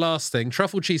from the last thing,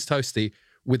 truffle cheese toasty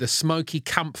with a smoky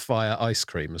campfire ice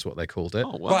cream, is what they called it.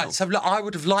 Oh, wow. Right, so look, I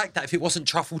would have liked that if it wasn't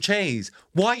truffle cheese.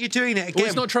 Why are you doing it again? Well,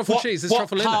 it's not truffle cheese, it's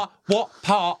truffle in it. What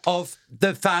part of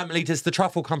the family does the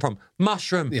truffle come from?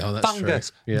 Mushroom, Yeah, that's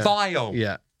fungus, true. Yeah. vile.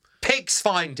 Yeah. Pigs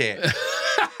find it.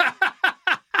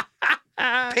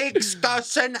 Pigs go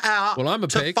sent out Well, I'm a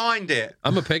to pig. find it.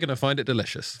 I'm a pig and I find it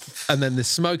delicious. And then this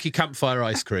smoky campfire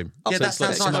ice cream. Yeah, So that it's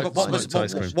like sounds nice. But smoked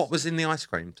ice cream. what was in the ice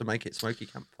cream to make it smoky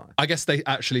campfire? I guess they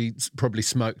actually probably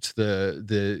smoked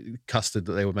the custard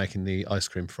that they were making the ice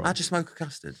cream from. How'd you smoke a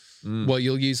custard? Well,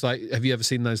 you'll use have you ever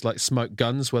seen those like smoke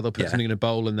guns where they'll put something in a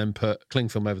bowl and then put cling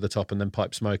film over the top and then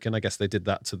pipe smoke in? I guess they did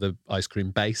that to the ice cream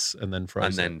base and then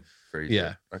froze it. And then freeze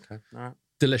Yeah. it. Okay, all right.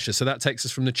 Delicious. So that takes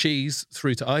us from the cheese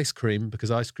through to ice cream because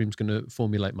ice cream's going to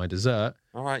formulate my dessert.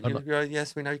 All right,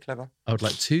 yes, we know you're clever. I would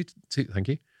like two. Thank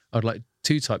you. I would like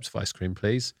 2 types of ice cream,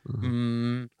 please.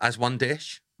 As one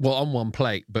dish Well, on one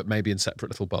plate, but maybe in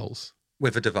separate little bowls.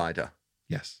 with a divider.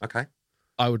 Yes. Okay,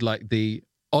 I would like the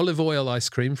olive oil ice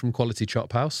cream from Quality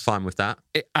Chop House. fine with that.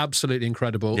 Absolutely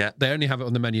incredible. Yeah. They only have it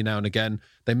on the menu now and again.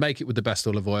 They make it with the best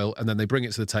olive oil and then they bring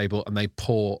it to the table and they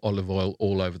pour olive oil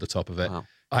all over the top of it. Wow.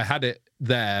 I had it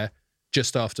there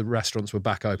just after restaurants were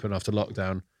back open after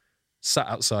lockdown, sat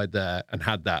outside there and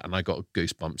had that and I got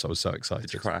goosebumps. I was so excited.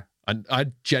 Did you cry? And I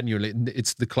genuinely,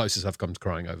 it's the closest I've come to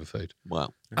crying over food.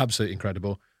 Wow. Absolutely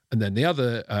incredible. And then the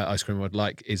other ice cream I'd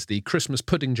like is the Christmas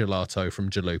pudding gelato from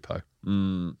Jalupo.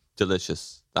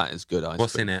 Delicious. That is good ice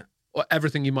What's cream. in it? Or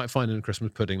everything you might find in a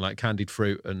Christmas pudding, like candied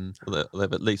fruit and... Well,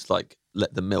 they've at least like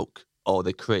let the milk or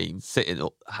the cream sit in,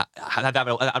 had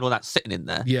all that sitting in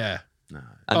there, Yeah. No.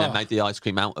 and then made the ice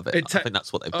cream out of it. I think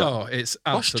that's what they've done. Oh, it's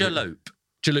What's absolutely...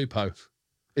 Jaloop? Jalupo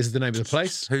is the name of the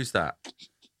place. Who's that?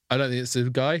 I don't think it's a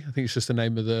guy. I think it's just the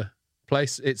name of the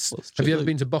place. What's Have you ever Jalupo?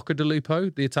 been to Bocca di Lupo,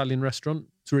 the Italian restaurant?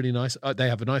 It's really nice. They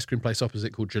have an ice cream place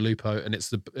opposite called Jalupo, and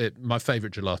it's my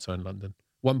favourite gelato in London.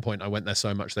 One point I went there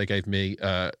so much they gave me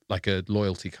like a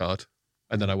loyalty card,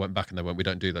 and then I went back and they went, we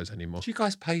don't do those anymore. Do you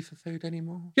guys pay for food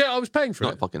anymore? Yeah, I was paying for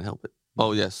Not it. if I can help it.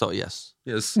 Oh, yeah, sorry, yes.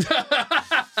 Yes.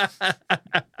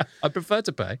 I prefer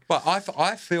to pay. But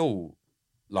I feel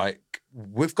like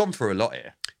we've gone through a lot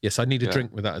here. Yes, I need a Yeah.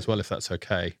 drink with that as well, if that's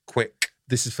okay. Quick.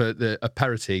 This is for the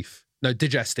aperitif. No,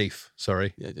 digestif.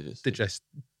 Sorry. Yeah, it is.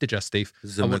 Digestif.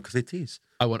 Zamokvitis.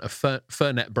 I want a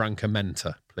Fernet Branca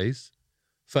Menta, please.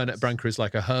 Fernet Branca is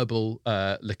like a herbal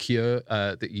liqueur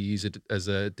that you use as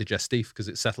a digestif because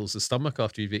it settles the stomach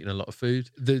after you've eaten a lot of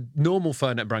food. The normal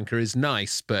Fernet Branca is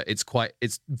nice, but it's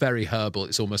very herbal.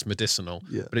 It's almost medicinal,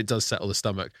 Yeah. but it does settle the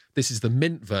stomach. This is the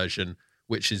mint version,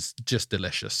 which is just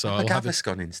delicious. So I'll have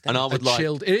Gaviscon instead. And I a would like,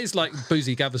 chilled. It is like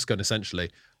boozy Gaviscon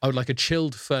essentially. I would like a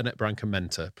chilled Fernet Branca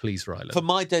Menta, please, Rylan. for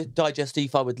my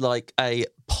digestif, I would like a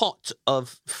pot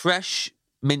of fresh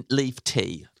mint leaf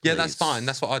tea. Yeah, that's please. fine.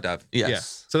 That's what I'd have. Yes. Yeah.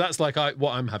 So that's like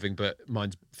what I'm having, but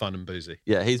mine's fun and boozy.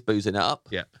 Yeah, he's boozing it up.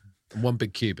 Yeah. And one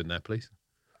big cube in there, please.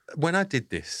 When I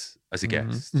did this as a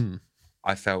guest,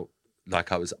 I felt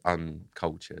like I was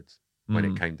uncultured when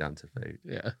it came down to food.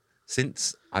 Yeah.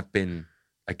 Since I've been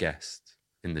a guest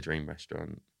in the Dream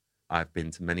Restaurant, I've been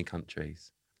to many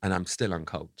countries and I'm still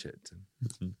uncultured.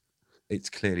 It's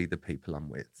clearly the people I'm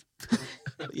with.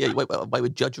 Yeah, wait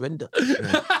with Judge Render.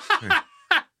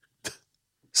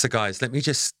 So, guys, let me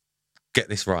just get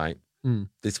this right.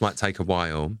 This might take a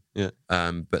while. Yeah.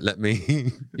 But let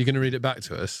me... You're going to read it back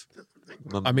to us?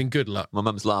 I mean, good luck. My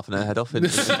mum's laughing her head off in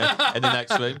the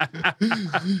next room.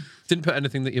 Didn't put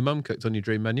anything that your mum cooked on your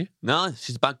dream menu? No,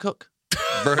 she's a bad cook.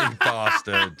 Rude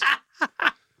bastard.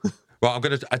 Well, I'm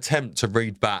going to attempt to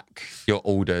read back your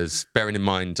orders. Bearing in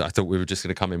mind, I thought we were just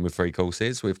going to come in with 3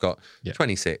 courses. We've got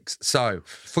 26. So,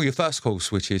 for your first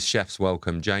course, which is Chef's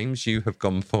Welcome, James, you have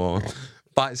gone for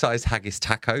bite-sized haggis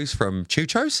tacos from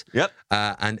Chucho's. Yep.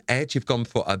 And Ed, you've gone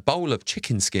for a bowl of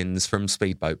chicken skins from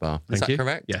Speedboat Bar. Is Thank that you.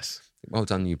 correct? Yes. Well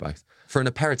done, you both. For an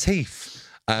aperitif,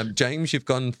 James, you've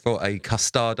gone for a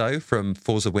custado from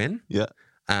Forza Win. Yeah.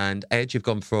 And Ed, you've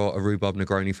gone for a rhubarb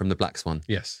Negroni from the Black Swan.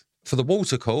 Yes. For the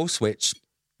water course, which,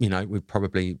 you know, we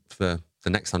probably, for the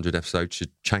next 100 episodes, should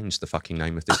change the fucking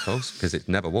name of this course because it's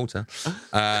never water.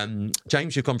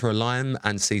 James, you've gone for a lime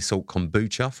and sea salt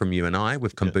kombucha from you and I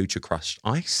with kombucha crushed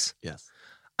ice. Yes.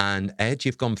 And Ed,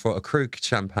 you've gone for a Krug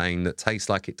champagne that tastes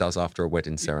like it does after a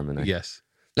wedding ceremony. Yes.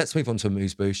 Let's move on to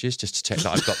amuse bouches just to check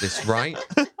that I've got this right.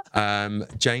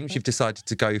 James, you've decided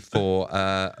to go for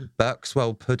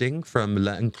Berkswell pudding from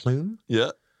L'Enclume.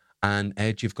 Yeah. And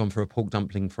Ed, you've gone for a pork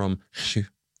dumpling from Chou.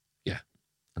 Yeah.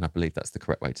 And I believe that's the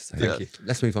correct way to say it. Thank you.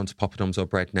 Let's move on to poppadoms or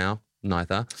bread now.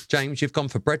 Neither. James, you've gone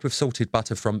for bread with salted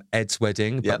butter from Ed's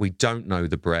wedding, but we don't know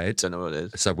the bread. Don't know what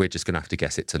it is. So we're just going to have to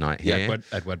guess it tonight here. Yeah,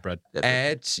 Edward bread.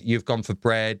 Ed, you've gone for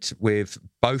bread with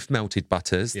both melted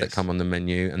butters that come on the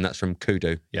menu, and that's from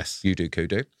Kudu. Yes. You do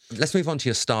Kudu. Let's move on to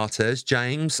your starters.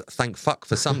 James, thank fuck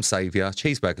for some saviour.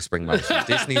 Cheeseburger spring rolls from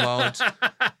Disney World.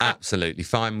 Absolutely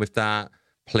fine with that.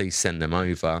 Please send them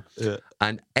over. Yeah.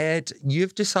 And Ed,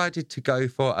 you've decided to go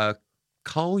for a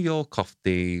Cole Your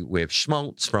Kofti with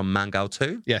schmaltz from Mangal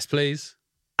 2. Yes, please.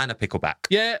 And a pickleback.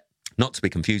 Yeah. Not to be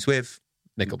confused with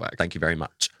Nickelback. Thank you very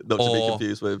much. Not to be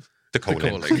confused with the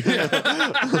calling.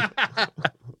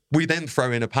 We then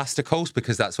throw in a pasta course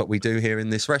because that's what we do here in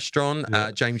this restaurant.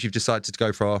 Yeah. James, you've decided to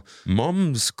go for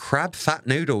Mom's crab fat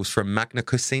noodles from Magna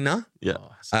Cucina. Yeah.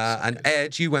 And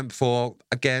Ed, you went for,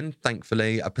 again,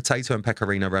 thankfully, a potato and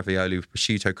pecorino ravioli with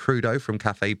prosciutto crudo from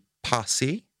Cafe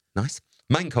Parsi. Nice.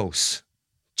 Main course.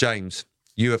 James,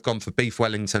 you have gone for beef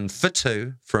Wellington for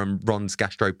 2 from Ron's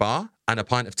Gastro Bar and a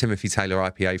pint of Timothy Taylor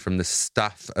IPA from the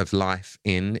Staff of Life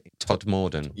in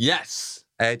Todmorden. Yes.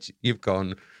 Ed, you've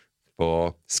gone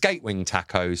for skate wing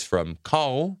tacos from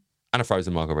Cole and a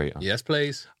frozen margarita. Yes,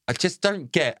 please. I just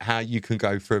don't get how you can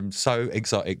go from so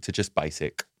exotic to just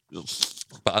basic.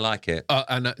 But I like it.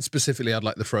 And specifically, I'd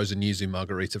like the frozen yuzu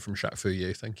margarita from Chat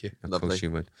Fuyu. Thank you. Of course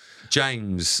you would.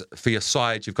 James, for your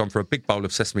side, you've gone for a big bowl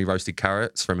of sesame roasted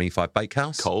carrots from E5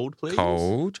 Bakehouse. Cold, please.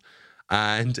 Cold.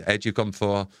 And Ed, you've gone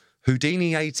for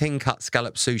Houdini 18-cut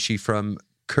scallop sushi from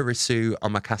Kurisu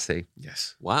Omakase.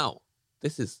 Yes. Wow.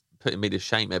 This is putting me to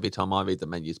shame every time I read the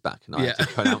menus back and I have to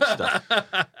pronounce stuff.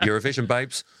 Eurovision,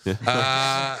 babes.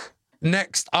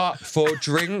 Next up for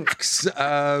drinks,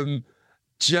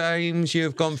 James,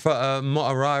 you've gone for a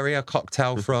Motoraria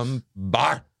cocktail from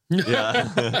Bar.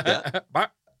 Yeah.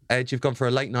 Ed, you've gone for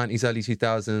a late 90s, early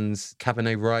 2000s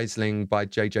Cabernet Riesling by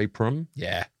JJ Prum.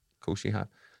 Yeah. Of course you have.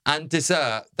 And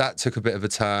dessert, that took a bit of a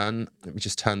turn. Let me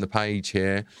just turn the page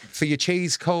here. For your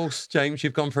cheese course, James,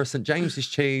 you've gone for a St. James's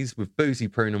cheese with boozy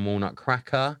prune and walnut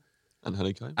cracker. And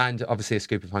honeycomb. And obviously a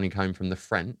scoop of honeycomb from the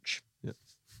French. Yeah.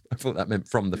 I thought that meant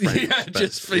from the French. Yeah,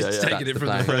 just taking it from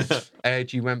the French.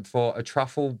 Ed, you went for a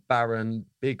truffle baron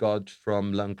bigod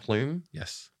from L'Enclume.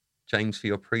 Yes. James, for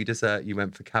your pre-dessert, you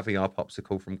went for caviar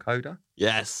popsicle from Coda.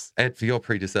 Yes. Ed, for your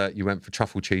pre-dessert, you went for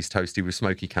truffle cheese toasty with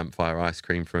smoky campfire ice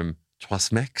cream from Trois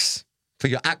Mex. For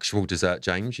your actual dessert,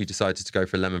 James, you decided to go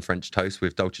for lemon French toast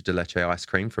with dulce de leche ice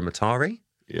cream from Atari.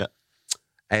 Yeah.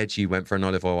 Ed, you went for an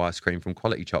olive oil ice cream from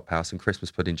Quality Chop House and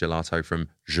Christmas pudding gelato from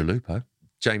Jalupo.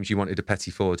 James, you wanted a petit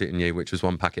four, didn't you? Which was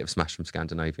one packet of Smash from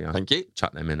Scandinavia. Thank you.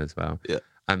 Chuck them in as well. Yeah.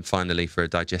 And finally, for a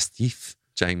digestif,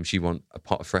 James, you want a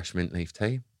pot of fresh mint leaf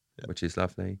tea, which is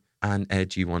lovely. And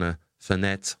Ed, you want a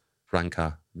Fernet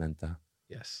Branca Menta.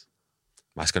 Yes.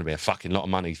 That's going to be a fucking lot of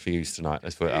money for you tonight.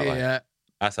 Let's put it that way. Yeah.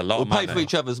 That's a lot We'll of money. pay for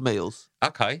each other's meals.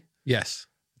 Okay. Yes.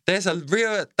 That's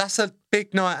a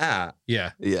big night out.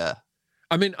 Yeah. Yeah.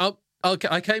 I mean,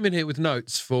 I came in here with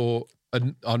notes for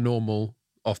our normal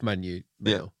off-menu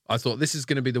meal. I thought this is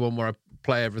going to be the one where I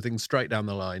play everything straight down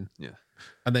the line. Yeah.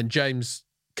 And then James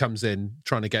comes in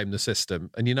trying to game the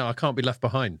system. And, I can't be left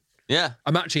behind. Yeah.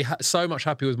 I'm actually so much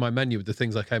happy with my menu with the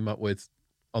things I came up with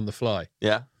on the fly.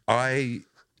 Yeah. I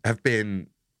have been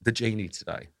the genie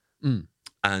today.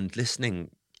 And listening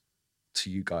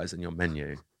to you guys and your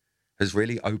menu has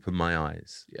really opened my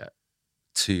eyes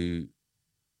to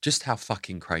just how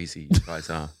fucking crazy you guys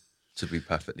are, to be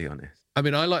perfectly honest. I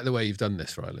mean, I like the way you've done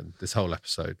this, Rylan, this whole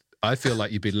episode. I feel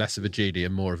like you've been less of a genie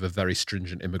and more of a very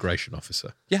stringent immigration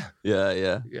officer. Yeah.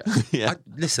 Yeah. Yeah.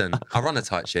 Listen, I run a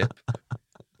tight ship.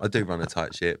 I do run a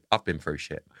tight ship. I've been through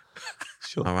shit.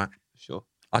 Sure. All right? Sure.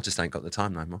 I just ain't got the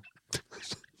time no more.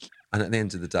 And at the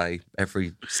end of the day,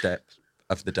 every step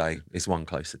of the day is one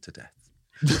closer to death.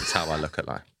 That's how I look at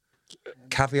life.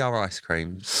 Caviar ice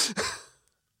creams.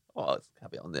 Oh, it's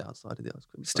caviar on the outside of the ice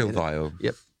cream. Still vile.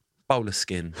 Yep. Bowl of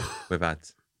skin we've had.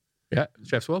 Yeah,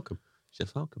 chef's welcome.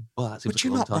 Chef's welcome. Well, that's Would you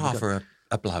not rather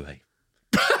a blowy?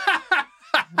 I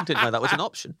didn't know that was an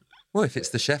option. Well, if it's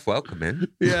the chef welcoming,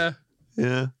 Yeah.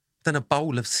 Yeah. then a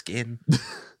bowl of skin.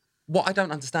 What I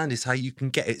don't understand is how you can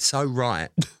get it so right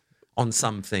on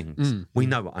some things. We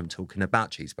know what I'm talking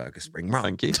about, cheeseburger spring roll.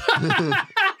 Thank you.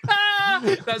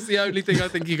 That's the only thing I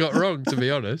think you got wrong, to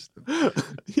be honest.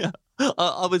 Yeah.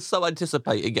 I was so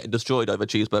anticipating getting destroyed over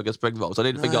cheeseburger spring rolls. I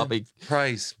didn't think I'd be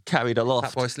Praise. carried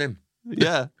aloft. Fatboy Slim.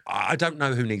 Yeah. I don't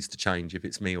know who needs to change, if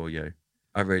it's me or you.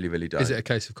 I really, really don't. Is it a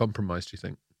case of compromise, do you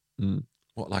think?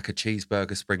 What, like a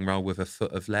cheeseburger spring roll with a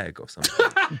foot of leg or something?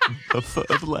 A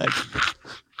foot of leg.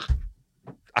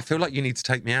 I feel like you need to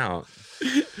take me out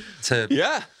to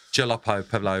Yeah. Jaloppo,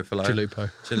 Pavlo,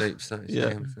 Chalupo. Chalupo.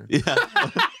 Yeah. Yeah.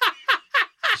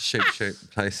 shoot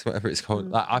place, whatever it's called.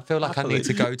 Like, I feel like I need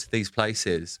to go to these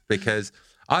places because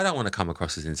I don't want to come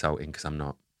across as insulting because I'm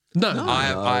not. No.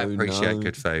 I appreciate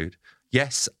good food.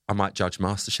 Yes, I might judge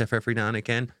MasterChef every now and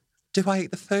again. Do I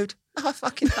eat the food? No, I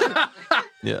fucking don't.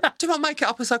 Yeah. Do I make it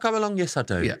up as I go along? Yes, I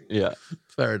do. Yeah.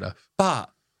 Fair enough.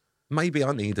 But maybe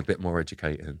I need a bit more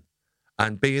educating.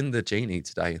 And being the genie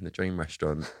today in the Dream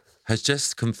Restaurant has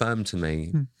just confirmed to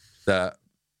me that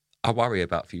I worry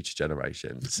about future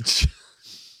generations.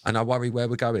 And I worry where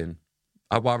we're going.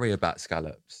 I worry about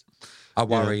scallops. I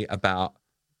worry about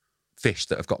fish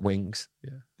that have got wings.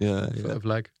 Foot of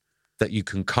leg. That you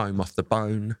can comb off the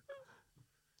bone.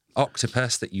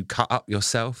 Octopus that you cut up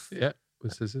yourself. Yeah,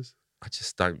 with scissors. I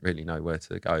just don't really know where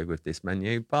to go with this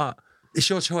menu, but it's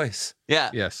your choice.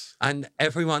 Yeah. Yes. And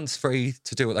everyone's free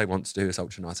to do what they want to do, as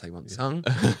Ultra Nate once sung.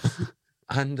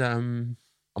 And I'm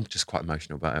just quite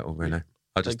emotional about it all, really.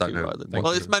 I just don't know.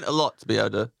 Well, it's meant a lot to be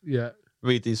able to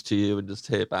read these to you and just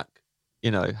hear back,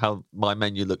 how my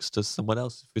menu looks to someone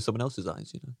else, through someone else's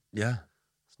eyes, Yeah.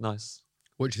 It's nice.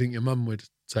 What do you think your mum would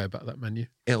say about that menu?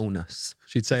 Illness.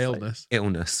 She'd say illness.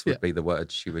 Illness would be the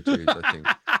word she would use, I think.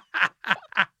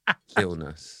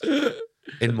 Illness.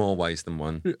 In more ways than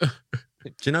one. Do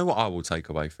you know what I will take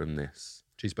away from this?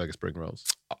 Cheeseburger spring rolls.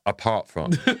 Apart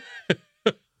from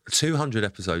 200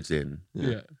 episodes in,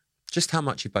 just how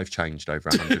much you've both changed over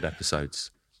 100 episodes.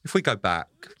 If we go back,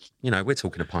 we're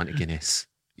talking a pint of Guinness.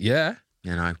 Yeah.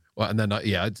 Well, and then,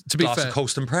 to be glass fair. of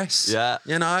Colston Press. Yeah.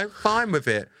 Fine with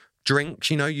it. Drinks,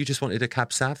 you just wanted a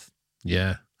Cab Sav.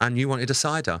 Yeah. And you wanted a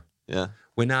cider. Yeah.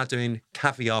 We're now doing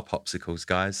caviar popsicles,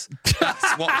 guys.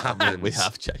 That's what happened. We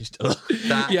have changed a lot.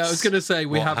 Yeah, I was going to say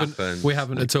we haven't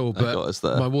at all. Got us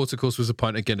there. But my watercourse was a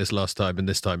pint of Guinness last time, and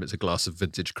this time it's a glass of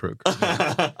vintage Krug.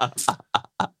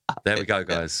 There we go,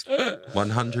 guys.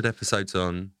 100 episodes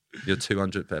on, your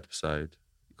 200th episode.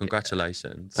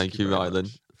 Congratulations. Thank you,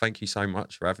 Rylan. Thank you so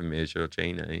much for having me as your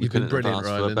genie. You've been brilliant,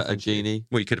 For a Rylan. better genie.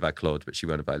 Well, you could have had Claude, but she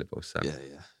weren't available. So Yeah.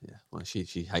 Well, she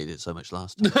hated it so much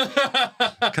last time.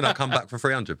 can I come back for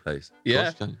 300, please?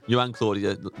 Yeah. You and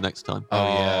Claudia next time.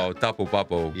 Oh, double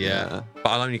bubble. Yeah. But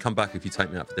I'll only come back if you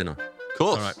take me out for dinner. Of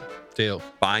course. All right. Deal.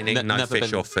 But I ain't eating no never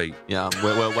fish been- or feet. Yeah,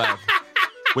 we're well.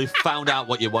 We've found out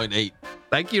what you won't eat.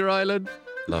 Thank you, Rylan.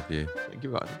 Love you. Thank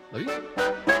you, Rylan. Love you.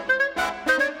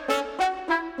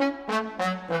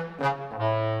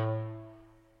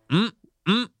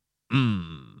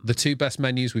 The two best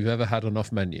menus we've ever had on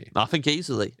Off Menu. I think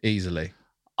easily. Easily.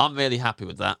 I'm really happy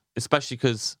with that, especially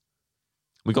because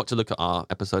we got to look at our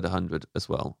episode 100 as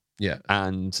well. Yeah.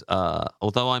 And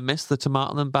although I missed the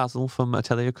tomato and basil from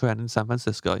Atelier Korean in San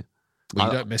Francisco. Well,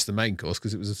 you don't miss the main course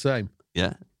because it was the same.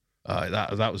 Yeah. That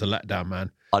was a letdown,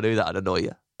 man. I knew that would annoy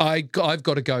you. I've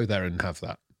got to go there and have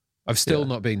that. I've still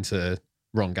not been to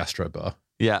Ron Gastro Bar.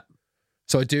 Yeah.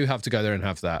 So I do have to go there and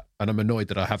have that. And I'm annoyed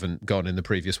that I haven't gone in the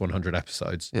previous 100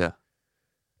 episodes. Yeah.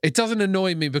 It doesn't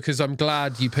annoy me because I'm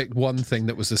glad you picked one thing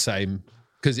that was the same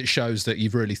because it shows that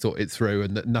you've really thought it through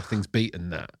and that nothing's beaten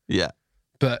that. Yeah.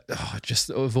 But just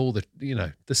of all the,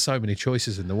 there's so many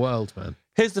choices in the world, man.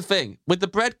 Here's the thing. With the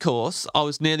bread course, I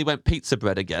nearly went pizza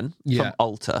bread again from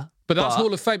Alta. But that's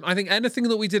Hall of Fame. I think anything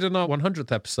that we did in our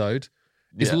 100th episode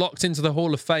is locked into the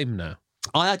Hall of Fame now.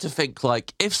 I had to think,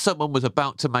 if someone was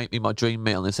about to make me my dream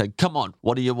meal and said, come on,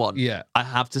 what do you want? Yeah. I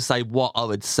have to say what I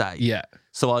would say. Yeah.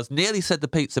 So I was nearly said the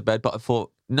pizza bread, but I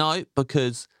thought, no,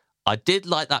 because I did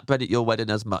like that bread at your wedding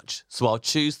as much. So I'll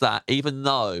choose that, even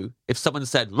though if someone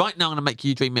said, right now I'm going to make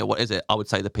you a dream meal, what is it? I would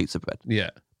say the pizza bread. Yeah.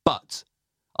 But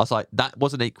I was like, that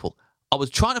wasn't equal. I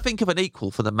was trying to think of an equal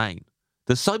for the main.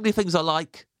 There's so many things I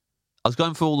like. I was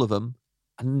going through all of them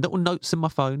and little notes in my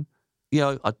phone.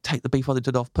 I'd take the beef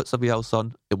Wellington off, put something else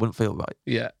on. It wouldn't feel right.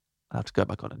 Yeah. I'd have to go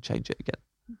back on and change it again.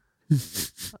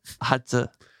 I had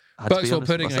to be Boat's honest with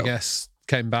pudding, myself. I guess,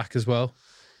 came back as well.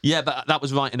 Yeah, but that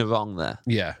was right and a wrong there.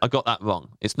 Yeah. I got that wrong.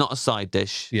 It's not a side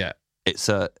dish. Yeah. It's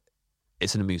an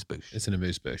amuse-bouche. It's an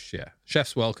amuse-bouche, yeah.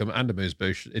 Chef's welcome and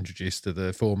amuse-bouche introduced to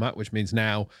the format, which means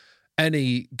now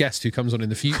any guest who comes on in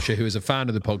the future who is a fan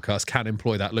of the podcast can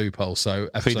employ that loophole. So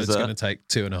episode's Pre-dessert. going to take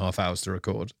 2.5 hours to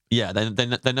record. Yeah,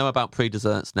 they know about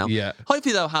pre-desserts now. Yeah.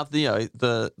 Hopefully they'll have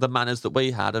the manners that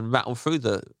we had and rattle through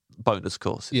the bonus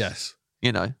courses. Yes.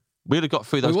 We'd have got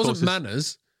through those It wasn't courses.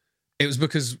 manners. It was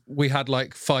because we had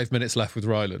 5 minutes left with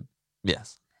Rylan.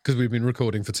 Yes. Because we've been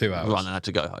recording for 2 hours. Rylan had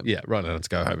to go home. Yeah, Rylan had to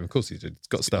go home. Of course he did. He's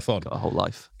got stuff on. Got a whole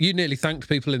life. You nearly thanked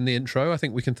people in the intro. I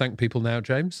think we can thank people now,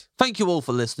 James. Thank you all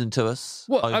for listening to us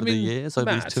over the years, over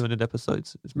mad. these 200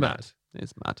 episodes. It's mad.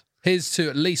 It's mad. Here's to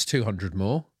at least 200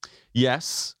 more.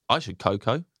 Yes, I should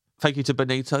Coco. Thank you to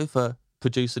Benito for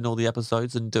producing all the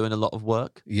episodes and doing a lot of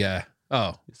work. Yeah.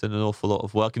 Oh. It's an awful lot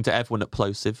of work. And to everyone at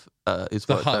Plosive, it's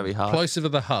worked very hard. Plosive are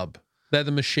the hub. They're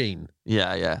the machine.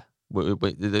 Yeah.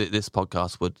 This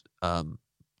podcast would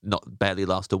not barely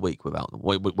last a week without them.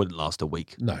 It wouldn't last a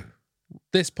week. No.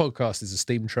 This podcast is a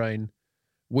steam train.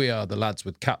 We are the lads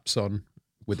with caps on,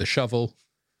 with a shovel,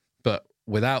 but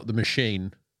without the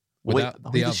machine, without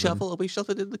the oven. Shovel? Are we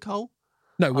shoveling in the coal?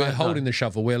 No, we're holding the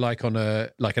shovel. We're like on an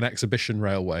exhibition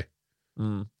railway.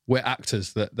 Mm. We're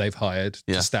actors that they've hired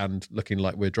to stand looking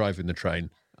like we're driving the train.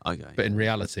 Okay. But in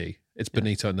reality, it's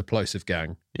Benito and the Plosive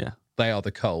gang. Yeah. They are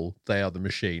the coal. They are the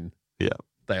machine. Yeah.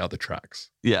 They are the tracks.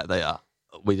 Yeah, they are.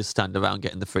 We just stand around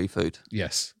getting the free food.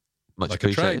 Yes. Much like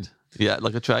appreciated. Yeah,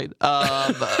 like a train.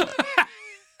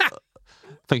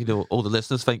 Thank you to all the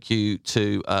listeners. Thank you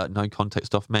to No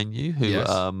Context Off Menu,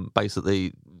 who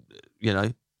basically,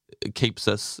 keeps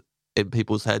us in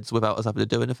people's heads without us having to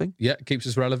do anything. Yeah, keeps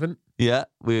us relevant. Yeah,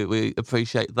 we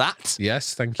appreciate that.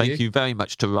 Yes, thank you. Thank you very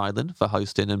much to Rylan for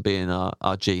hosting and being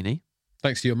our genie.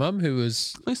 Thanks to your mum, who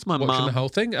was watching the whole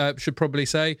thing. Should probably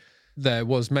say there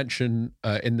was mention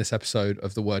in this episode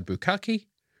of the word bukkake,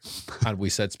 and we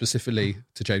said specifically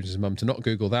to James's mum to not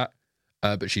Google that,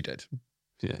 but she did.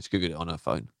 Yeah, she Googled it on her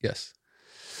phone. Yes.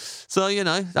 So,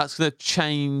 that's going to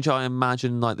change, I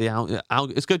imagine, like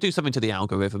it's going to do something to the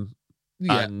algorithm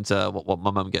and what my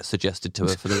mum gets suggested to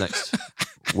her for the next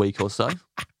week or so.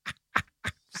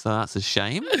 So that's a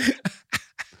shame.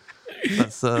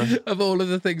 That's, of all of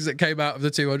the things that came out of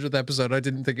the 200th episode, I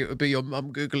didn't think it would be your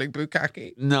mum Googling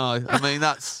bukkake. No, I mean,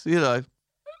 that's,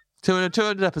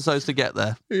 200 episodes to get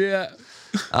there. Yeah.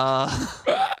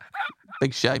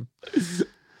 Big shame.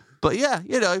 But yeah,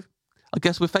 I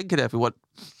guess we're thanking everyone.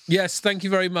 Yes, thank you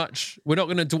very much. We're not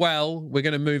going to dwell. We're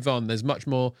going to move on. There's much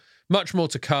more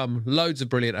to come. Loads of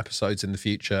brilliant episodes in the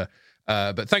future.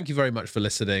 But thank you very much for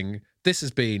listening. This has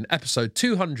been episode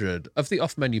 200 of the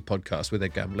Off Menu podcast with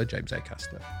Gamble and James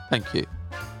Acaster. Thank you.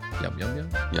 Yum, yum, yum.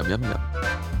 Yum, yum, yum.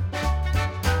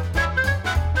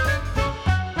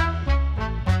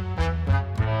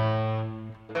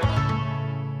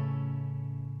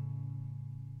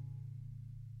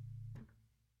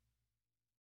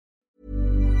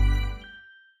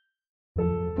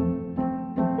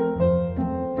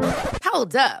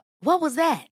 Hold up. What was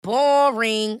that?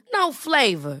 Boring. No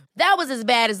flavor. That was as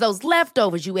bad as those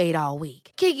leftovers you ate all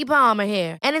week. Keke Palmer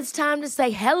here, and it's time to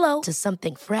say hello to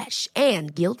something fresh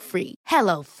and guilt-free.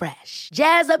 Hello Fresh.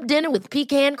 Jazz up dinner with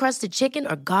pecan-crusted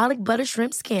chicken or garlic butter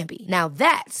shrimp scampi. Now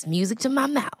that's music to my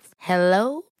mouth.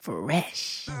 Hello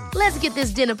Fresh. Let's get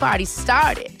this dinner party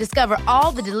started. Discover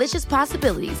all the delicious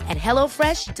possibilities at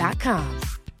hellofresh.com.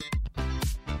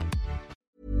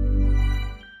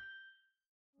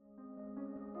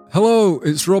 Hello,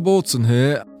 it's Rob Orton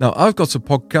here. Now, I've got a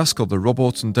podcast called the Rob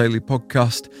Orton Daily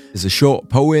Podcast. It's a short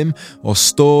poem or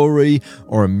story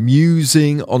or a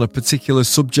musing on a particular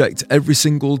subject every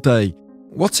single day.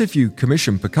 What if you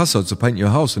commissioned Picasso to paint your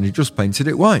house and he just painted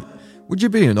it white? Would you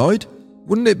be annoyed?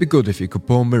 Wouldn't it be good if you could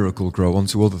pour Miracle-Gro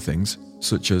onto other things,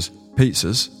 such as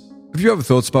pizzas? Have you ever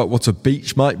thought about what a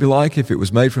beach might be like if it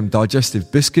was made from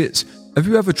digestive biscuits? Have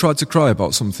you ever tried to cry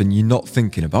about something you're not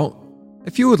thinking about?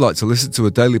 If you would like to listen to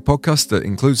a daily podcast that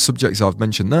includes subjects I've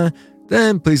mentioned there,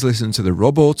 then please listen to the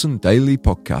Rob Orton Daily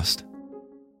Podcast.